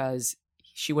it's because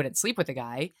she wouldn't sleep with the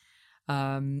guy.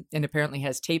 And apparently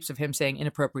has tapes of him saying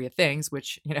inappropriate things,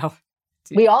 which,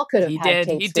 we all could have had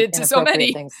tapes. He did to so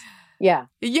many things. Yeah.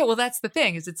 Yeah. Well, that's the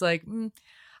thing is it's like,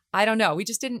 I don't know. We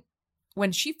just didn't,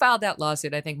 when she filed that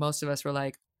lawsuit, I think most of us were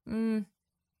like,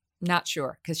 not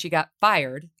sure, because she got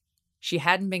fired. She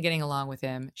hadn't been getting along with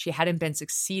him. She hadn't been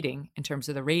succeeding in terms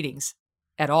of the ratings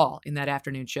at all in that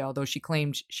afternoon show, though she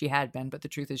claimed she had been, but the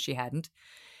truth is she hadn't.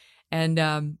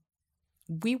 And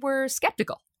we were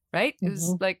skeptical, right? It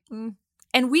was like,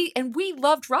 and we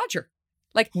loved Roger.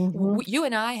 Like you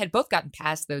and I had both gotten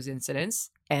past those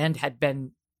incidents and had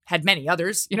many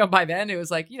others, by then. It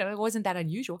was like, it wasn't that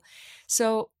unusual.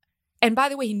 So, and by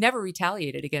the way, he never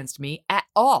retaliated against me at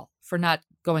all for not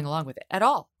going along with it at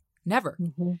all. Never.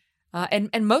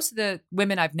 And most of the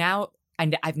women I've now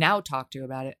talked to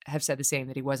about it have said the same,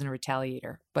 that he wasn't a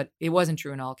retaliator, but it wasn't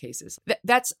true in all cases.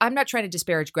 I'm not trying to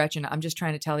disparage Gretchen. I'm just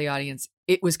trying to tell the audience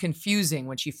it was confusing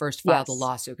when she first filed the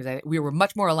lawsuit, because we were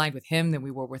much more aligned with him than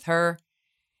we were with her.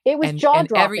 It was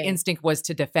jaw-dropping. And every instinct was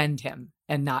to defend him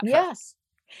and not her. Yes,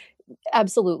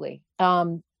 absolutely.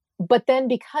 But then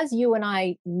because you and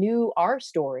I knew our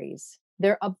stories,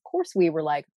 of course we were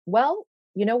like, well,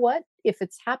 you know what? If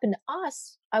it's happened to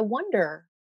us, I wonder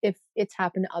if it's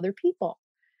happened to other people.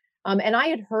 And I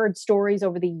had heard stories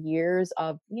over the years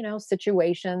of,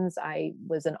 situations. I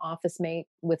was an office mate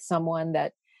with someone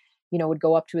that, would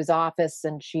go up to his office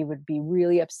and she would be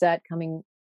really upset coming,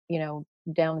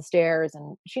 down the stairs,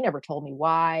 and she never told me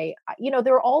why.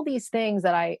 There were all these things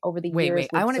that over the years. Wait,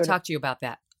 I want to talk to you about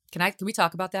that. Can we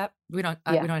talk about that? We don't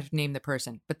have to name the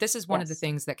person, but this is one of the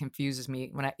things that confuses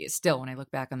me when I look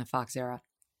back on the Fox era.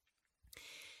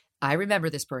 I remember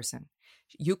this person.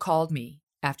 You called me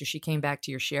after she came back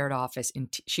to your shared office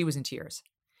and she was in tears.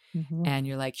 And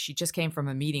you're like, she just came from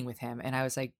a meeting with him. And I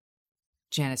was like,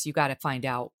 Janice, you got to find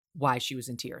out why she was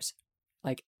in tears.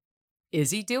 Like,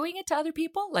 is he doing it to other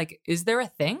people? Like, is there a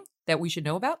thing that we should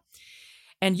know about?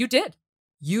 And you did.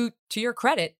 To your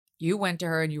credit, you went to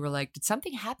her and you were like, did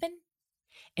something happen?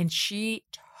 And she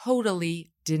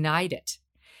totally denied it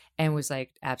and was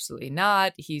like, absolutely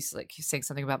not. He's saying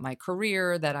something about my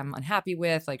career that I'm unhappy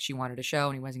with. Like, she wanted a show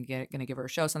and he wasn't going to give her a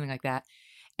show, something like that.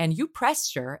 And you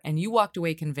pressed her and you walked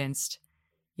away convinced,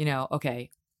 okay,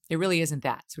 it really isn't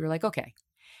that. So we were like, okay.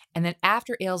 And then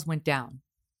after Ailes went down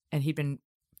and he'd been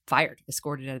fired,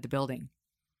 escorted out of the building,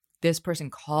 this person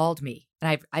called me,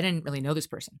 and I didn't really know this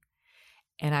person.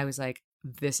 And I was like,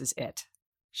 this is it.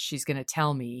 She's going to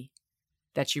tell me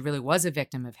that she really was a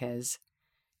victim of his,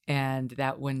 and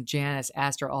that when Janice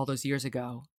asked her all those years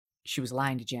ago, she was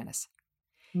lying to Janice.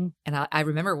 And I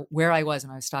remember where I was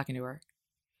when I was talking to her.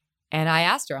 And I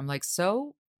asked her, I'm like,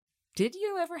 so did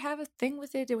you ever have a thing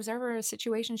with it? There was ever a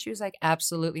situation? She was like,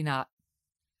 absolutely not.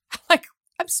 I'm like,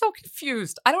 I'm so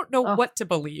confused. I don't know what to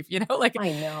believe, like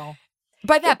I know.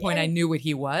 By that point, I knew what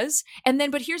he was. And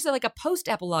then, but here's a post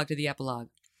epilogue to the epilogue.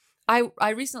 I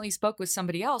recently spoke with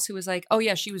somebody else who was like, oh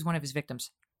yeah, she was one of his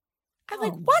victims. I'm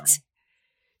like, what?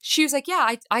 She was like,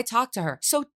 yeah, I talked to her.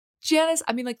 So Janice,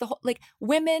 I mean,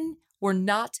 women were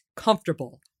not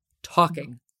comfortable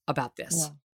talking about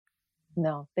this.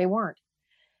 No, they weren't.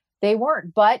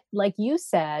 But like you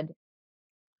said,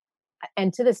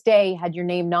 and to this day, had your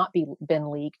name not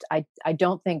been leaked, I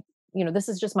don't think, this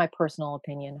is just my personal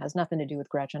opinion, has nothing to do with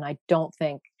Gretchen. I don't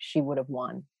think she would have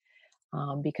won,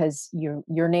 because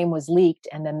your name was leaked,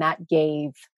 and then that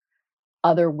gave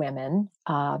other women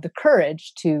the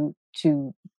courage to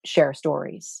share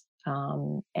stories.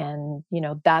 And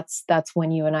that's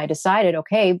when you and I decided,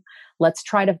 okay, let's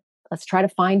try to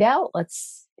find out.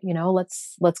 Let's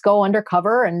go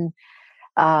undercover and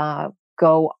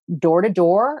go door to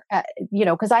door,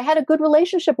 because I had a good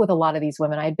relationship with a lot of these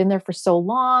women. I had been there for so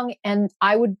long, and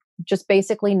I would just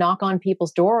basically knock on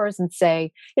people's doors and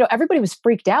say, everybody was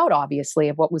freaked out, obviously,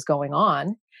 of what was going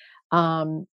on.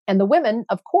 And the women,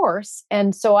 of course.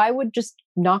 And so I would just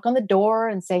knock on the door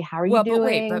and say, how are you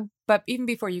doing? But even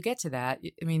before you get to that,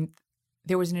 I mean,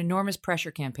 there was an enormous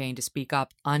pressure campaign to speak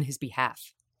up on his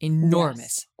behalf.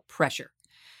 Enormous pressure.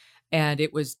 And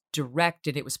it was direct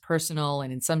and it was personal.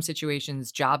 And in some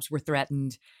situations, jobs were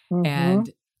threatened. And,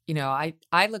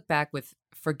 I look back with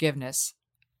forgiveness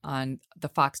on the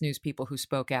Fox News people who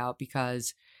spoke out,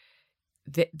 because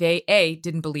they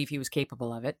didn't believe he was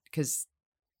capable of it, because,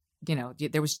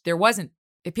 there wasn't,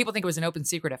 if people think it was an open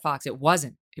secret at Fox, it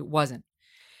wasn't.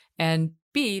 And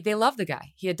B, they loved the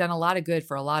guy. He had done a lot of good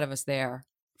for a lot of us there,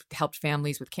 helped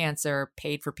families with cancer,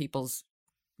 paid for people's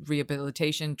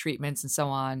rehabilitation treatments and so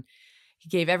on. He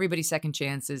gave everybody second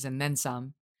chances and then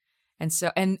some. And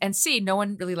so, and C, no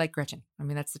one really liked Gretchen. I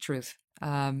mean, that's the truth.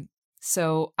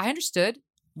 So I understood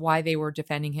why they were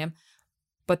defending him,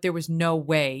 but there was no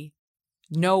way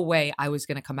I was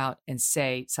going to come out and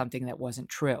say something that wasn't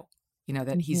true,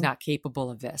 that he's not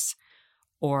capable of this,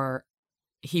 or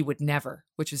he would never,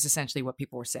 which is essentially what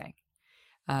people were saying.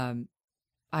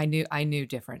 I knew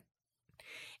different,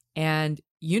 and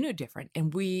you knew different.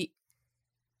 And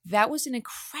that was an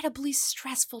incredibly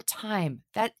stressful time.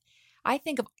 That I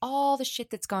think of all the shit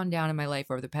that's gone down in my life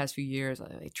over the past few years,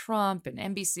 like Trump and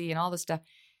NBC and all this stuff.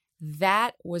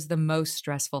 That was the most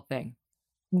stressful thing.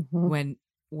 When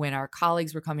our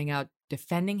colleagues were coming out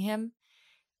defending him,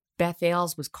 Beth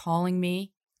Ailes was calling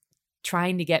me,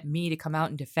 trying to get me to come out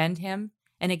and defend him.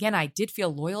 And again, I did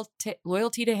feel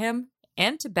loyalty to him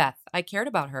and to Beth. I cared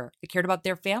about her. I cared about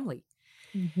their family.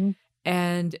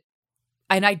 And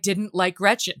I didn't like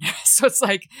Gretchen. So it's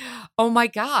like, oh my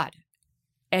God.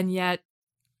 And yet,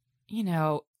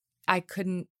 I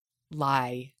couldn't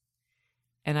lie.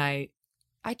 And I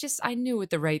knew what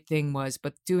the right thing was,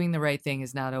 but doing the right thing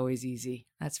is not always easy.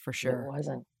 That's for sure.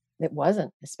 It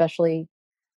wasn't, especially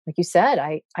like you said,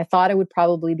 I thought I would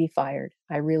probably be fired.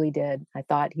 I really did. I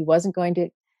thought he wasn't going to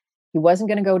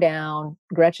go down.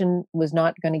 Gretchen was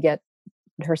not going to get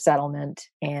her settlement.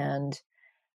 And,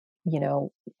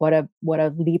 what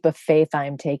a leap of faith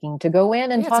I'm taking to go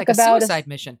in and talk it's like about a suicide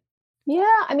mission. Yeah.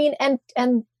 I mean, and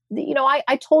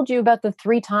I told you about the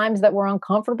 3 times that were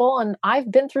uncomfortable, and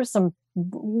I've been through some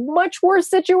much worse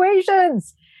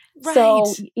situations. Right. So,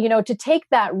 to take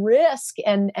that risk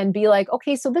and be like,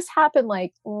 okay, so this happened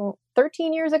like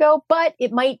 13 years ago, but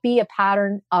it might be a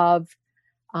pattern of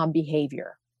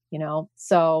behavior,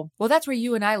 so. Well, that's where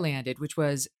you and I landed, which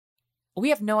was, we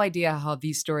have no idea how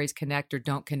these stories connect or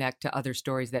don't connect to other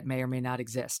stories that may or may not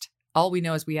exist. All we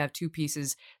know is we have 2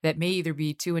 pieces that may either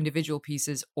be 2 individual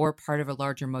pieces or part of a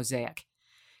larger mosaic.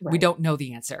 Right. We don't know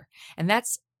the answer. And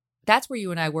that's where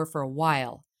you and I were for a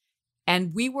while.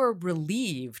 And we were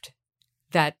relieved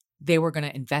that they were going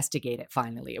to investigate it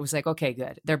finally. It was like, okay,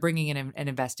 good. They're bringing in an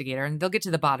investigator and they'll get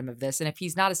to the bottom of this. And if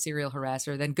he's not a serial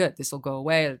harasser, then good. This will go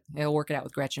away. They'll work it out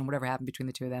with Gretchen, whatever happened between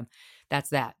the 2 of them. That's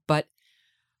that. But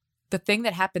the thing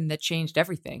that happened that changed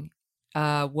everything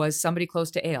was somebody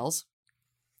close to Ailes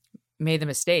made the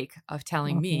mistake of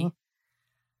telling me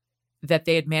that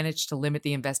they had managed to limit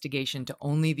the investigation to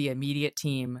only the immediate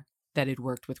team that had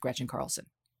worked with Gretchen Carlson,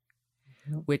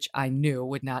 which I knew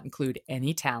would not include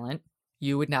any talent.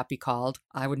 You would not be called.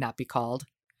 I would not be called,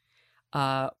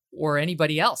 or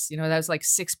anybody else. That was like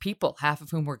 6 people, half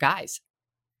of whom were guys,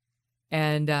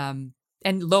 and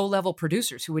low-level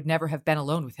producers who would never have been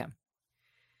alone with him.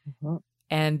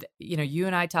 And, you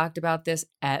and I talked about this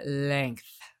at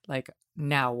length, like,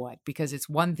 now what? Because it's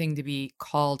one thing to be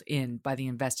called in by the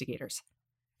investigators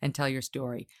and tell your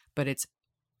story, but it's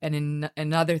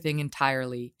another thing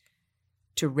entirely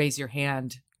to raise your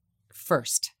hand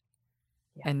first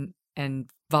and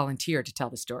volunteer to tell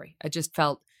the story. I just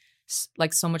felt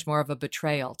like so much more of a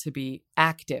betrayal to be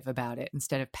active about it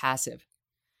instead of passive.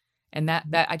 And that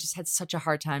I just had such a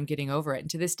hard time getting over it. And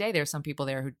to this day, there are some people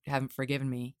there who haven't forgiven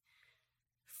me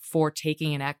for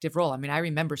taking an active role. I mean, I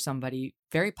remember somebody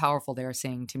very powerful there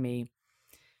saying to me,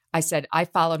 I said, I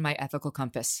followed my ethical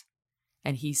compass.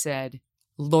 And he said,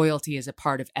 loyalty is a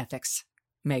part of ethics,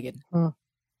 Megan.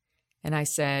 And I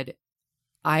said,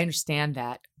 I understand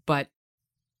that, but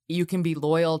you can be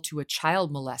loyal to a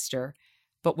child molester,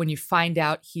 but when you find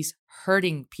out he's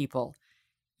hurting people,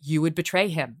 you would betray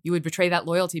him. You would betray that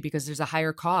loyalty because there's a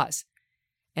higher cause.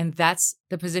 And that's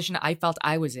the position I felt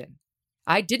I was in.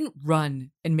 I didn't run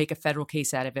and make a federal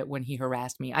case out of it when he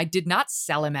harassed me. I did not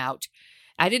sell him out.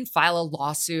 I didn't file a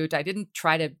lawsuit. I didn't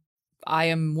try to, I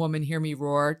am woman, hear me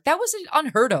roar. That was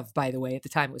unheard of, by the way, at the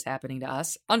time it was happening to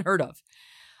us. Unheard of.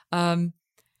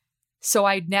 So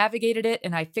I navigated it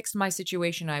and I fixed my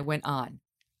situation. I went on.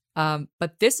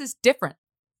 But this is different.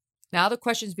 Now the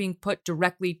question is being put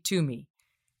directly to me.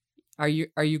 Are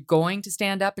you going to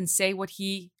stand up and say what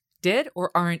he did, or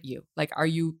aren't you? Like, are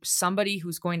you somebody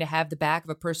who's going to have the back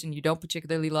of a person you don't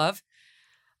particularly love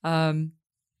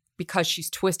because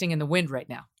she's twisting in the wind right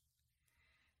now?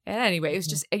 And anyway, it was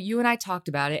just, you and I talked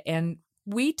about it, and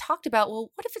we talked about,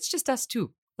 well, what if it's just us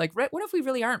 2? Like, what if we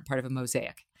really aren't part of a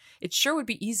mosaic? It sure would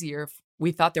be easier if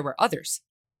we thought there were others.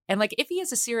 And like, if he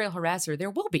is a serial harasser,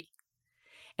 there will be.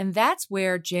 And that's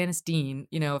where Janice Dean,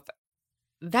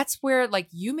 that's where like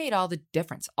you made all the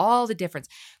difference.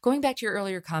 Going back to your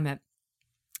earlier comment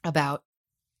about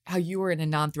how you were in a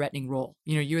non-threatening role,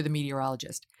 you were the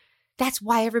meteorologist. That's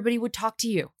why everybody would talk to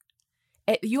you.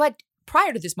 You had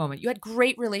prior to this moment, you had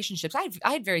great relationships. I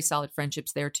had very solid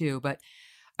friendships there too, but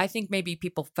I think maybe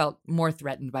people felt more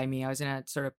threatened by me. I was in a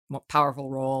sort of more powerful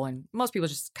role, and most people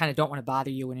just kind of don't want to bother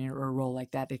you when you're in a role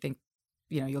like that. They think,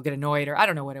 you'll get annoyed, or I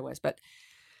don't know what it was, but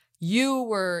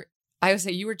I would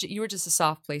say you were just a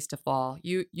soft place to fall.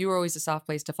 You were always a soft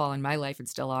place to fall in my life and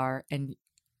still are. And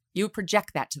you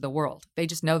project that to the world. They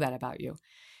just know that about you.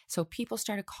 So people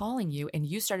started calling you, and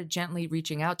you started gently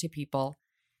reaching out to people.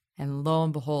 And lo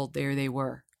and behold, there they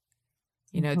were.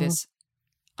 This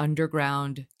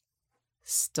underground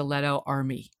stiletto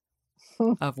army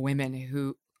of women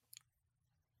who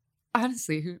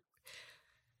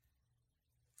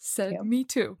said, Yep. Me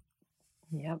too.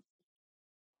 Yep.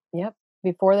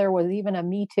 Before there was even a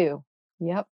Me Too.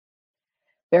 Yep.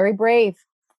 Very brave,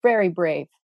 very brave,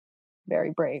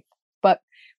 very brave. But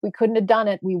we couldn't have done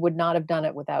it. We would not have done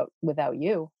it without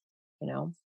you,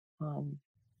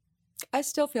 I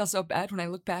still feel so bad when I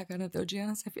look back on it, though,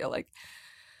 Janice. I feel like,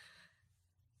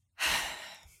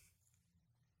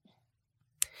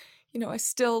 I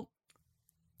still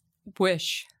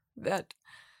wish that,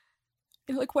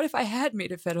 what if I had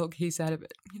made a federal case out of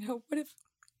it?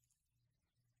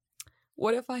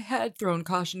 What if I had thrown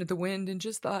caution to the wind and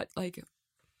just thought, I'm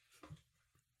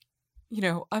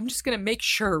just going to make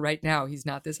sure right now he's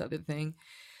not this other thing.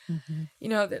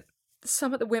 That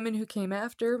some of the women who came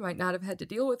after might not have had to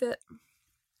deal with it.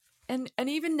 And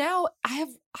even now, I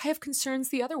have concerns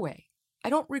the other way. I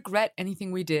don't regret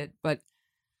anything we did, but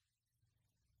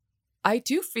I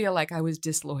do feel like I was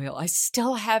disloyal. I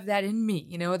still have that in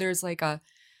me. There's like a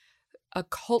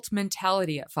cult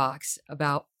mentality at Fox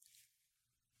about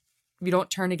you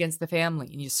don't turn against the family,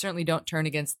 and you certainly don't turn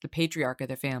against the patriarch of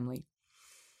the family.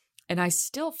 And I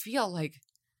still feel like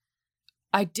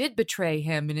I did betray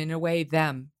him, and in a way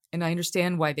them, and I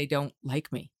understand why they don't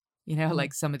like me.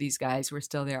 Like some of these guys who are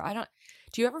still there.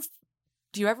 Do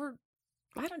you ever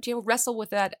wrestle with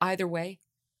that either way?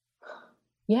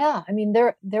 Yeah. I mean,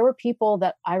 there were people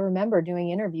that I remember doing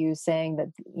interviews saying that,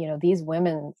 these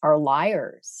women are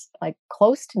liars, like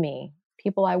close to me,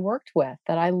 people I worked with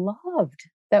that I loved,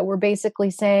 that were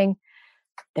basically saying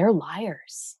they're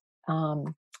liars.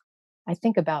 I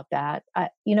think about that. I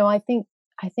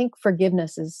think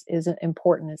forgiveness is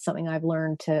important. It's something I've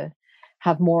learned to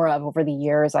have more of over the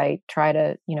years. I try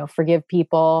to, forgive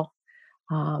people.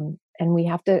 And we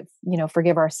have to,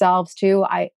 forgive ourselves too.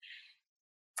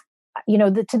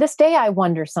 To this day, I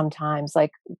wonder sometimes,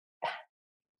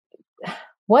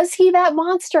 was he that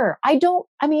monster?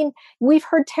 We've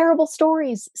heard terrible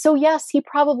stories. So yes, he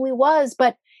probably was,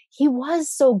 but he was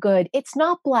so good. It's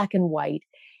not black and white.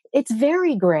 It's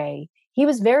very gray. He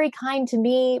was very kind to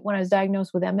me when I was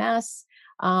diagnosed with MS.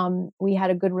 We had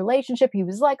a good relationship. He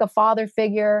was like a father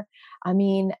figure.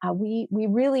 We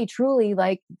really, truly,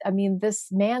 this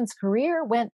man's career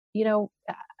went,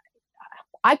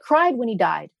 I cried when he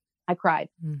died. I cried.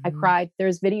 I cried.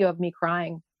 There's video of me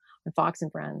crying on Fox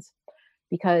and Friends,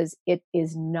 because it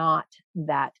is not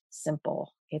that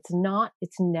simple. It's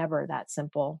never that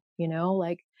simple.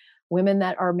 Women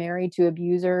that are married to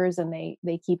abusers and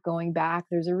they keep going back.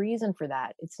 There's a reason for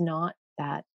that. It's not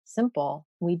that simple.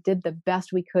 We did the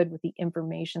best we could with the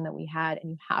information that we had,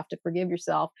 and you have to forgive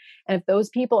yourself. And if those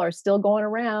people are still going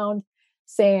around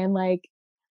saying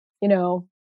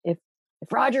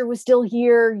if Roger was still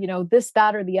here, this,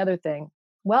 that, or the other thing,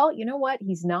 well, you know what?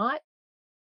 He's not.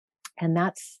 And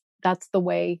that's the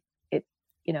way it,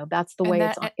 that's the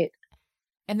way it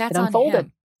unfolded. On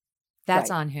him.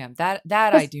 That's right. On him. That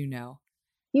I do know.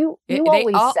 You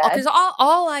always said. Because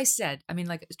all I said,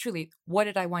 truly, what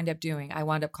did I wind up doing? I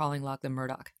wound up calling Lachlan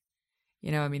Murdoch.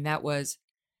 That was,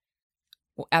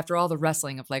 after all the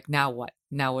wrestling of now what?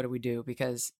 Now what do we do?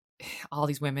 Because all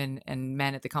these women and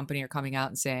men at the company are coming out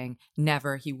and saying,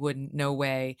 never, he wouldn't, no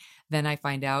way. Then I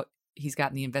find out he's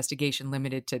gotten the investigation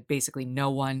limited to basically no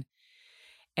one.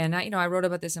 And I wrote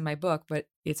about this in my book, but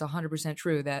it's 100%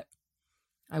 true that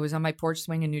I was on my porch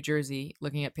swing in New Jersey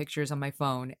looking at pictures on my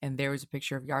phone, and there was a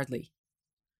picture of Yardley,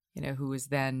 who was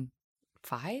then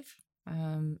 5.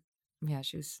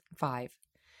 She was 5.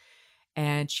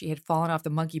 And she had fallen off the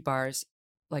monkey bars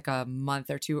like a month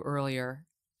or two earlier,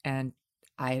 and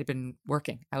I had been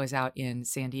working. I was out in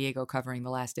San Diego covering the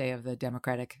last day of the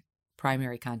Democratic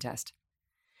primary contest.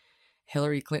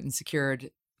 Hillary Clinton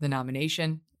secured the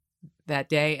nomination that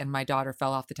day, and my daughter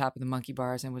fell off the top of the monkey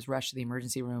bars and was rushed to the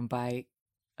emergency room by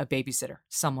a babysitter,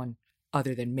 someone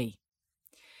other than me,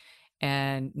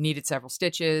 and needed several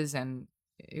stitches, and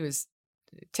it was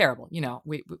terrible.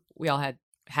 We all had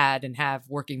and have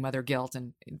working mother guilt,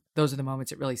 and those are the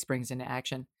moments it really springs into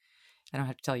action. I don't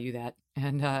have to tell you that.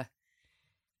 And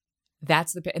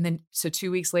And then, so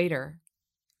 2 weeks later,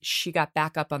 she got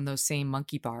back up on those same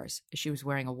monkey bars. She was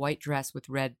wearing a white dress with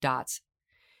red dots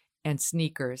and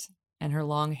sneakers, and her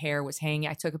long hair was hanging.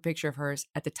 I took a picture of hers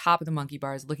at the top of the monkey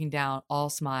bars, looking down, all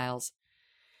smiles,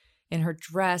 in her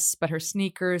dress, but her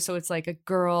sneakers. So it's like a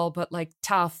girl, but like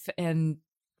tough and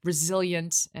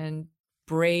resilient and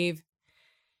brave.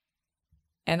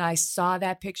 And I saw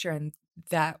that picture, and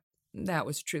that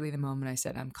was truly the moment I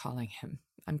said, I'm calling him.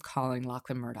 I'm calling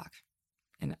Lachlan Murdoch,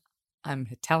 and I'm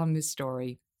going to tell him this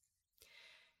story.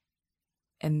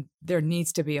 And there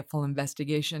needs to be a full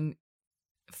investigation.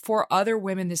 For other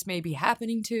women, this may be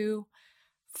happening to.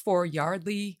 For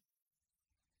Yardley,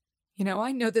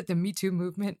 I know that the Me Too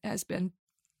movement has been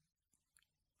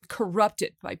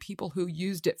corrupted by people who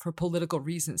used it for political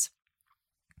reasons.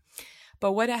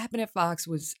 But what happened at Fox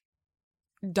was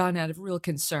done out of real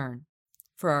concern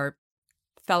for our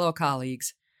fellow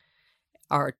colleagues,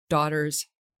 our daughters,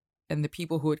 and the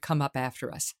people who would come up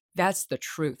after us. That's the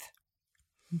truth.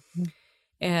 Mm-hmm.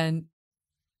 And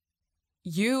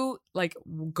you, like,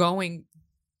 going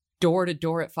door to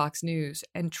door at Fox News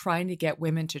and trying to get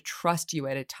women to trust you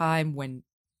at a time when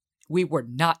we were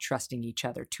not trusting each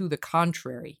other, to the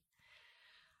contrary,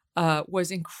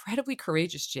 was incredibly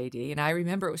courageous, JD. And I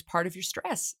remember it was part of your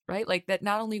stress, right? Like, that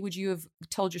not only would you have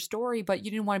told your story, but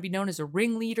you didn't want to be known as a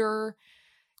ringleader,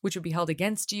 which would be held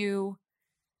against you.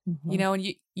 Mm-hmm. And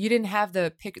you didn't have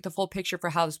the full picture for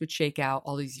how this would shake out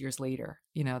all these years later,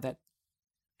 that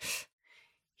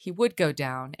he would go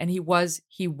down, and he was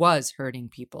hurting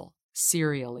people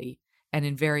serially and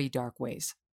in very dark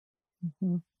ways.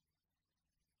 Mm-hmm.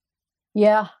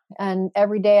 Yeah. And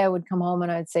every day I would come home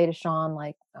and I'd say to Sean,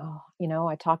 like, oh,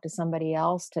 I talked to somebody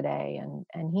else today,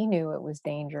 and he knew it was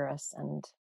dangerous.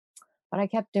 But I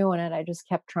kept doing it. I just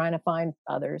kept trying to find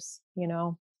others,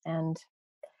 and,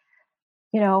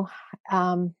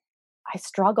 I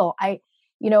struggle. I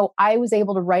was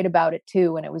able to write about it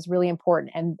too, and it was really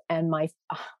important. And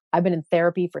I've been in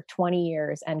therapy for 20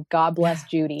 years, and God bless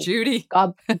Judy. Judy.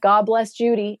 God bless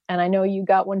Judy. And I know you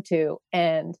got one too.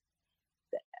 And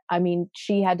I mean,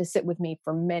 she had to sit with me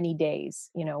for many days,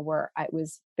 where it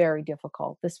was very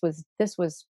difficult. This was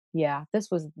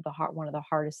one of the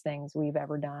hardest things we've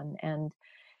ever done. And,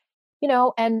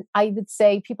 and I would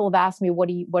say, people have asked me,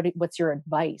 what's your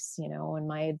advice? And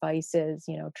my advice is,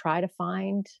 try to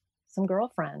find some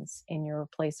girlfriends in your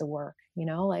place of work,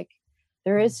 like,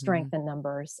 there is strength in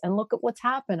numbers, and look at what's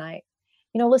happened.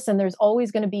 Listen, there's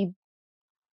always going to be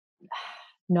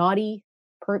naughty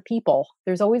people.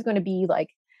 There's always going to be like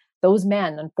those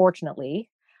men, unfortunately.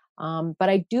 But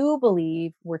I do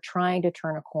believe we're trying to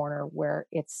turn a corner where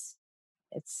it's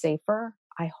safer,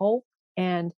 I hope.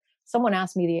 And someone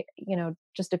asked me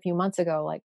just a few months ago,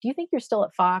 like, do you think you're still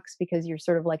at Fox because you're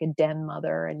sort of like a den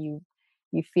mother, and you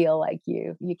feel like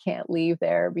you can't leave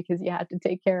there because you have to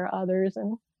take care of others?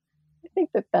 And I think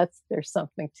there's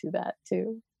something to that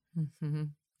too. Mm-hmm.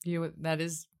 That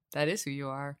is who you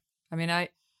are. I mean,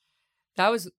 that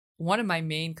was one of my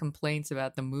main complaints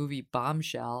about the movie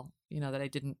Bombshell, that I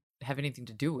didn't have anything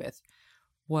to do with,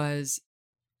 was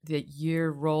that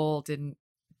your role didn't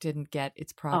get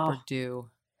its proper due.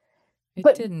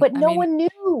 But no one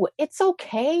knew. It's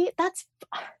okay.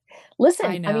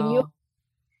 Listen, I mean,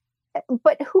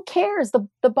 but who cares?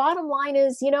 The bottom line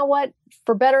is, what,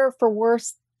 for better or for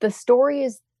worse, the story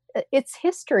is, it's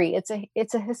history. It's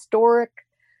a historic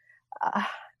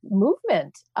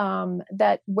movement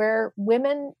that where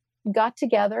women got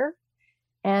together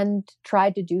and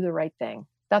tried to do the right thing.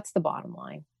 That's the bottom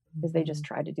line, is they just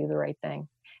tried to do the right thing.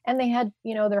 And they had,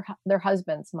 their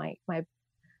husbands, my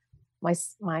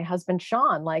husband,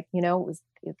 Sean, like, it was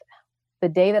the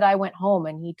day that I went home,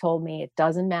 and he told me, it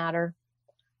doesn't matter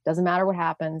what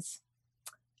happens.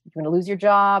 You're going to lose your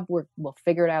job. We'll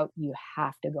figure it out. You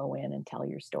have to go in and tell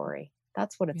your story.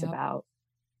 That's what it's about.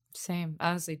 Same.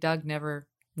 Honestly, Doug never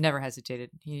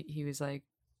hesitated. He was like,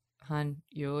 "Hun,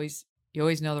 you always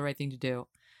know the right thing to do.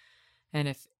 And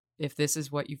if this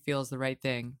is what you feel is the right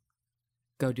thing,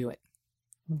 go do it."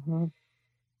 Mm-hmm.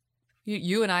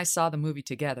 You and I saw the movie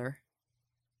together.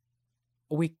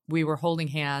 We were holding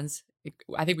hands.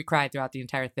 I think we cried throughout the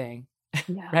entire thing.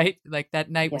 Yeah. Right? Like, that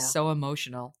night was so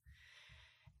emotional.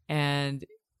 And,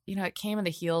 it came on the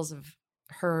heels of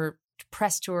her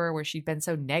press tour where she'd been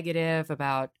so negative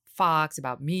about Fox,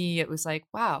 about me. It was like,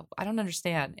 wow, I don't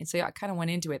understand. And so I kind of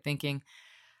went into it thinking,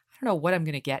 I don't know what I'm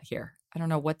going to get here. I don't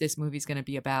know what this movie's going to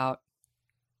be about,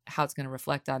 how it's going to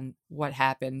reflect on what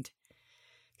happened.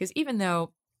 Because even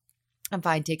though I'm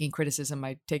fine taking criticism,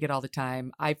 I take it all the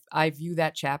time, I view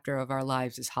that chapter of our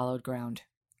lives as hallowed ground.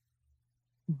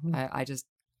 Mm-hmm.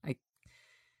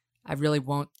 I really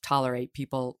won't tolerate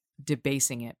people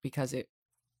debasing it, because it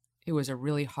was a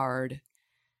really hard,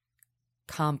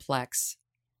 complex,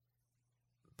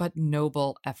 but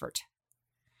noble effort.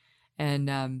 And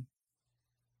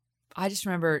I just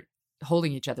remember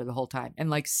holding each other the whole time, and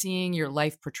like seeing your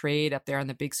life portrayed up there on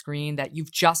the big screen that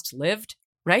you've just lived,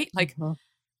 right? Like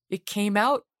it came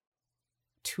out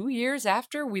 2 years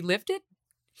after we lived it,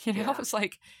 Yeah. It's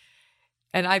like,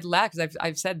 and I laugh because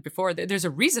I've said before that there's a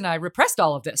reason I repressed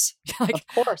all of this. Like,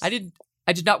 of course. I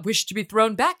did not wish to be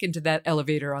thrown back into that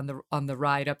elevator on the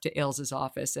ride up to Ailes'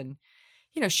 office. And,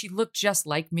 she looked just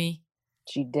like me.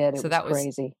 She did. It was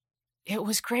crazy. It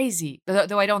was crazy.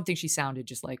 Though I don't think she sounded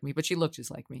just like me, but she looked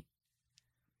just like me.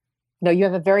 No, you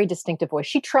have a very distinctive voice.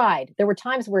 She tried. There were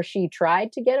times where she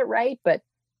tried to get it right, but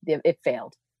it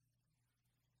failed.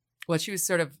 Well, she was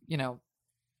sort of,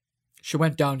 she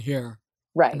went down here.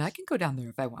 Right. And I can go down there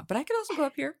if I want, but I can also go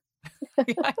up here.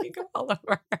 I can go all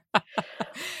over.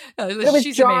 It was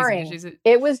jarring. Amazing.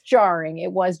 It was jarring.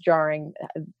 It was jarring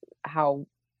how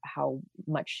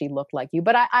much she looked like you.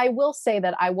 But I will say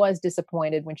that I was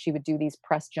disappointed when she would do these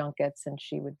press junkets, and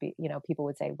she would be, people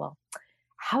would say, well,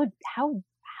 how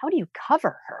do you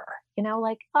cover her?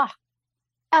 Like,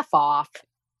 F off,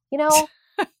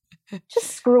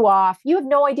 just screw off. You have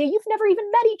no idea. You've never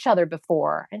even met each other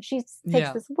before. And she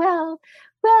takes this, well,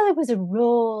 it was a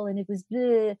role, and it was,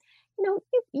 bleh.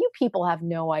 You people have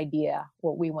no idea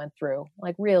what we went through.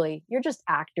 Like, really, you're just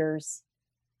actors.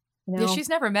 Yeah, she's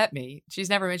never met me. She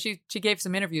gave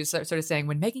some interviews sort of saying,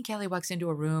 when Megyn Kelly walks into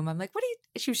a room, I'm like, what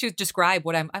do you, she would describe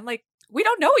what I'm like, we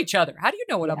don't know each other. How do you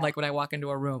know what I'm like when I walk into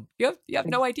a room? You have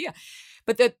no idea.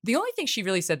 But the only thing she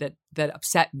really said that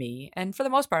upset me, and for the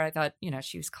most part, I thought,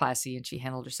 she was classy and she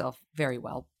handled herself very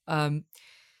well.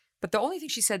 But the only thing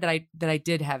she said that I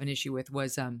did have an issue with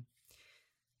was,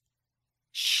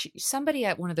 somebody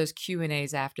at one of those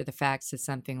Q&As after the fact said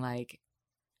something like,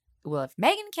 well, if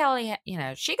Megyn Kelly,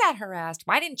 she got harassed,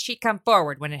 why didn't she come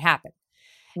forward when it happened?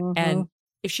 Mm-hmm. And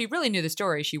if she really knew the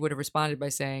story, she would have responded by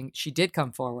saying she did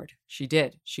come forward. She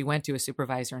did. She went to a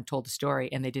supervisor and told the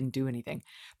story, and they didn't do anything.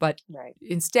 But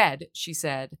instead, she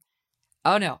said,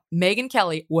 oh no, Megyn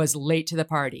Kelly was late to the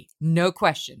party. No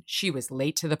question. She was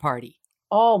late to the party.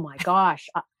 Oh my gosh.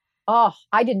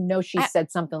 I didn't know she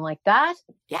said something like that.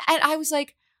 Yeah. And I was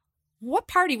like, what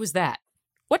party was that?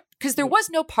 What? Because there was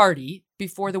no party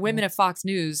before the women of Fox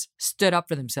News stood up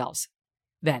for themselves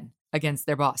then against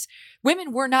their boss.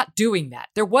 Women were not doing that.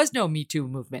 There was no Me Too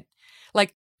movement.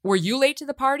 Like, were you late to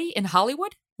the party in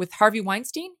Hollywood with Harvey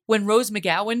Weinstein when Rose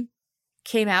McGowan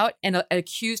came out and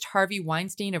accused Harvey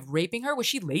Weinstein of raping her? Was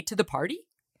she late to the party?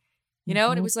 And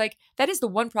it was like, that is the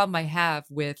one problem I have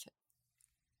with,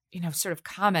 sort of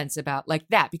comments about like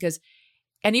that, because,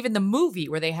 and even the movie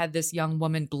where they had this young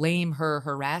woman blame her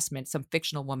harassment, some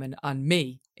fictional woman, on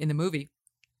me in the movie.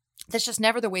 That's just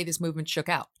never the way this movement shook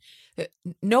out.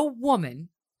 No woman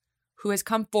who has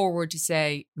come forward to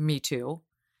say Me Too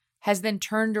has then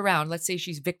turned around, let's say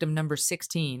she's victim number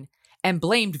 16, and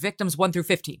blamed victims 1 through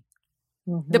 15.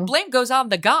 The blame goes on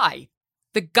the guy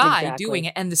doing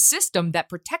it, and the system that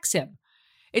protects him.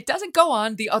 It doesn't go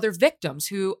on the other victims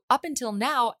who up until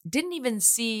now didn't even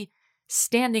see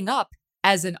standing up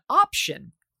as an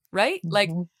option, right? Like,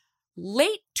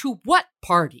 late to what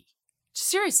party?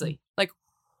 Seriously, like,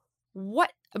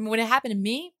 what? I mean, when it happened to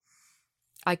me,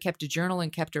 I kept a journal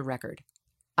and kept a record.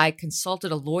 I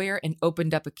consulted a lawyer and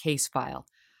opened up a case file.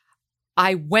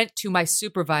 I went to my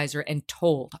supervisor and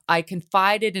told. I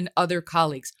confided in other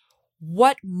colleagues.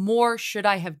 What more should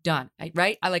I have done?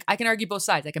 Right? I can argue both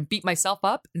sides. I can beat myself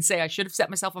up and say I should have set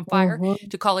myself on fire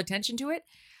to call attention to it.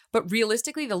 But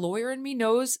realistically, the lawyer in me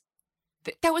knows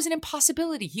that was an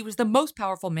impossibility. He was the most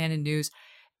powerful man in news.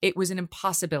 It was an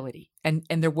impossibility. And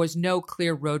there was no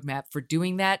clear roadmap for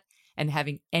doing that and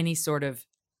having any sort of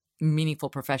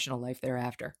meaningful professional life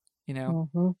thereafter,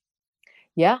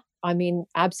 Yeah, I mean,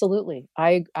 absolutely.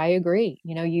 I agree.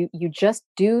 You just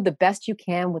do the best you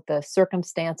can with the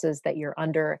circumstances that you're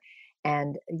under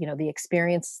and, the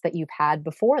experience that you've had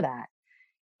before that.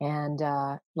 And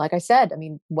like I said, I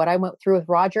mean, what I went through with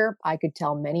Roger, I could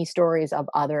tell many stories of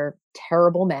other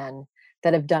terrible men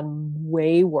that have done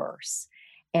way worse.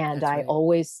 And I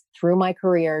always, through my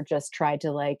career, just tried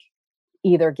to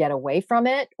either get away from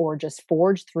it or just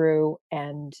forge through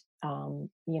and,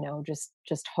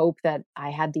 just hope that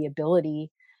I had the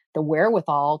ability, the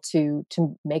wherewithal to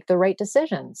make the right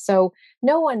decision. So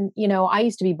no one, I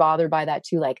used to be bothered by that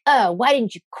too. Like, oh, why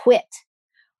didn't you quit?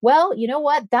 Well, you know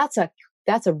what? That's a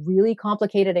really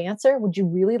complicated answer. Would you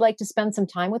really like to spend some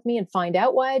time with me and find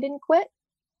out why I didn't quit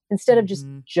instead of just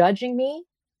judging me?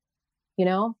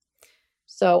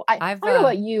 So I don't know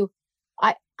about you.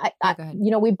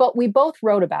 You know, we both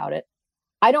wrote about it.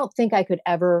 I don't think I could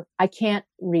ever, I can't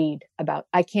read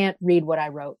what I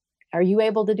wrote. Are you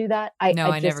able to do that? No,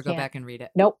 I just never go can't. back and read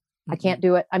it. Nope. I can't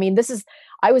do it. I mean,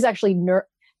 I was actually not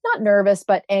nervous,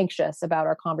 but anxious about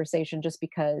our conversation just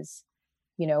because,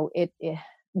 you know,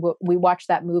 we watched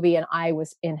that movie and I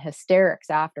was in hysterics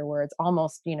afterwards,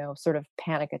 almost, you know, sort of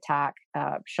panic attack.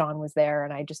 Sean was there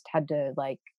and I just had to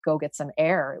like go get some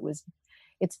air.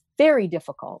 It's very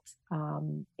difficult.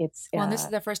 And this is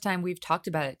the first time we've talked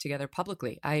about it together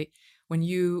publicly. When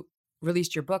you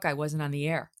released your book, I wasn't on the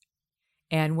air.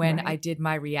 And when I did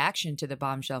my reaction to the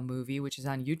Bombshell movie, which is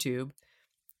on YouTube,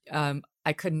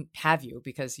 I couldn't have you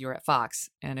because you're at Fox.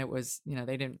 And it was, you know,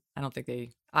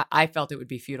 I felt it would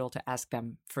be futile to ask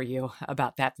them for you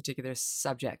about that particular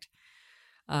subject.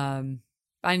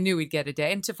 I knew we'd get a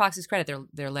day. And to Fox's credit,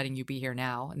 they're letting you be here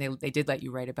now. And they did let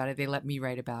you write about it. They let me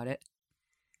write about it.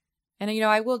 And, you know,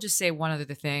 I will just say one other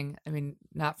thing. I mean,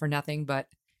 not for nothing, but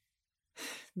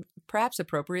perhaps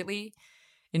appropriately,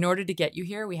 in order to get you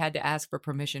here, we had to ask for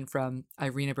permission from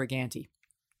Irina Briganti,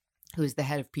 who's the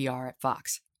head of PR at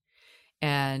Fox.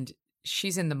 And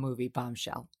she's in the movie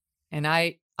Bombshell. And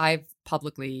I've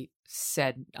publicly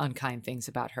said unkind things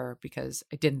about her because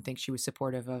I didn't think she was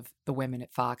supportive of the women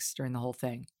at Fox during the whole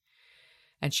thing.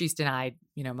 And she's denied,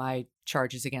 you know, my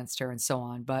charges against her and so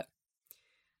on. But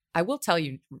I will tell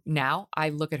you now, I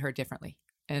look at her differently.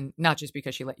 And not just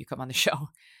because she let you come on the show.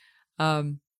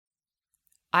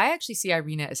 I actually see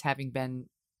Irina as having been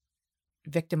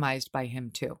victimized by him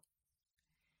too.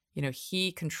 You know,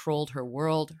 he controlled her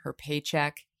world, her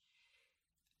paycheck,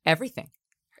 everything,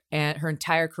 and her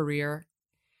entire career.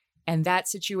 And that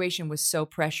situation was so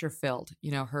pressure filled.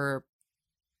 You know, her,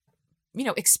 you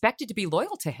know, expected to be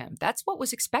loyal to him. That's what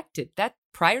was expected. That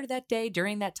prior to that day,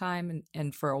 during that time,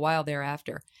 and for a while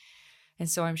thereafter. And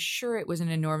so I'm sure it was an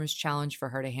enormous challenge for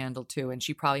her to handle too. And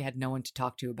she probably had no one to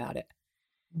talk to about it.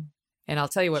 And I'll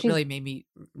tell you what really made me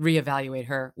reevaluate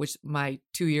her, which my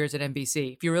 2 years at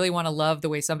NBC. If you really want to love the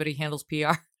way somebody handles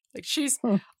PR, like she's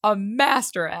a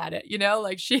master at it, you know,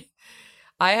 like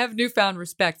I have newfound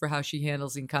respect for how she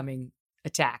handles incoming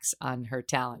attacks on her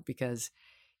talent because,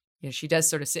 you know, she does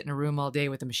sort of sit in a room all day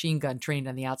with a machine gun trained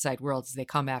on the outside world as they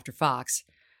come after Fox.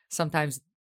 Sometimes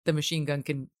the machine gun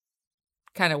can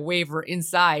kind of waver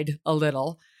inside a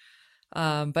little,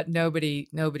 but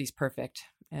nobody's perfect.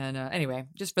 And anyway,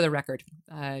 just for the record,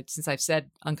 since I've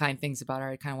said unkind things about her,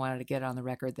 I kind of wanted to get it on the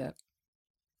record that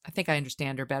I think I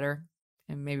understand her better.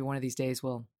 And maybe one of these days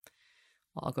I'll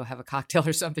go have a cocktail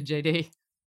or something, JD.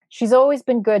 She's always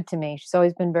been good to me. She's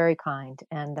always been very kind.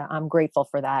 And I'm grateful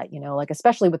for that, you know, like,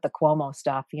 especially with the Cuomo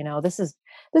stuff, you know, this is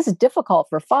difficult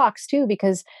for Fox too,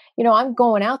 because, you know, I'm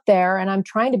going out there and I'm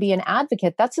trying to be an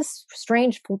advocate. That's a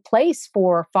strange place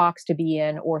for Fox to be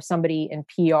in, or somebody in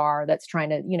PR that's trying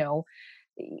to, you know,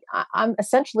 I'm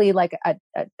essentially like a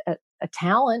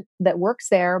talent that works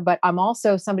there, but I'm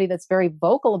also somebody that's very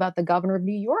vocal about the governor of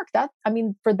New York.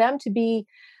 For them to be,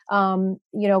 you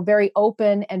know, very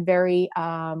open and very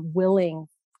willing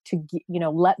to, you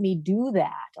know, let me do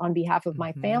that on behalf of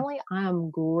my family, I'm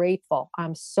grateful.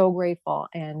 I'm so grateful.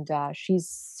 And she's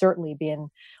certainly been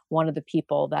one of the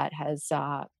people that has,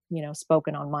 you know,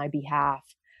 spoken on my behalf.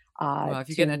 Well, if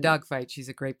you get in a dogfight, she's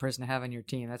a great person to have on your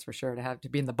team. That's for sure. To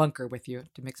be in the bunker with you,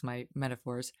 to mix my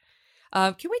metaphors.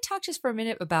 Can we talk just for a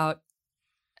minute about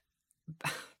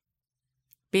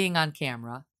being on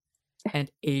camera and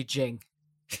aging?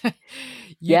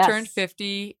 You turned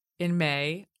 50 in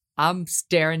May. I'm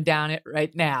staring down it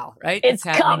right now, right? It's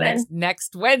coming.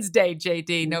 Next Wednesday,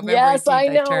 JD, November 18th. I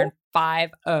know. I turn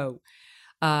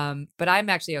 50. But I'm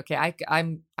actually okay.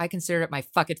 I consider it my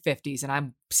fuck it 50s, and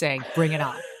I'm saying, bring it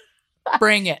on.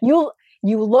 Bring it. You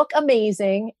look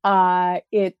amazing.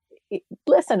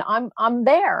 Listen, I'm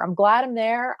there. I'm glad I'm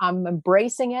there. I'm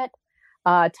embracing it.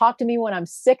 Talk to me when I'm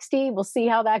 60. We'll see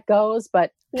how that goes.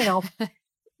 But, you know,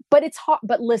 but it's hard.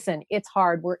 But listen, it's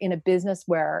hard. We're in a business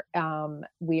where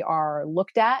we are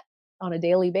looked at on a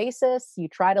daily basis. You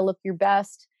try to look your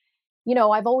best. You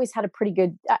know, I've always had a pretty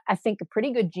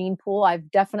good gene pool. I've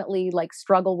definitely like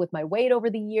struggled with my weight over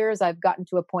the years. I've gotten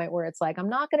to a point where it's like, I'm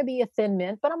not going to be a thin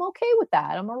mint, but I'm okay with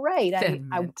that. I'm all right.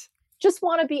 I just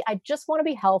want to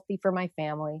be healthy for my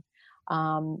family.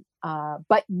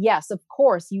 But yes, of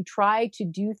course, you try to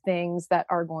do things that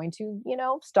are going to, you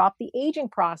know, stop the aging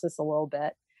process a little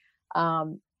bit.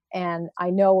 And I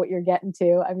know what you're getting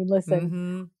to. I mean,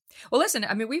 listen. Well, listen,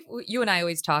 I mean, you and I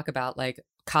always talk about like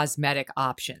cosmetic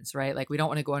options, right? Like we don't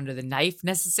want to go under the knife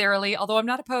necessarily, although I'm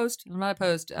not opposed.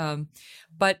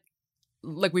 But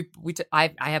like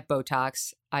I have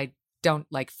Botox. I don't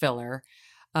like filler.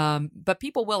 But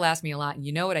people will ask me a lot, and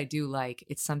you know what I do like?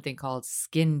 It's something called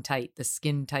Skin Tight, the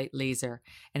Skin Tight laser.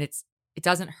 And it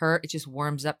doesn't hurt. It just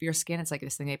warms up your skin. It's like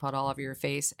this thing they put all over your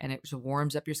face, and it just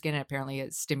warms up your skin, and apparently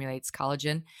it stimulates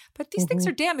collagen. But these things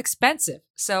are damn expensive.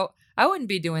 So I wouldn't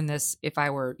be doing this if I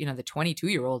were, the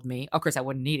 22-year-old me. Of course, I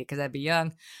wouldn't need it because I'd be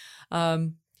young.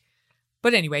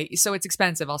 But anyway, so it's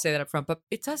expensive. I'll say that up front, but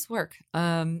it does work.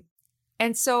 And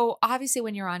so obviously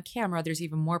when you're on camera, there's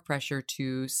even more pressure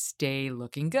to stay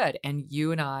looking good. And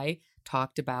you and I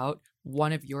talked about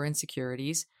one of your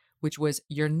insecurities, which was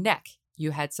your neck. You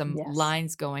had some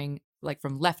lines going like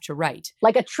from left to right.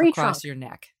 Like a tree across trunk. your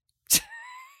neck.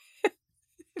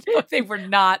 They were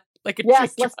not like a tree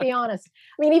Yes, let's trunk. be honest.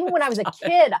 I mean, even when I was a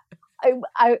kid,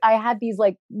 I had these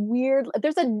like weird,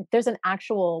 there's an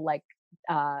actual like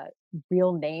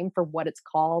real name for what it's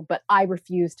called, but I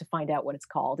refuse to find out what it's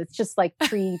called. It's just like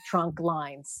tree trunk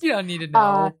lines. You don't need to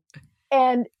know.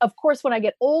 And of course, when I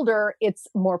get older, it's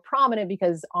more prominent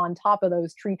because on top of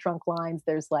those tree trunk lines,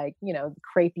 there's like,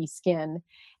 crepey skin.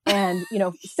 And,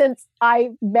 since I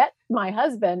met my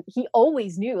husband, he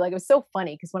always knew. Like, it was so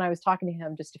funny because when I was talking to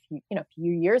him just a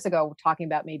few years ago, talking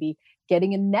about maybe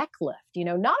getting a neck lift,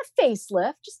 not a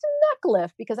facelift, just a neck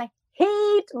lift, because I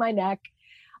hate my neck.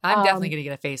 I'm definitely going to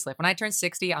get a facelift. When I turn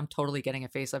 60, I'm totally getting a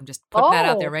facelift. I'm just putting that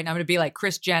out there right now. I'm going to be like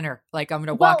Kris Jenner. Like, I'm going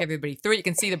to walk everybody through it. You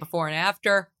can see the before and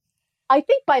after. I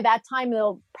think by that time,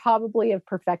 they'll probably have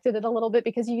perfected it a little bit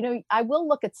because, I will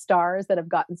look at stars that have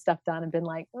gotten stuff done and been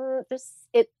like,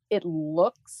 it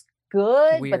looks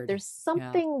good, weird. But there's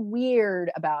something weird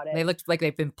about it. They look like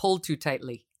they've been pulled too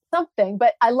tightly. Something.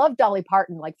 But I love Dolly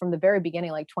Parton, like from the very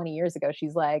beginning, like 20 years ago.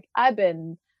 She's like, I've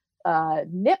been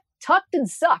nipped, tucked, and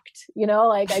sucked,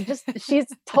 she's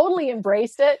totally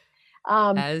embraced it.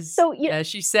 As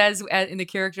she says in the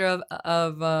character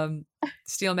of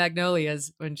Steel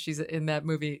Magnolias when she's in that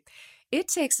movie, it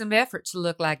takes some effort to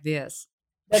look like this.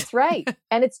 That's right.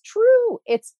 And it's true.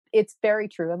 It's very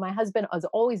true. And my husband has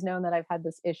always known that I've had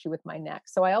this issue with my neck.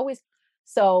 So I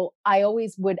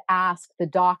always would ask the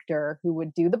doctor who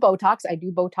would do the Botox. I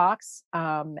do Botox,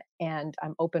 and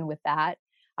I'm open with that.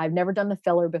 I've never done the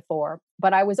filler before,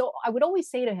 but I would always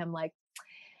say to him, like,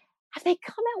 have they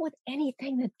come out with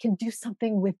anything that can do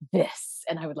something with this?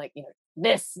 And I would like,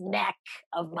 this neck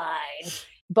of mine.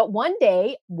 But one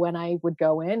day when I would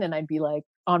go in and I'd be like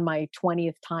on my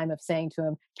 20th time of saying to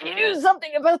him, can you do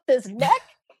something about this neck?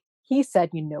 He said,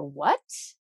 you know what?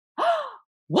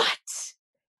 What?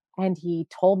 And he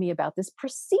told me about this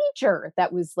procedure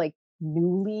that was like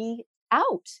newly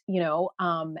out,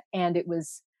 and it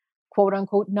was quote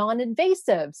unquote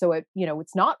non-invasive. So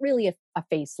it's not really a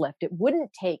facelift. It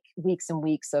wouldn't take weeks and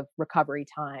weeks of recovery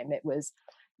time. It was,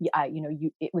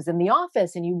 it was in the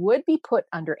office and you would be put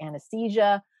under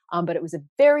anesthesia. But it was a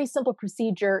very simple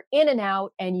procedure, in and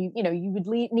out. And you would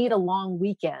need a long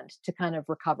weekend to kind of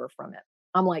recover from it.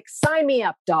 I'm like, sign me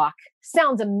up, doc.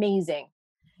 Sounds amazing.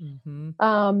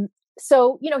 Mm-hmm.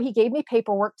 So, he gave me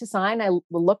paperwork to sign. I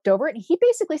looked over it and he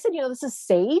basically said, this is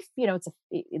safe.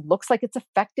 It looks like it's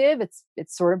effective. It's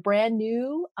sort of brand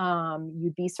new.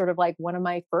 You'd be sort of like one of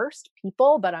my first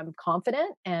people, but I'm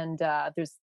confident. And,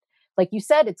 there's, like you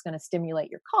said, it's going to stimulate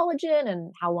your collagen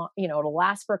and how long, it'll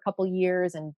last for a couple of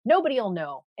years and nobody will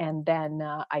know. And then,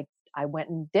 I went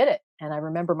and did it. And I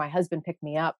remember my husband picked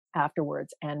me up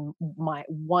afterwards and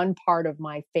one part of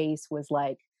my face was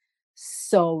like,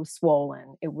 so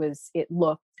swollen.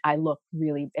 I looked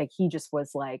really like, he just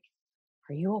was like,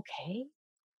 are you okay?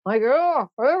 Like, oh,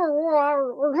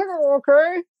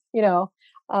 okay.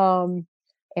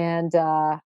 And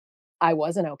I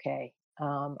wasn't okay.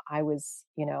 I was,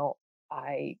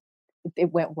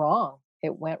 it went wrong.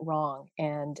 It went wrong.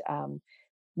 And,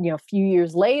 a few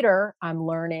years later, I'm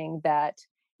learning that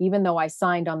even though I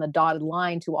signed on the dotted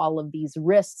line to all of these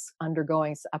risks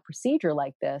undergoing a procedure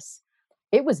like this,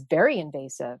 it was very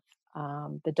invasive.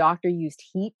 The doctor used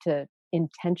heat to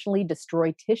intentionally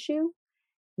destroy tissue.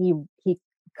 He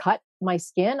cut my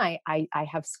skin. I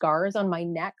have scars on my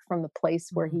neck from the place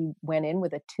where he went in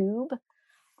with a tube.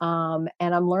 And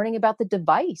I'm learning about the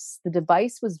device. The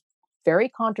device was very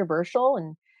controversial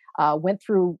and went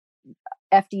through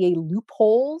FDA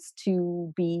loopholes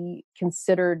to be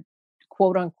considered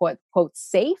quote unquote quote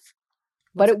safe,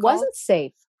 but it wasn't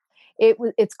safe.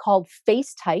 It's called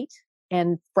Face Tight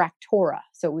and Fractora.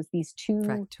 So it was these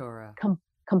two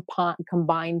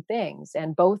combined things,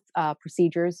 and both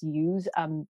procedures use a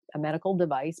medical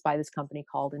device by this company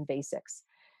called Invasix.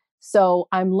 So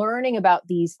I'm learning about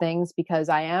these things because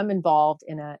I am involved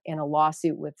in a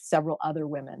lawsuit with several other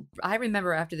women. I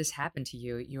remember after this happened to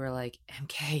you, you were like,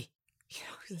 MK,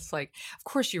 it's like, of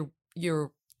course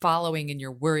you're following and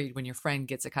you're worried when your friend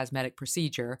gets a cosmetic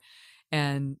procedure,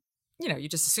 and you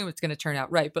just assume it's going to turn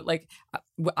out right. But like,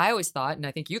 I always thought, and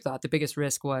I think you thought, the biggest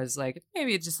risk was like,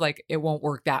 maybe it's just like, it won't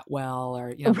work that well,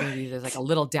 or, maybe there's like a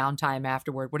little downtime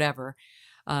afterward, whatever.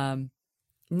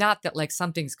 Not that like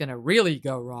something's going to really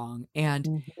go wrong.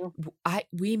 And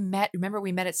we met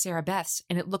at Sarah Beth's,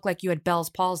 and it looked like you had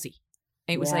Bell's palsy.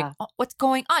 And it was like, oh, what's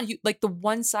going on? You like the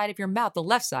one side of your mouth, the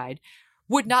left side,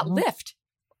 would not lift.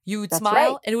 You would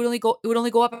smile and it would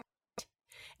only go up,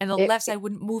 and the left side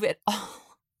wouldn't move at all.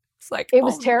 It's like, it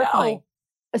was terrifying.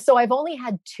 No. So I've only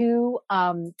had 2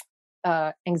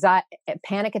 anxiety,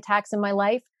 panic attacks in my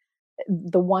life.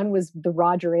 The one was the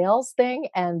Roger Ailes thing,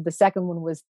 and the second one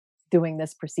was doing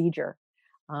this procedure.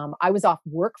 I was off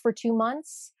work for 2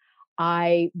 months.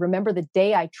 I remember the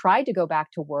day I tried to go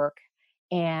back to work,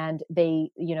 and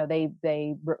it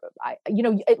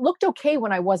looked okay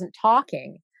when I wasn't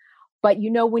talking, but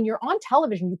when you're on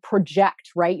television, you project,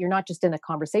 right? You're not just in a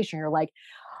conversation. You're like,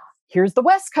 here's the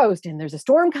West Coast and there's a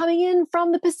storm coming in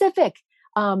from the Pacific.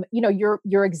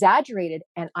 You're exaggerated.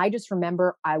 And I just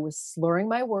remember I was slurring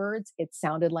my words. It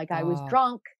sounded like I was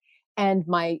drunk, and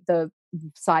the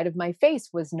side of my face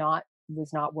was not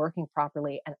working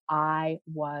properly. And I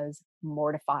was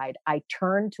mortified. I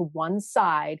turned to one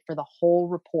side for the whole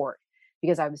report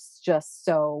because I was just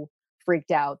so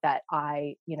freaked out that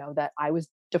I was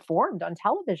deformed on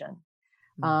television.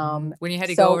 When you had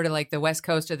to go over to like the West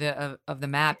Coast of the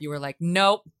map, you were like,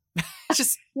 nope,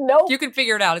 just nope. You can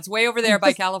figure it out. It's way over there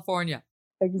by California.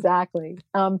 Exactly.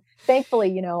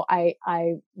 Thankfully,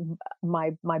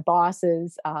 my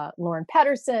bosses, Lauren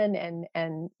Pedersen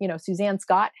and Suzanne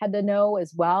Scott had to know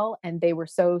as well. And they were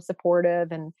so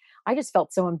supportive, and I just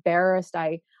felt so embarrassed.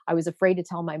 I was afraid to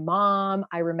tell my mom.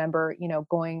 I remember,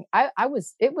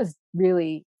 it was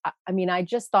really, I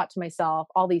just thought to myself,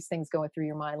 all these things going through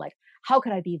your mind, like, how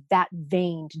could I be that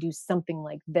vain to do something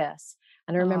like this?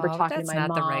 And I remember talking to my mom. That's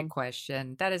not the right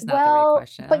question. That is not the right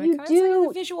question. But you do.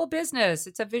 It's a visual business.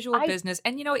 It's a visual business.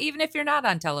 And, even if you're not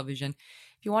on television,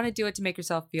 if you want to do it to make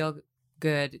yourself feel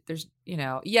good, there's,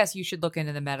 yes, you should look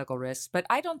into the medical risks, but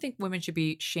I don't think women should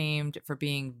be shamed for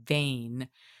being vain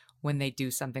when they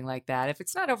do something like that. If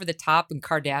it's not over the top and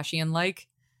Kardashian-like,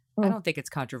 I don't think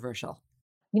it's controversial.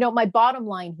 My bottom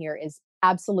line here is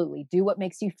absolutely do what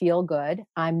makes you feel good.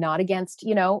 I'm not against,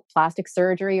 plastic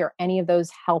surgery or any of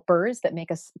those helpers that make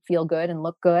us feel good and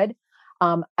look good.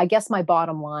 I guess my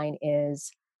bottom line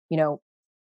is,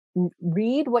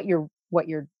 read what you're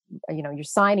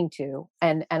signing to.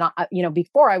 And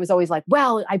before I was always like,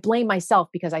 well, I blame myself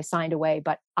because I signed away,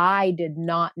 but I did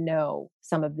not know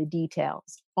some of the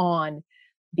details on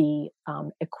the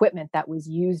equipment that was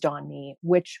used on me,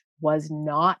 which was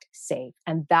not safe.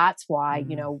 And that's why,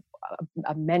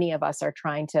 many of us are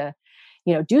trying to,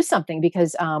 do something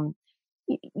because,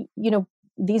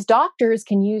 these doctors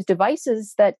can use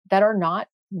devices that are not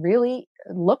really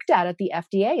looked at the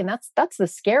FDA. And that's the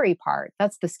scary part.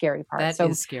 That's the scary part. That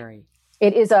is scary.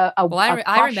 It is I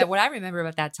remember what I remember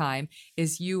about that time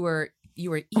is you were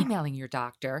emailing your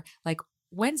doctor, like,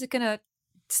 when's it going to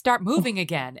start moving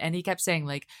again? And he kept saying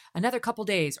like another couple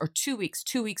days or 2 weeks,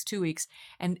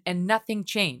 and nothing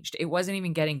changed. It wasn't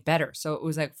even getting better. So it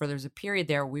was like there's a period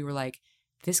there where we were like,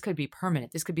 this could be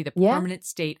permanent. This could be the permanent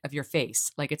state of your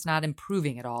face. Like it's not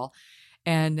improving at all.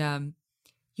 And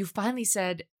you finally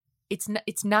said,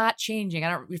 it's not changing.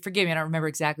 Forgive me, I don't remember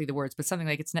exactly the words, but something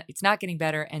like it's not getting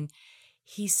better. And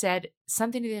he said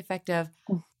something to the effect of,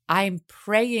 I'm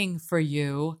praying for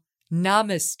you.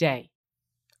 Namaste.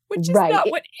 Which is not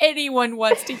what anyone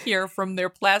wants to hear from their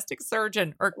plastic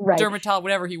surgeon or dermatologist,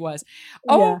 whatever he was.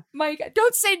 Oh my God.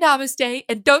 Don't say namaste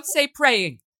and don't say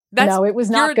praying. No, it was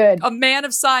not good. A man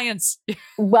of science.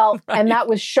 Well, and that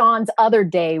was Sean's other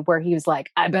day where he was like,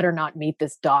 I better not meet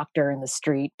this doctor in the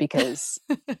street because,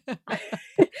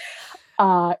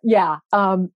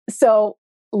 so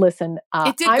listen,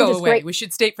 it did go away. Great. We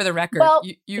should state for the record. Well,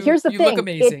 here's the thing. Look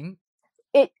amazing.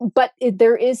 But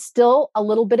there is still a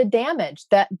little bit of damage.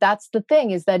 That's the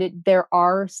thing is that there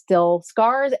are still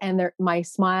scars, and my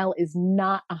smile is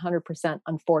not 100%,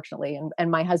 unfortunately.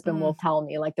 And my husband will tell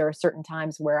me, like, there are certain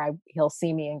times where he'll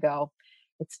see me and go,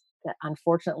 it's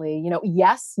unfortunately,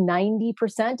 yes,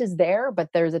 90% is there, but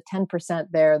there's a 10%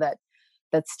 there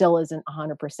that still isn't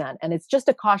 100%. And it's just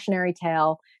a cautionary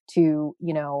tale to,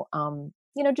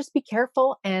 just be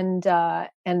careful. And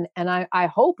I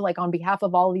hope, like, on behalf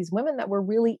of all these women that were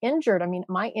really injured. I mean,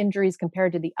 my injuries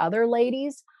compared to the other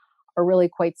ladies are really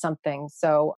quite something.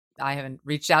 So I haven't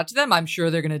reached out to them. I'm sure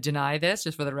they're going to deny this,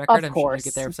 just for the record. Of course. I'm sure they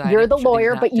get their side. You're the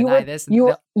lawyer, but you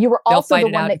were also they'll fight the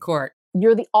it one out that in court.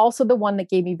 You're also the one that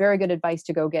gave me very good advice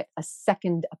to go get a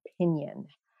second opinion.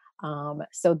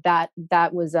 So that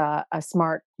was a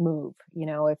smart move.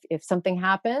 If something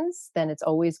happens, then it's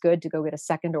always good to go get a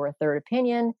second or a third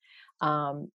opinion,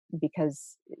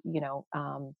 because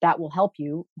that will help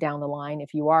you down the line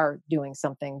if you are doing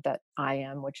something that I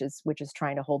am, which is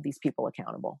trying to hold these people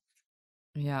accountable.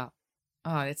 Yeah.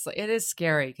 Oh, it is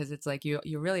scary because it's like you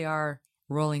really are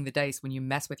rolling the dice when you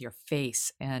mess with your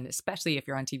face, and especially if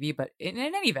you're on TV. But in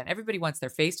any event, everybody wants their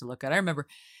face to look good. I remember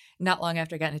not long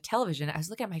after I got into television, I was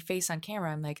looking at my face on camera.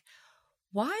 I'm like,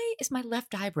 why is my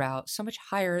left eyebrow so much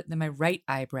higher than my right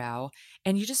eyebrow?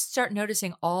 And you just start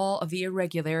noticing all of the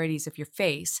irregularities of your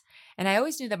face. And I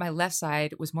always knew that my left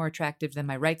side was more attractive than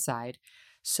my right side.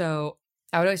 So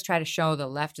I would always try to show the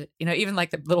left, even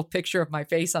like the little picture of my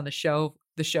face on the show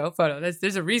photo.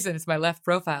 There's a reason it's my left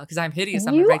profile, because I'm hideous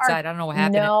on my right side. I don't know what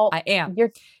happened. No, I am.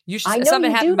 I know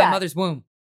something you happened do in my that. mother's womb.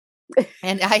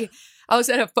 And I was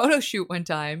at a photo shoot one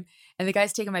time, and the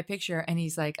guy's taking my picture, and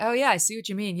he's like, "Oh yeah, I see what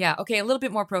you mean. Yeah, okay, a little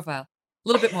bit more profile, a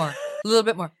little bit more, a little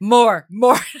bit more."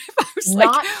 I was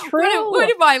Not like, true. What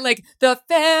am I, like the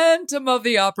Phantom of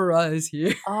the Opera is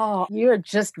here? Oh, you're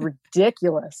just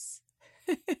ridiculous.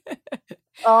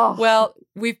 Oh, well,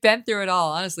 we've been through it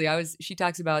all. Honestly, she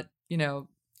talks about, this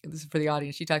is for the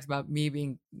audience. She talks about me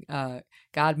being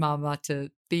godmama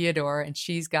to Theodore, and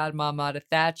she's godmama to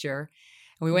Thatcher.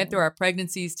 And we went through our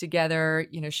pregnancies together.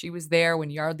 She was there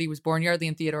when Yardley was born. Yardley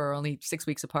and Theodore are only 6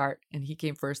 weeks apart, and he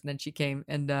came first, and then she came.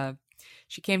 And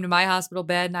she came to my hospital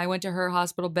bed, and I went to her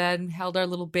hospital bed and held our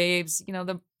little babes.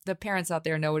 The parents out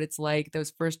there know what it's like, those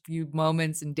first few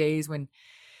moments and days when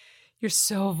you're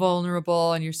so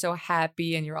vulnerable and you're so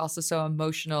happy and you're also so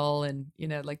emotional, and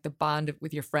like the bond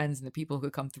with your friends and the people who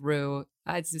come through.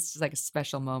 It's just like a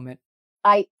special moment.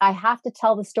 I have to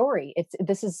tell the story.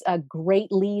 This is a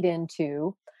great lead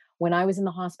into when I was in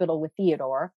the hospital with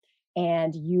Theodore,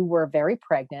 and you were very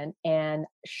pregnant, and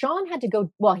Sean had to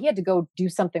go. Well, he had to go do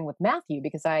something with Matthew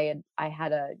because I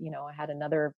had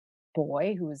another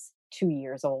boy who was 2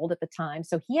 years old at the time.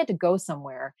 So he had to go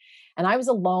somewhere, and I was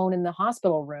alone in the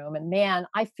hospital room. And man,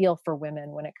 I feel for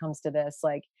women when it comes to this.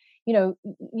 Like, you don't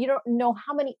know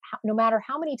no matter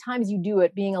how many times you do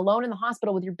it, being alone in the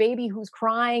hospital with your baby who's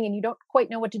crying and you don't quite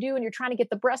know what to do, and you're trying to get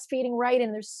the breastfeeding right,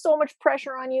 and there's so much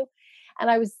pressure on you. And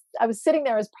I was sitting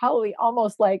there, I was probably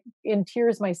almost like in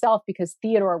tears myself, because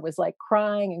Theodore was like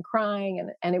crying and crying,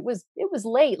 and it was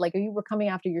late, like you were coming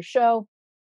after your show,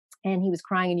 and he was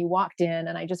crying, and you walked in,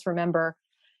 and I just remember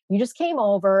you just came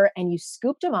over and you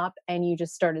scooped him up and you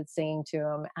just started singing to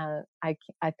him. And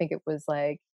I think it was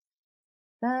like,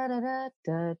 da, da, da,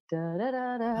 da, da,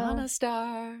 da, da. On a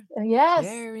star, yes,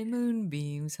 carry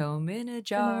moonbeams home in a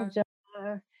jar,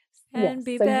 and yes.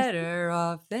 be better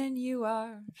off than you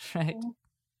are. Right.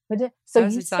 So that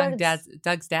was you a song started,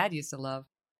 Doug's dad used to love.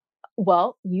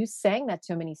 Well, you sang that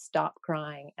to him and he stopped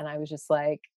crying, and I was just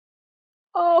like,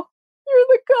 oh, you're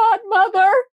the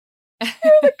godmother.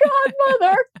 You're the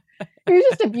godmother. It was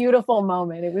just a beautiful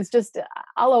moment. It was just,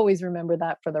 I'll always remember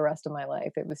that for the rest of my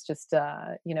life. It was just,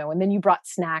 and then you brought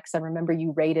snacks. I remember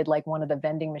you raided like one of the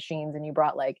vending machines, and you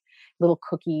brought like little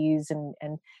cookies.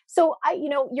 And so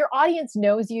your audience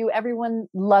knows you. Everyone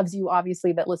loves you,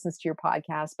 obviously, that listens to your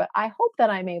podcast. But I hope that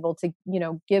I'm able to,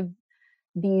 give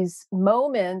these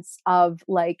moments of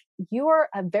like, you are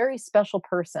a very special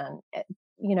person,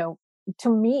 to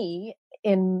me,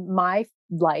 in my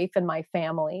life and my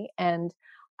family. And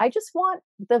I just want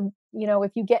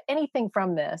if you get anything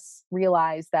from this,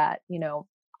 realize that,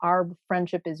 our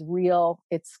friendship is real,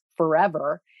 it's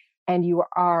forever, and you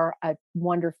are a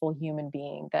wonderful human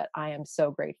being that I am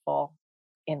so grateful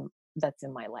that's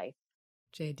in my life.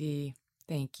 JD,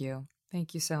 thank you.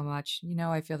 Thank you so much.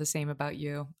 I feel the same about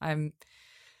you. I'm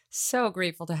so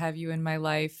grateful to have you in my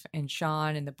life, and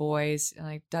Sean and the boys.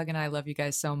 And Doug and I love you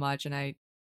guys so much. And I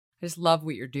just love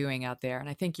what you're doing out there. And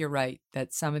I think you're right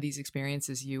that some of these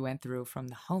experiences you went through, from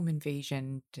the home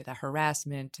invasion to the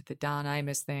harassment to the Don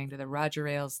Imus thing to the Roger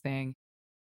Ailes thing,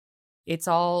 it's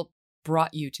all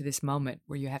brought you to this moment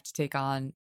where you have to take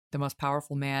on the most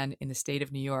powerful man in the state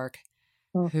of New York,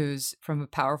 who's from a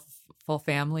powerful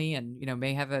family and,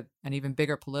 may have an even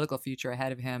bigger political future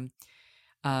ahead of him.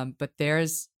 But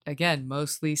there's, again,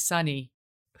 mostly Sonny,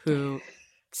 who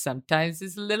sometimes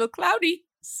is a little cloudy.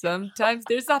 Sometimes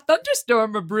there's a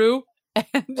thunderstorm or brew.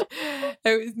 And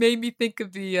it made me think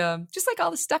of the, just like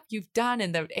all the stuff you've done,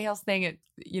 and the Ailes thing.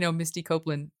 Misty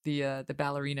Copeland, the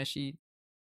ballerina, she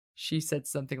said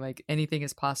something like, anything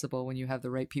is possible when you have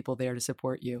the right people there to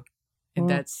support you.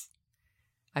 And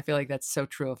I feel like that's so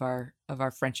true of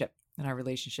our friendship and our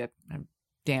relationship. I'm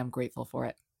damn grateful for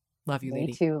it. Love you, lady.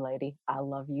 Me too, lady. I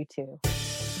love you too.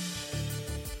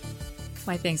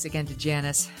 My thanks again to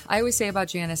Janice. I always say about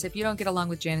Janice, if you don't get along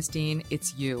with Janice Dean,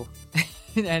 it's you.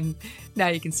 And now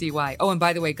you can see why. Oh, and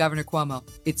by the way, Governor Cuomo,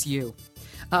 it's you.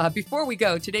 Before we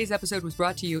go, today's episode was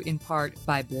brought to you in part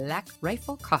by Black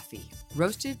Rifle Coffee.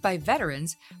 Roasted by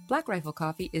veterans, Black Rifle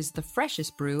Coffee is the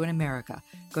freshest brew in America.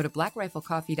 Go to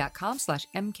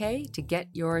blackriflecoffee.com/MK to get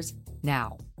yours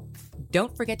now.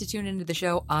 Don't forget to tune into the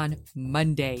show on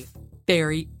Monday.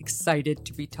 Very excited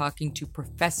to be talking to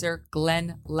Professor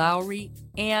Glenn Lowry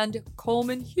and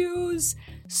Coleman Hughes,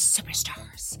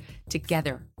 superstars,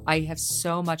 together. I have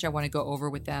so much I want to go over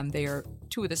with them. They are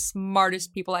two of the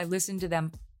smartest people. I listened to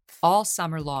them all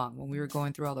summer long when we were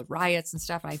going through all the riots and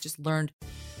stuff, and I just learned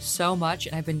so much,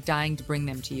 and I've been dying to bring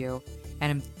them to you,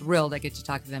 and I'm thrilled I get to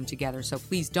talk to them together. So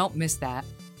please don't miss that.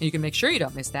 And you can make sure you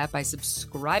don't miss that by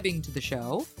subscribing to the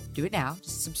show. Do it now.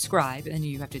 Just subscribe, and then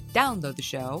you have to download the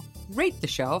show, rate the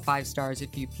show 5 stars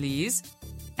if you please.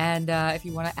 And if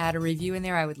you want to add a review in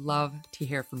there, I would love to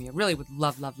hear from you. Really would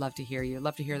love to hear you.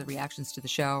 Love to hear the reactions to the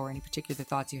show or any particular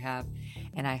thoughts you have.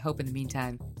 And I hope in the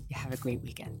meantime, you have a great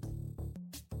weekend.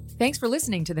 Thanks for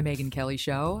listening to The Megyn Kelly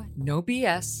Show. No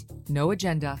BS, no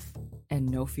agenda, and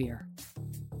no fear.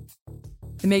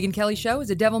 The Megyn Kelly Show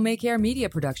is a Devil May Care media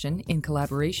production in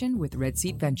collaboration with Red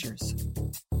Seat Ventures.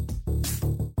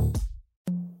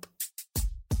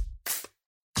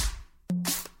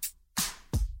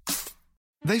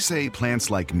 They say plants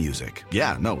like music.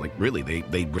 Yeah, no, like really,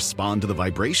 they respond to the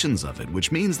vibrations of it,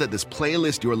 which means that this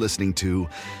playlist you're listening to,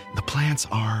 the plants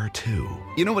are too.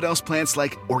 You know what else plants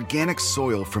like? Organic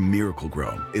soil from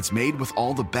Miracle-Gro. It's made with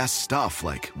all the best stuff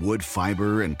like wood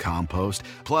fiber and compost.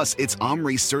 Plus, it's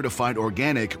OMRI certified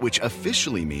organic, which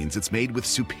officially means it's made with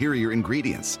superior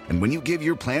ingredients. And when you give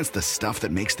your plants the stuff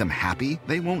that makes them happy,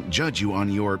 they won't judge you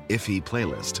on your iffy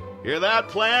playlist. Hear that,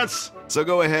 plants? So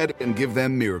go ahead and give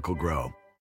them Miracle-Gro.